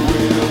and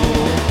goodwill.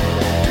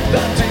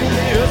 That day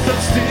the earth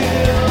stood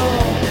still.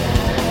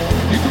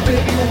 You can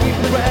beg your weak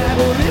ride,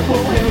 but it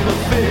won't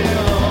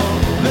interfere.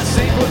 The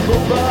sacred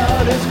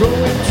robot is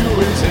going to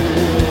his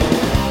hell.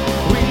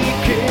 We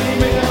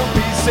came in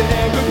peace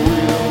and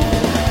goodwill.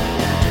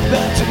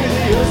 That day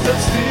the earth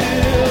stood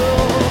still.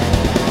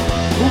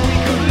 We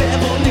could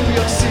live on New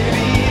York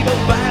City, but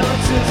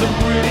violence isn't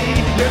pretty.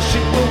 Your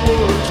ship will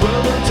work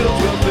 12 until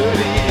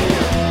 12:30.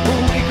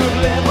 We could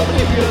live on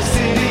New York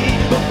City,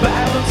 but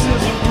violence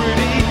isn't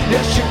pretty.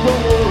 Your ship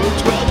will work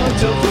 12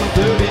 until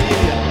 12:30.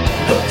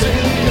 Until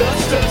the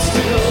earth stands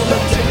still,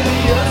 until the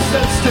earth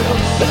stands still,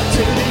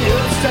 until the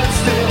earth stands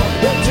still,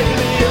 until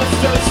the earth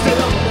stands still,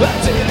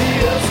 until the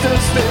earth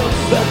stands still,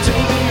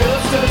 until the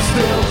earth stands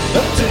still,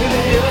 until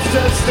the earth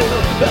stands still,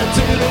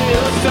 until the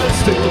earth stands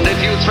still. If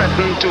you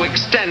threaten to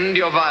extend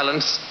your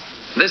violence,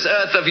 this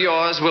earth of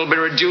yours will be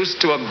reduced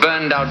to a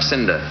burned out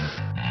cinder.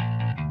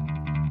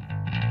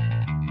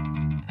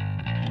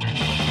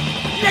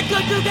 Let's go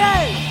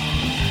today!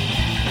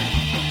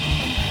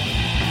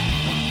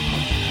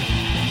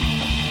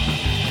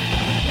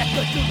 Let's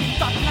go to the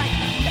top night,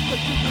 let's go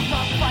to the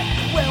top fight.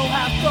 We'll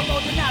have some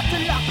more than after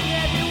locking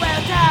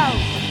everywhere down.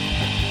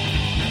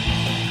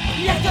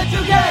 Let's go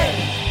today!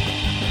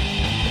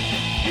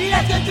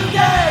 Let's go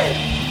today!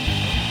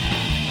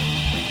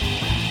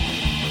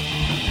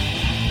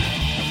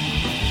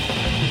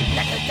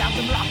 Let's go down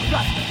some rock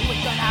plus, we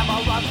can have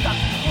our rock stuff.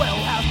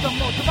 We'll have some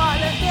more to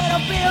violence,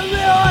 it'll be a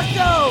real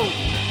show.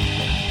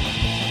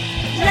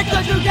 Let's go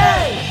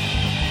today!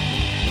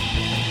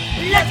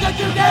 Let's go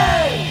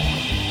today!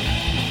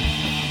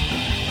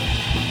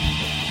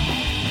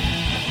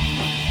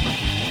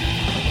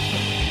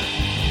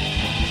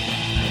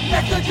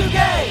 Let's go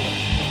today!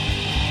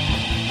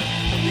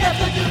 Let's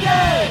go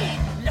today!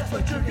 Let's go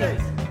today!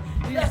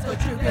 Let's go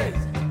today!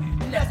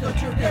 Let's go today! Let's go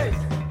today!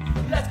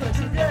 Let's go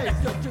today!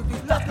 Let's go today!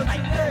 Let's go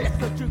today! Let's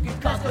go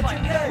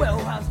today!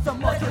 We'll have some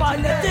more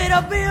violence.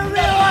 It'll be a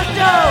real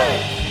show!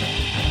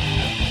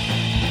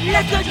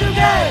 Let's go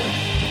today!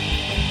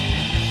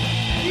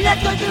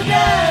 Let's go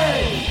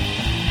today!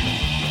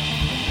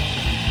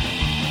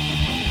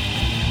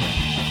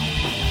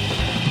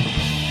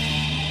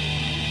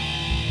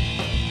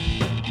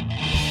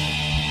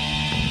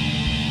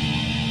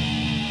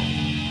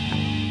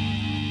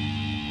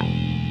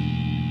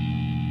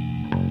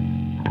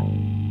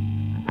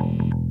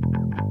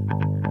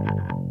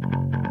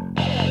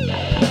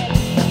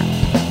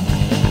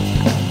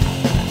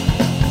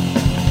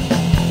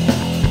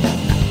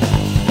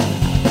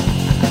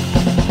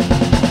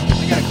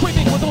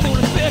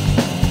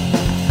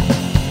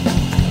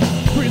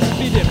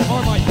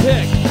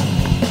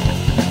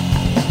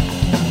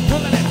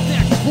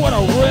 What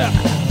a rip!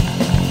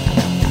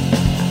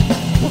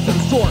 Put to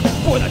the sword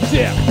for the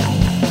dip.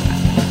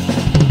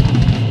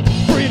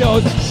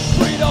 Fritos,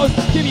 Fritos,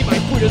 give me my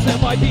Fritos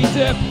and my bean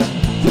dip.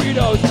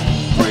 Fritos,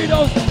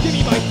 Fritos, give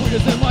me my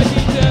Fritos and my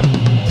bean dip.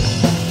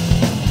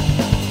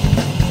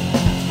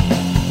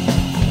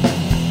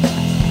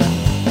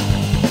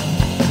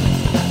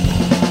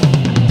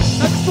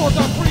 That's the sword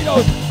on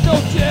Fritos, no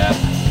dip.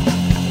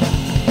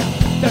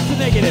 That's the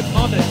negative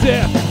on the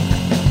dip.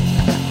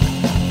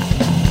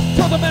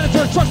 Tell the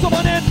manager, truck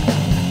someone in.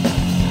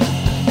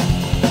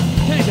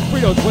 Can't get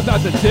Fritos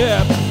without the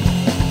dip.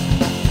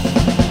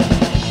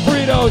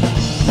 Fritos,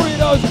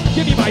 Fritos,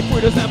 give me my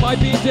Fritos and my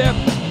bean dip.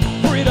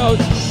 Fritos,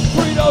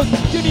 Fritos,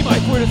 give me my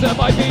Fritos and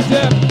my bean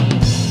dip.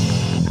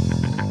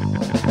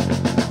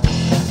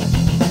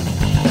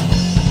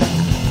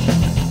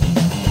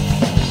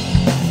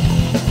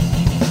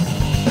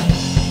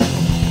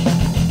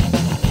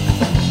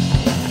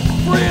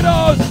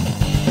 Fritos,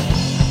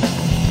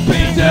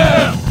 bean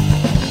dip.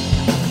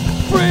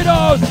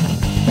 Fritos!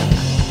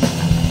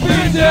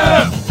 Beat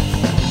them!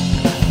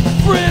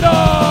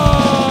 Fritos!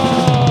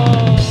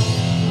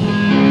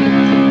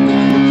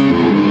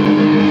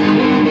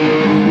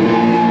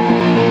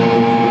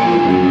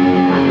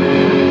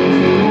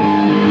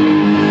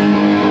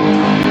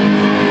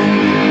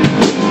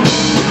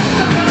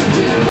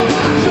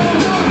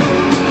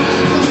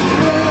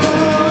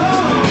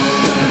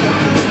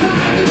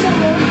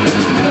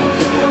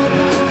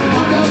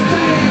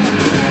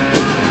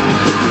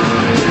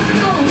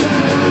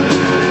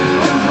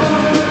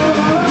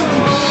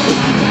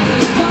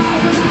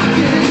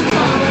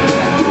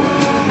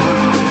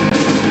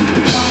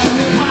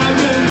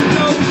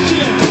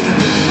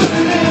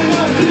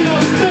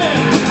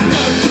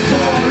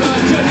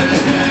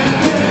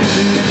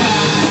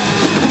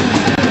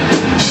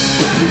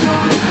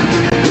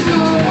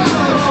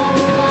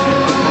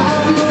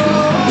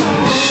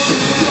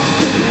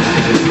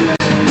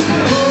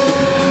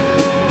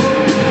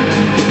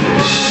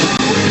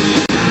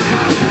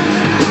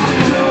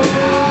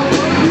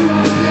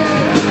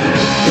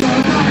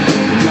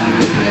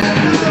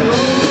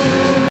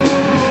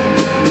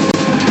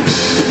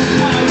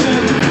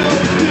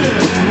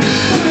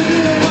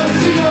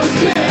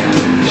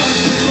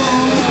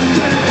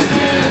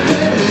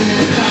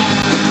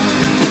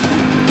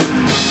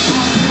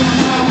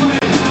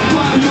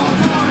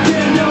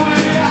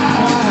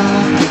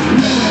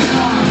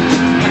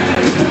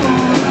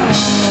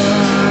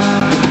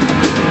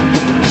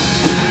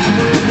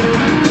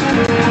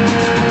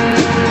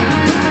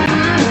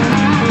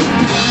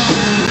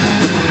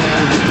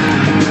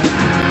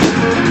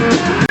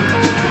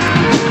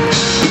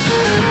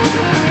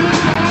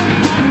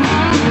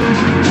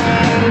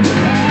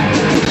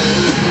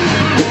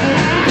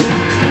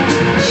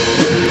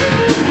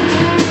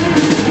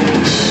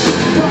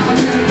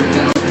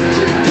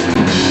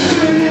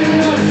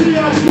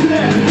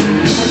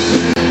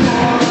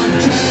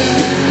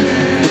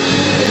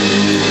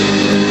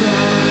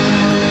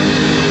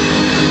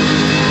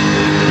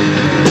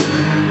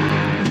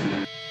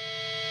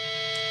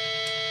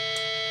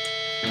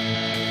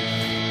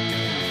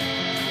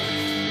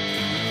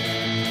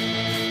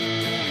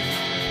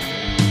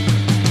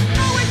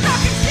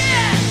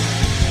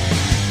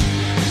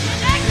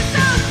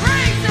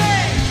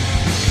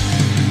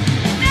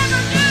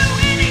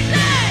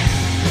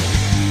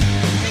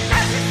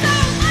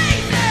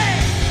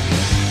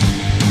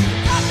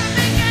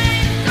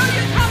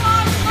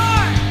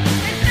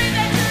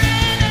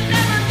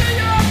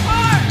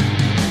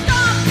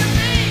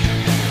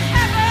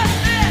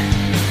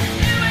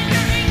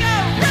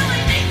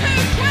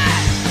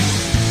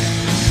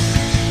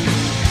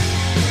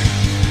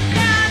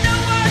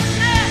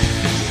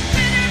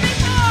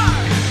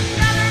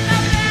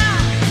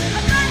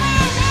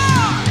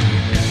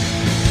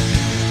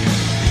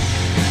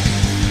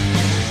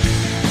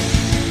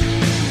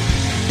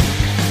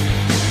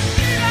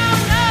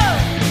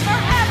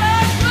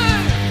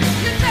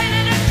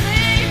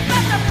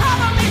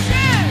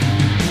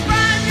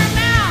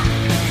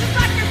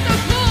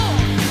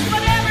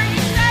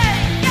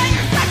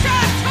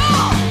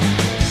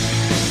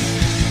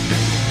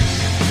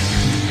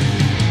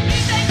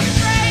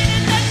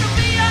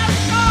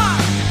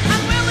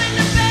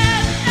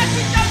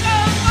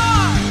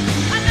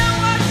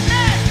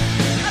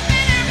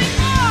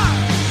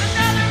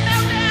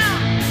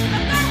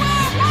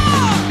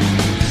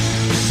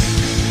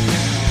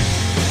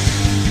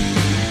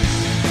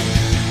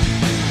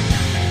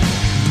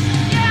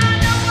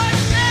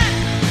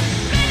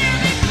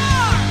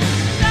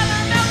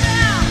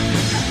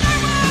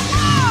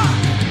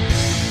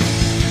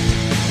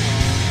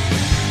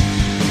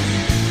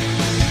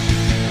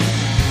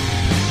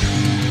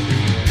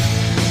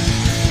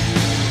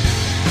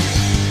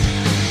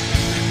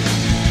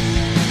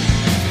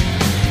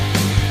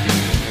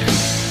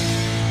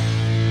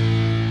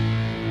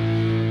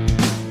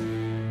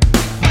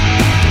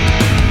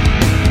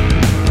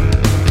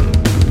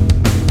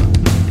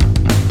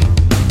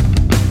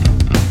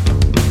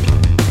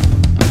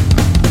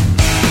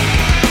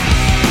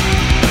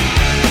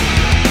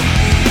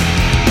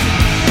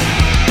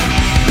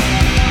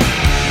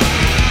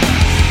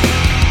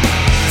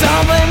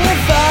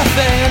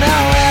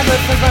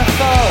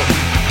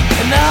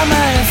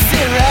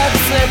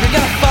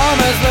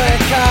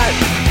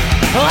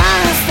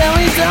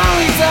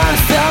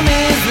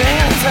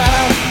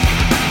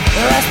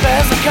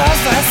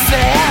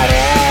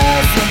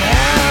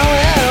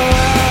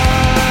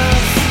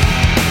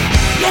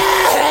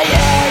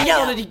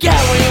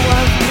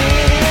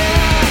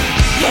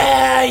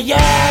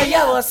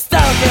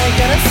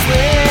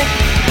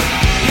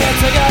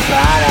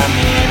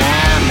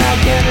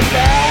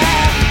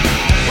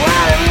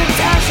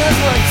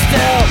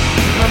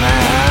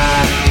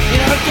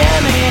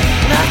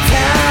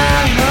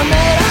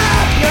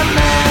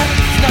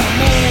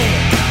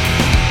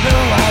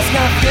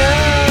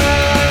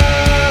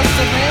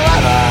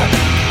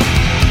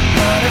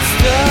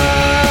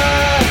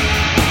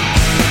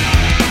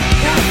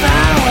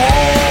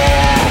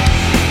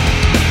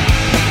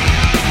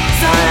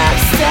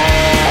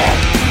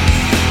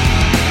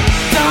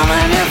 Don't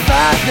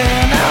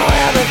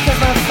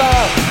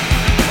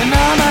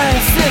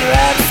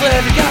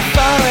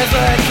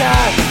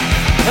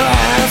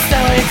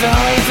Cause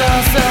always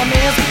also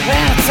means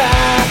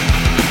anytime.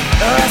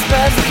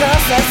 Respect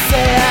because I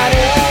say it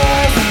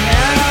is. And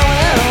now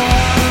it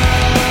was.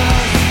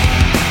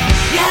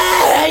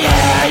 Yeah,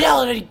 you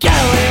already got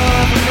what you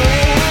want from me.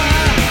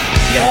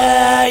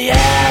 Yeah,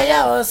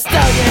 you was stuck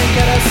and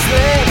couldn't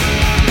sleep.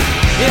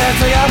 Yeah,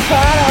 so you're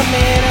part of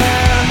me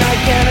now, I'm not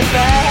getting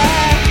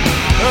back.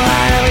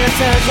 Why have your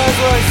intentions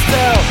were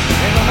still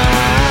in my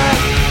mind?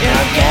 You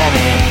don't give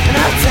me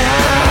enough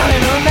time.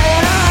 You don't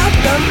made up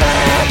your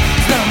mind.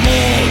 It's not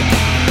me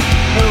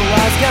who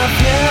was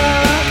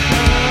confused.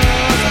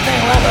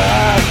 Something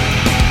leveled.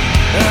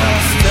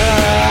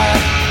 Understood.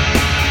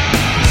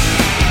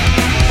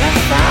 And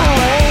found a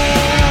way.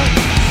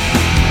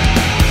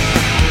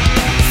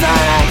 So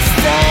next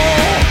day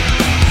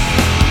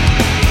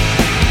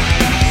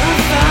I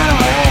found a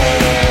way.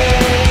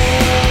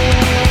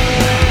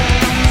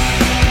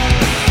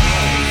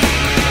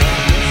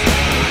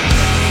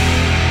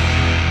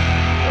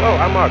 Hello,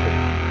 I'm Marcus.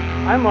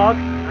 I'm Mark.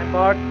 I'm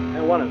Bart.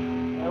 And Wannes.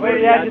 And we're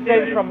the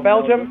Agitators from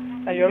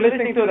Belgium, and you're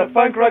listening to the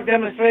punk rock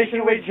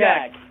demonstration with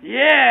Jack.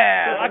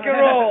 Yeah! Rock and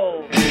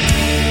roll!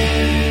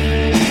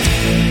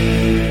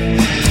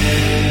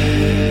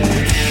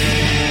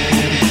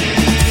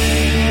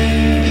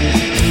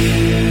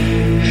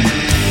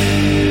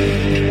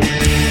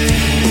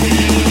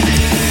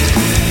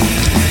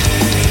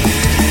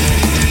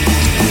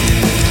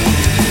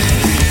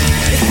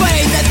 It's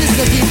funny that this is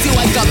the two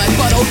I got my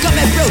bottle, got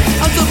my brew.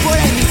 I'm so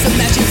bored, I need some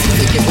matching so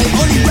they can play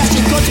only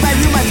ration. Go to my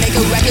room, I make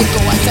a racket, go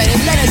outside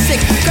and let it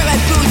sick. Grab my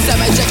boots, and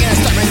my jacket, I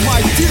start my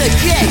march to the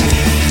gig.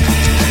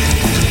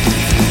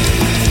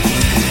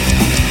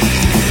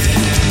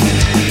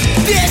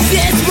 This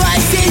is my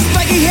stage,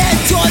 fucking head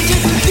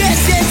torches.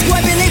 This is who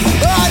I believe,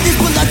 all this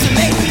belongs to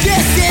me.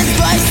 This is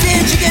my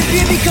stage, you can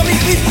feel me coming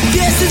peace.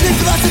 This is the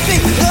philosophy,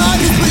 all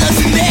this belongs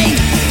to me.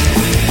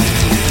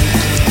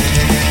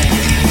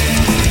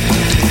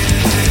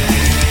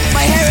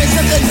 My hair is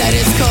up, the night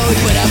is cold,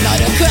 but I'm not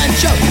in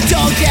control.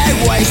 Don't get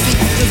wasted,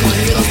 just wanna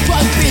hear those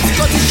punk beats.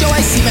 Go to show,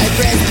 I see my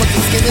friends,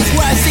 fucking skin is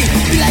what I see.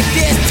 Be like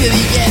this till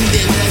the end,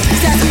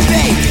 it's time to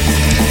fade.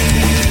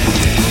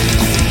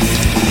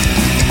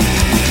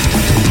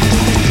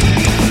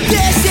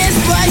 This is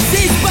my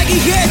stage,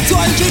 fucking hair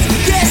torches.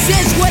 This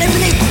is what I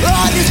believe,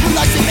 all this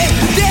belongs to me.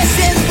 This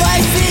is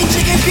my stage,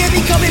 you can feel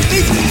me coming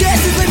beats.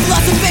 This is my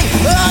philosophy,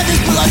 all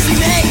this belongs to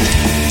me.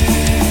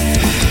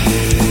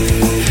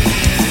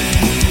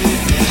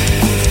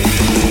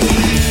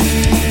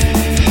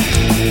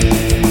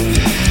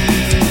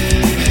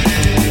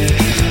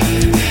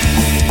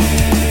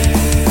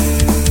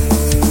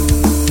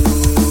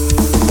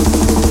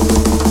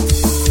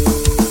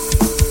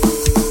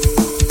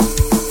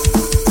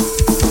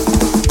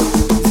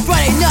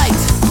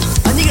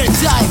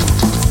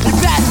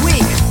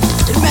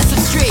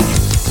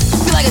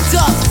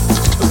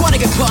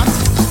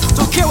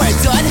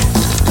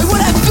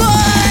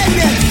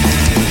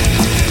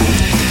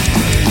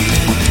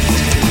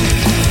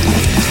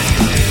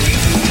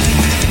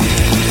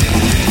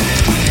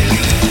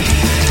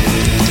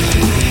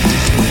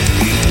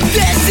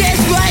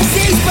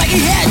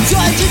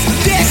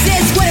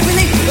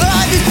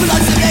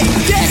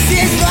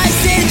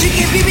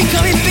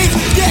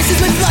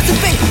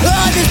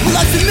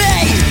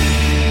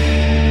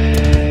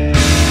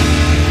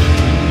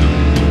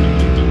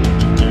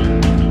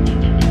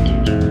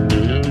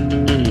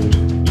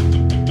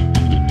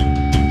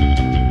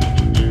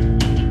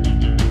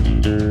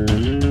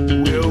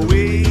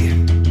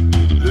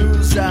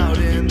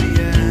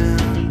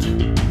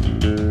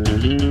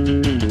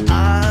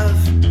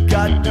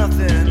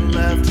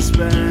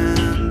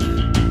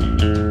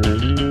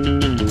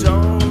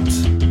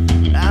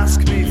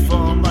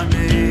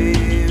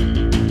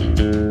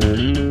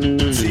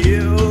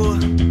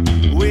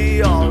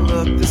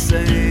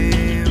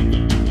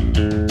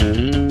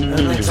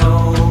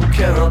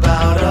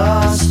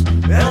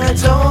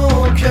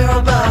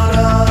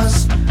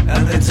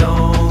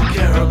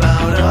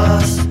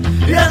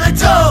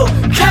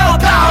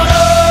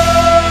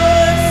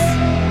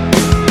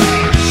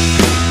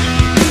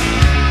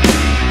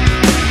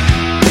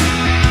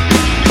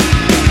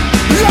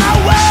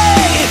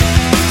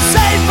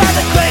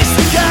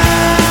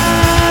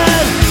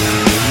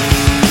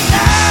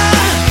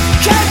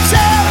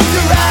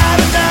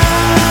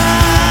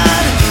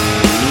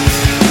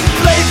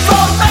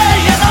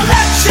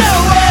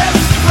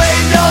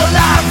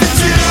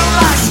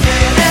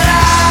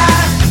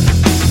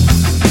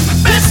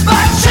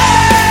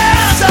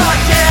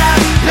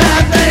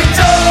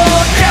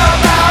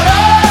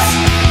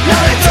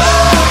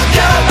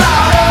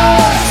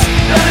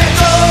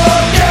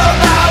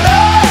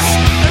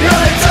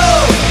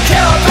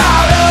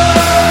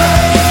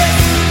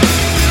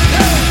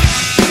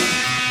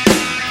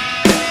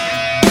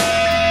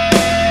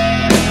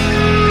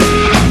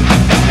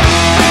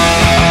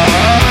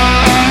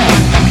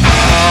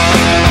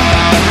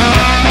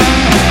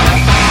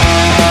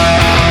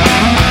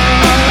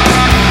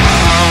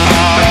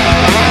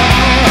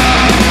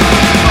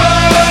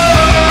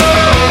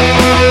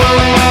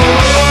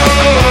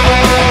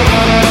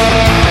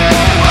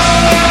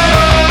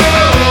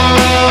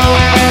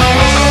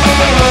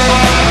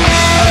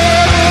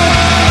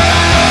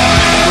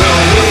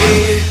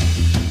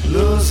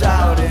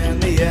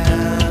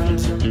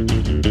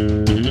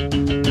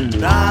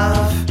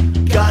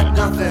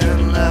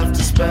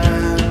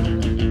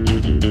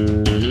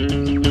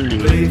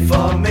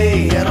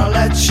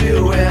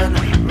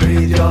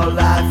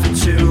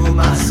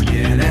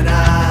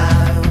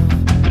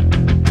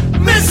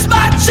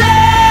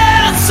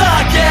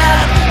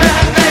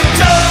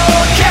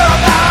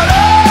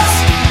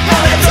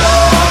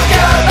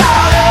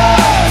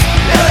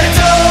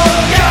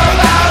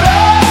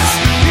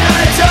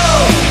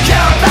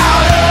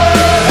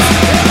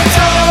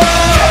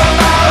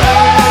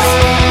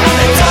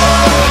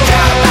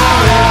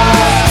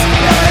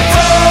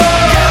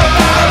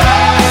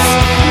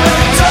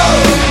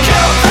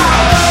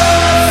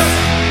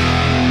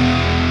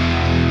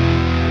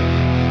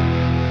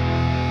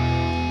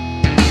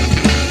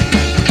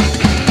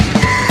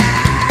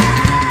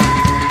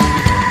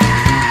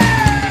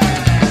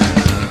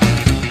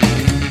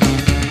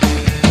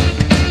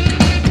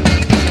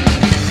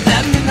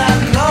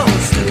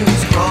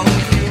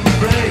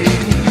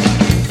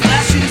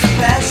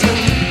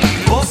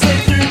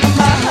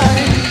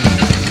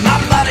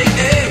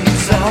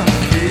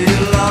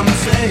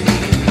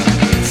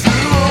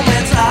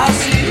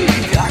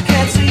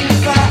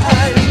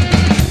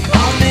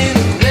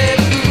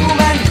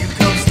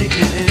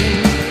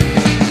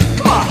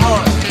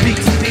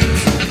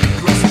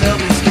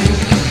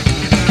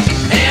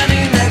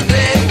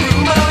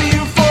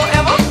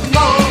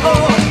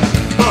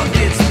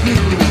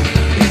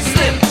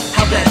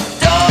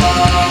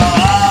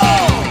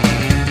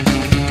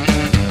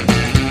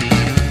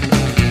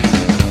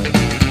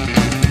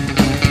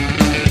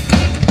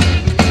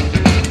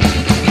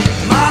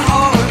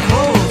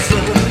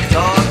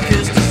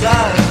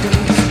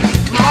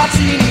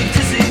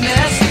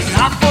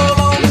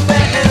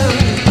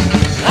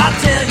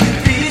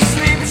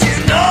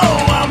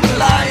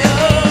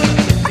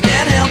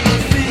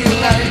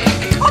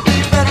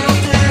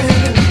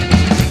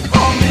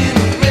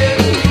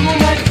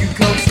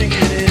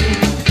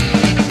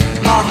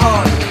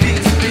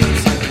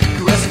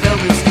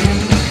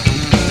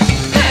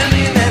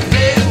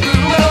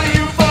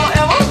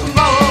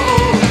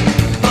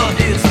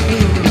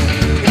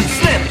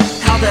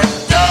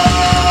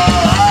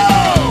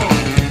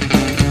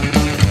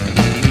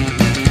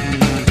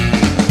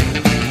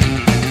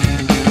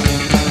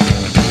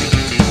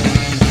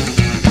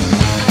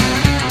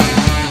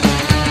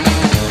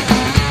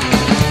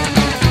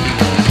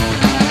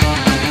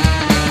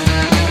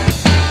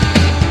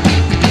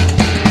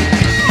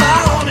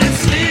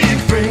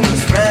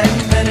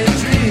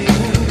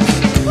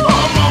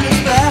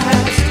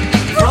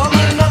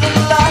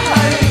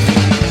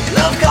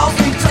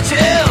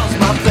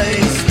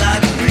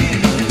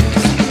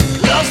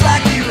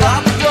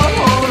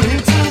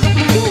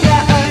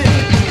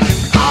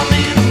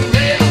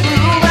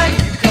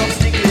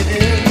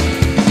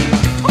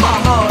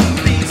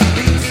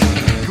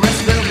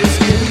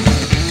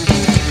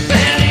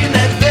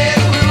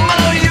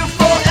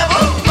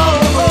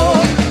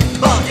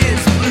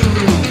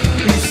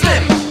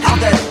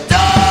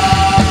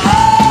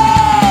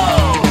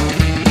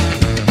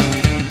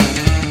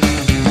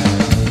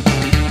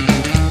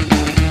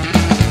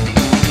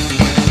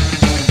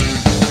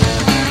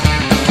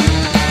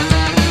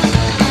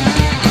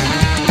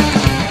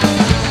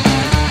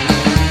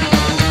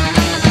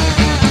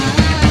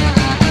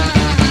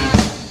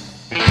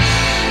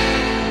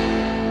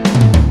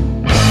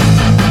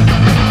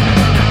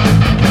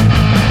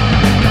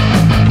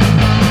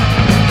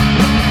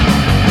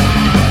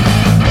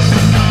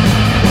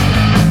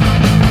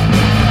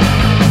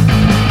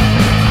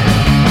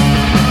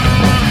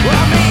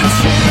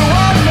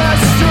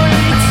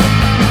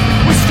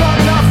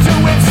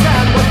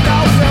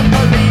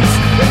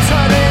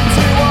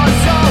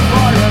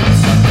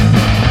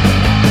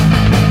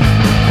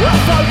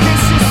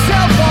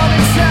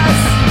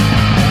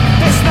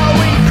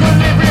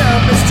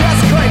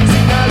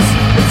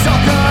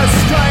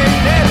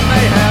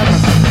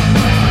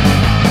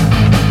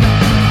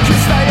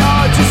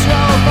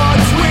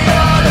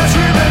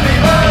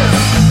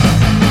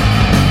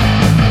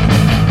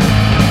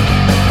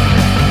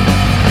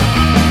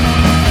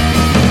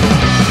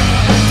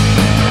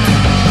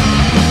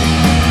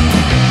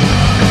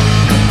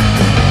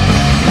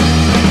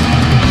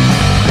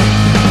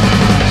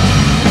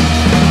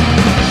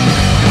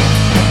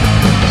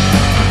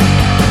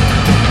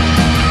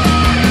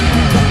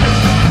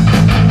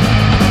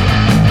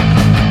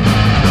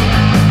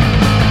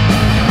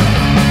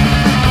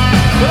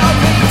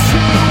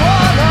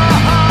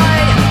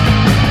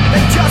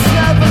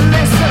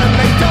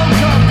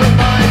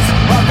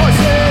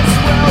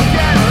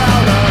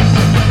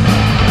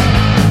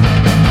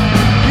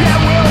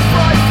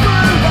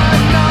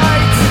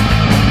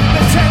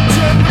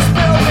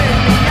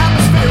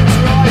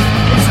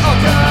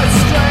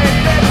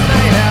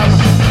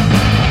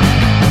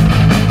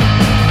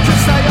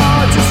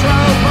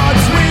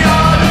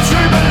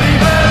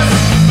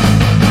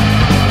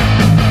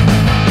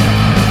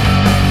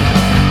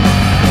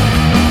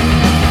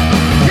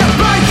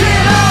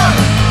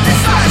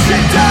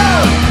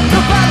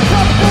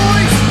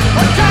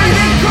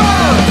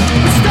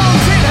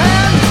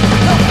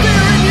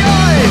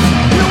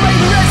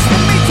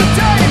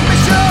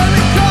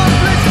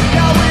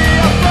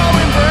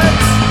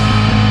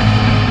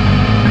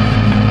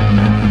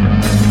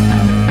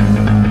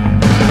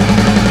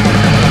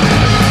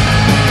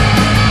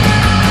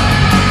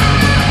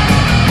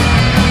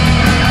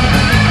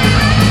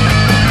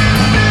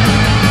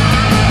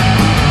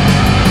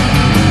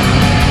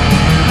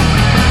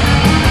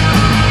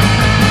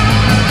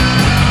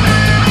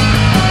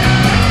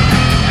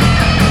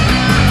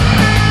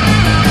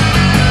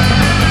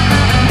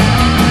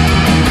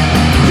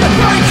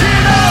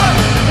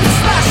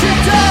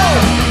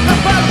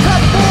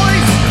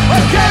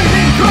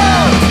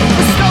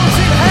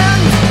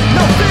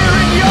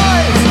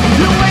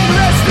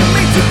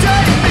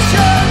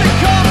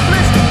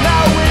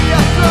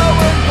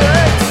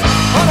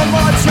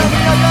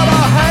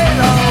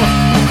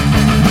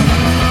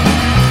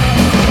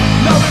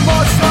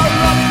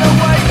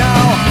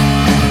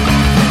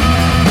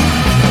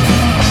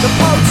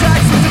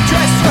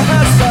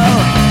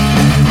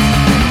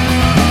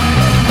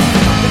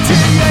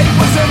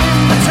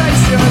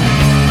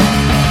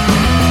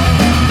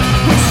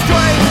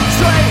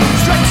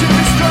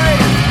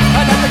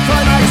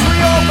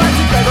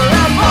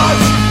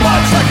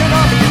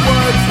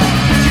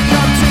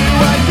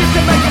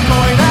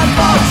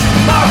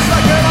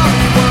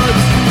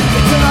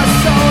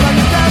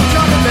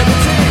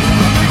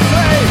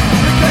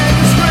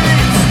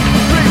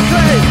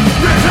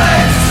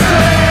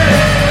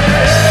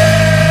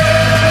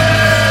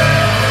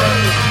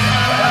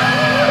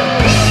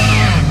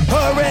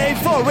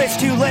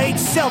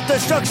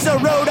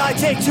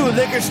 way to a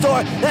liquor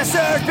store that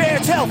serves beer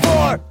till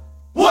 4.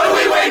 What do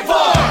we wait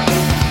for?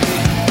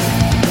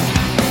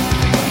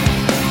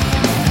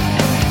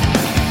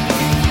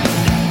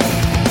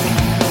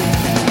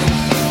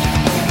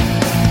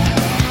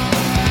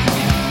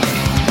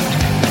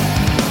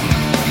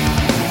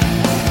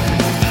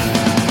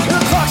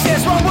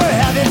 When we're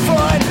having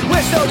fun,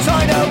 with no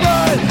time to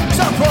run,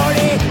 some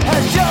party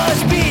has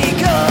just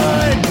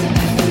begun.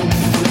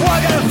 I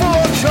got a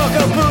full trunk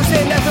of booze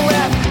and nothing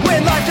left.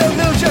 When life to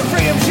lose, your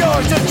freedom's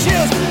yours to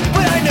choose.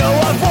 But I know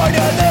I'm far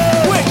to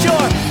lose. With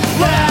your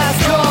last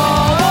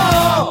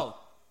call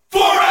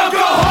for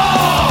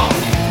alcohol.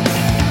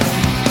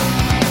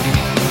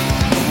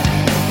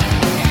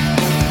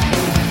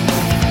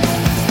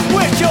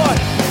 With your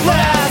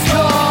last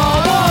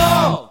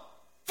call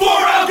for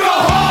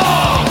alcohol.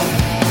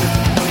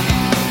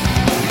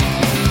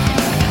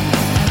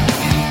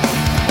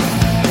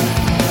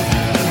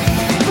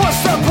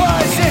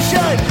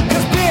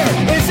 Cause beer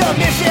is a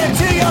mission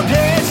to your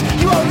parents.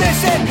 You won't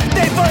listen,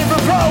 they voted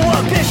for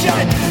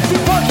prohibition. You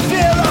punks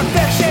feel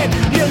affection,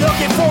 you're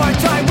looking for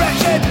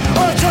direction.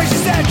 All the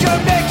choices that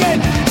you're making,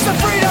 it's the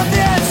freedom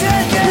that's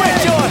taken.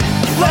 With your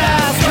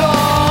last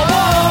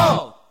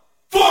call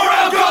for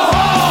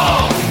alcohol.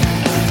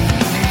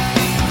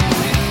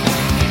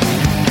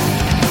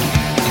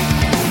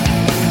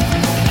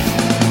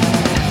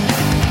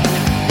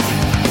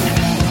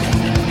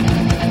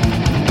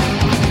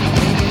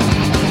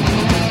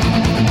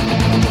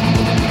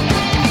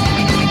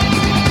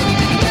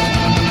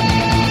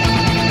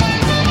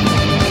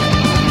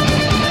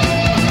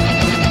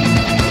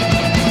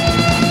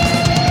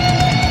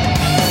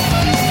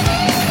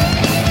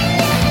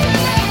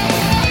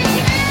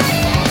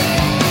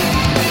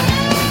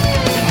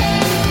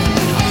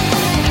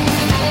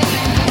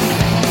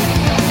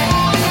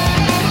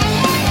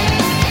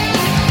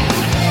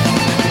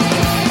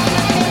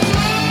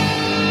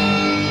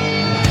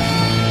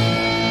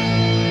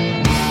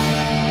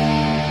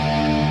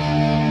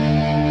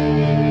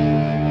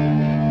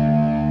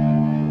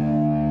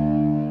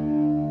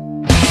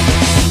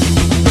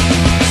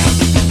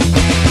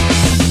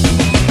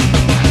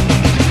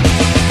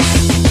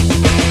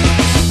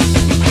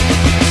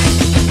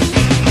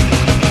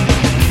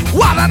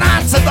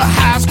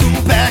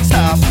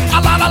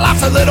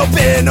 A little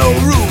bit, no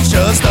rules,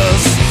 just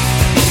us.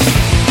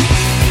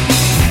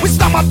 We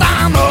stumbled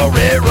down the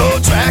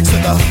railroad tracks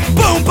with a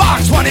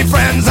boombox, 20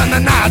 friends, and a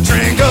night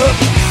drink up.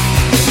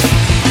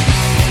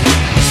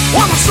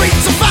 On the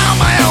streets I found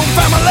my own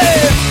family,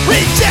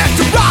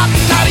 rejected rotten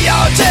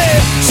ideology,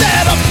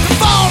 set up to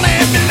fall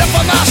and be left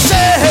on my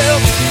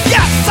shelf.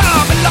 Yes,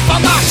 I'll be left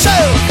on my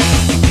shelf.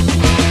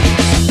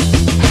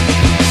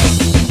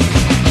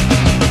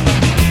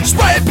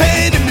 Spray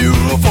painted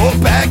mural for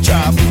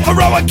backdrop.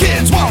 Heroic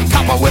kids won't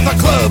copper with a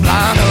club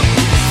lineup.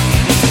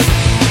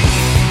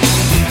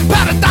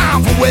 Pat it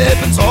down for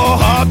weapons or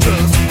hard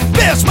drugs.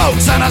 Beer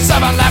smokes and a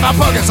 7-Eleven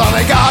book is all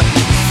they got.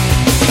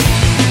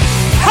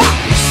 Ha!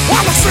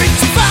 On the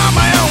streets I found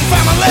my own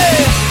family.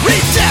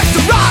 Reject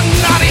the rotten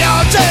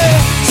ideology.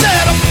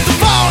 Set up the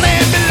fall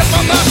and be left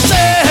on the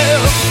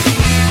shelf.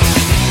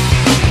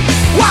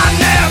 I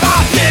never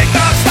picked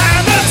the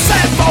standard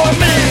set for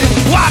me.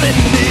 I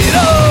didn't need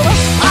them.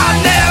 I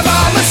never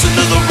listened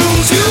to the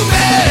rules you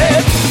made.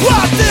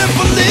 I didn't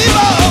believe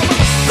them.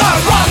 The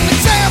rotten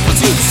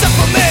examples you set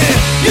for me.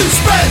 You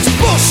spread your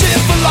bullshit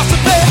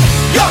philosophy.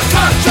 Your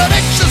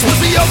contradictions put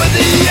me over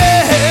the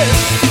edge.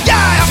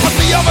 Yeah, put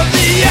me over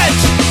the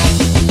edge.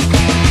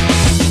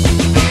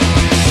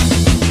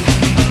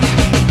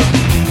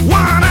 1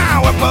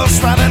 hour bus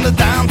right into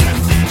downtown.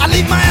 I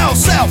leave my old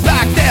self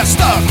back there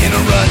stuck in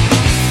a rut.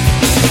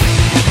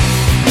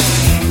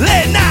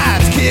 Late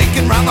nights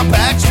kicking round the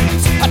back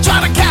streets. I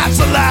try to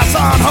catch the last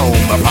on home,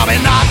 but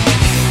probably not.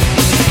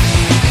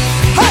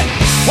 Hey,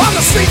 on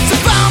the streets I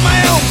found my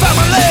own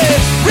family.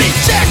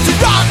 Rejected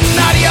rotten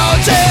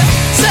ideology.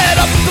 Set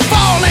up the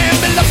fall and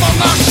be left on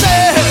the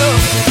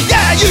shelf.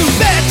 Yeah, you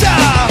betcha.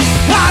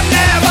 I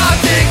never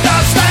dig the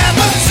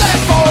standard set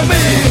for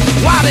me.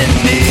 I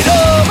didn't need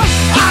them.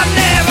 I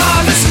never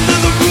listened to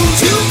the rules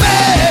you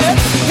made.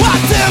 I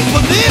didn't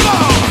believe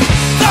them.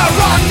 The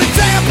rotten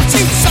examples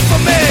you set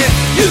for me.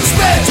 You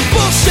spread your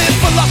bullshit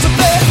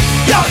philosophy.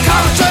 Your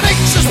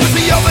contradictions put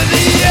me over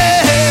the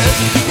edge.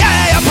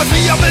 Yeah, you put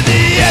me over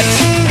the edge.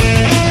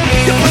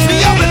 You put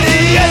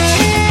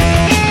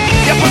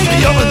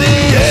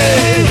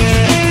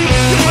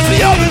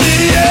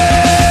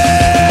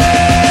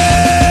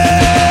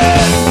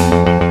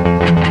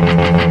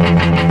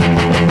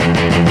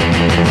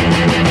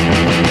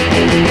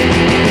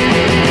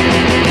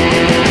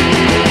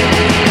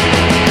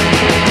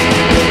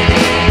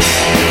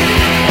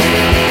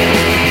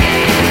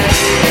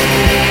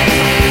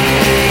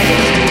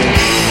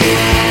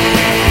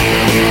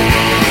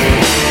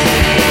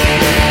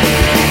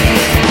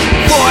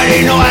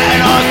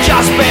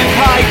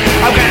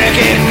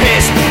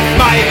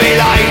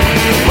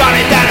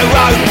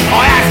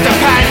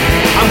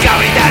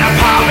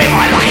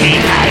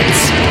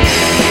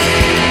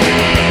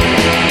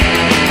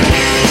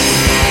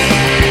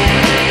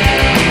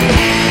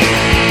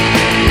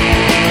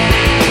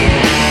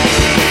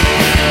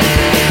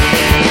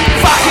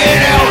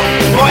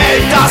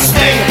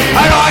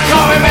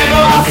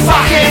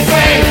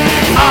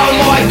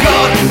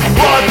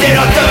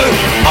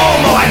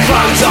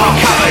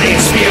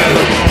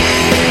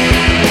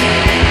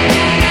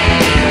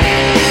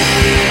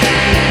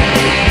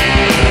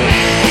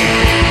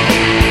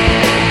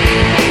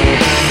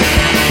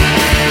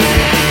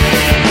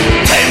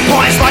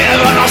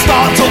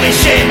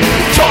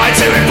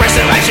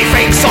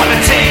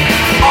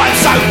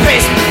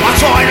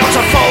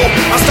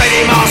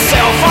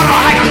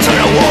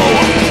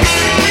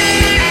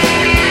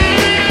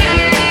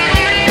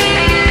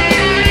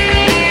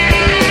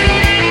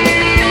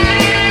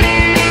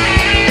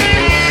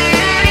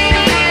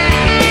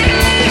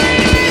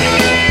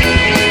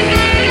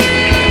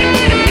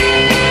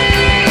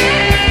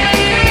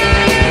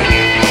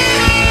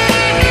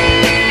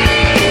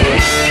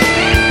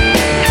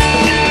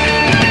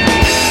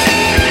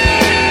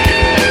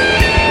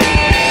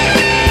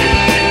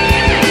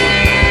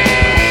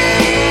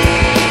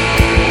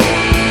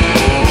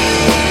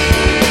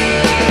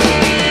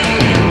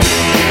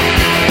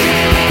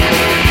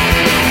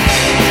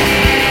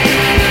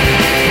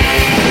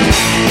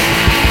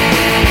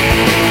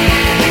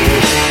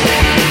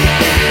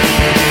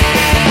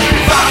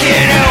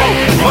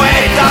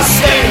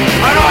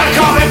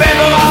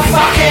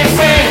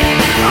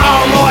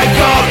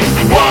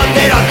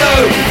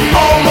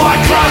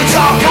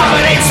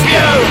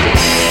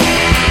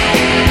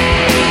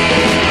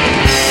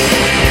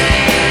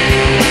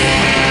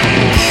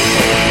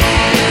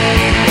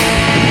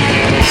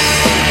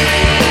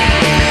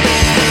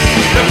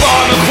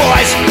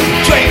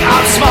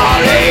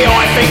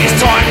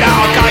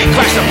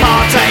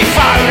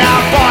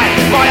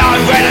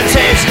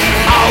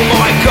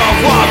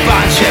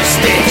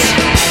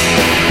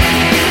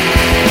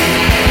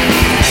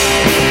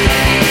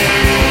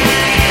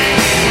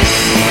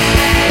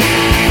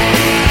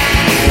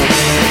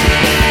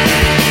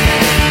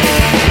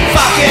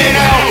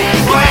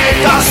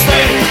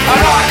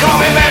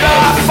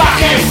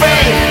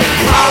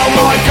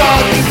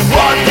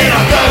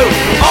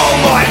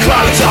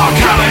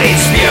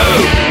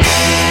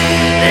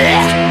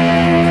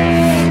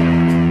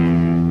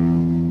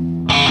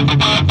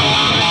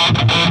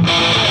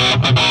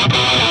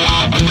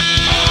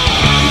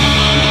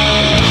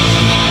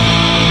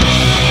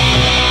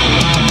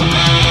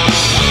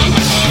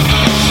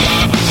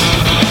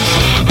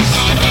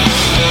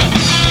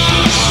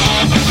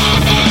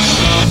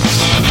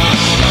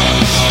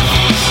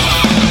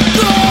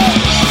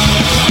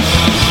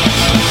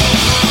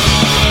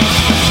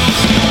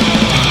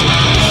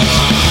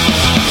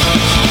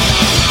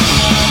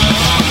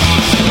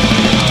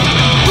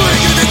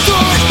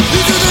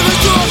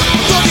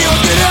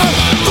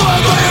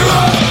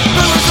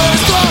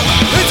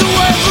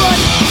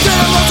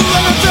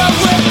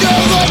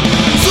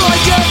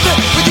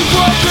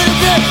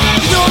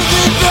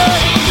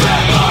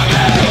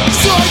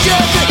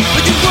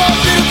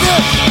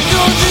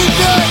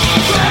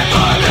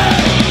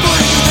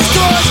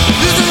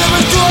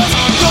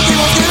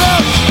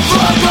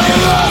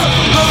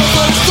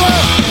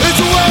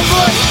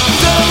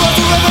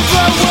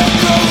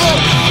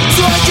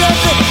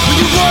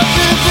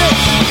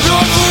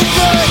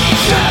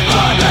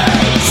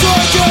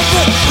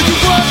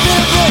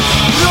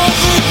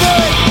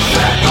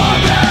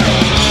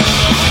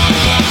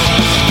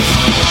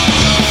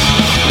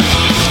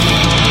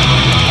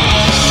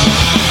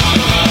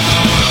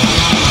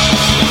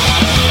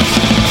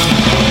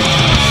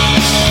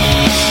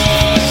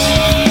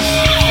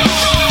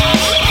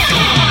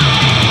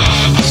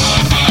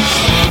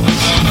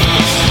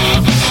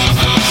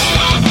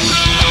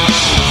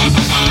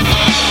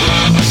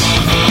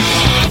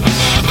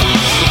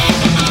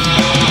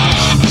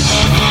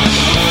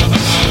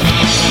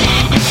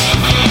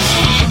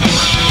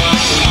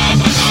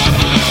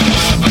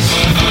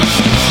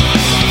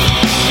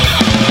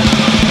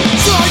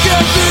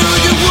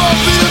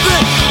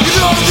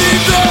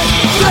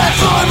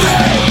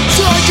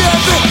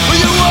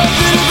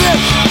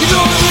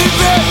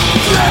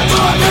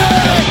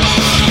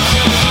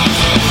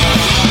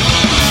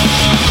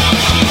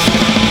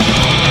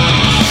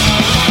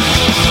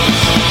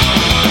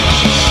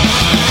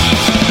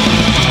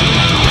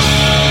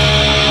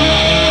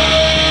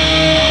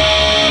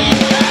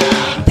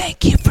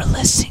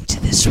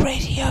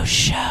radio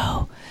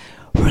show.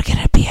 We're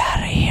gonna be out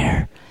of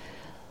here.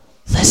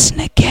 Listen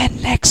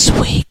again next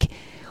week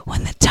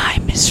when the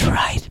time is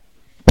right.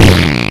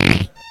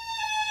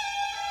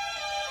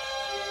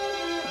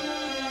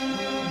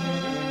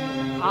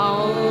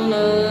 On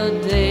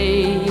a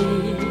day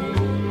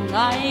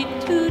like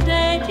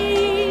today,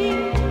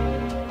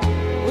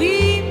 we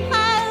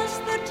pass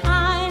the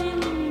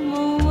time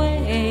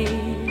away,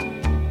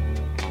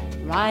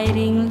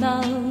 writing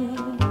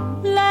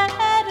love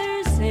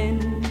letters in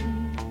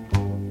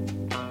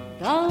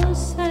the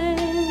sand.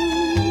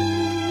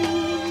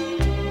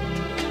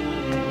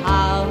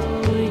 How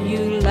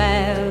you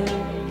laugh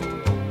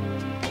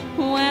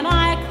when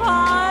I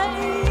cry,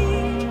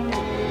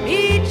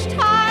 each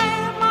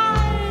time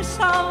I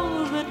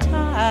saw the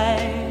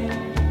tide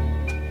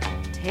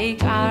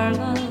take our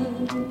love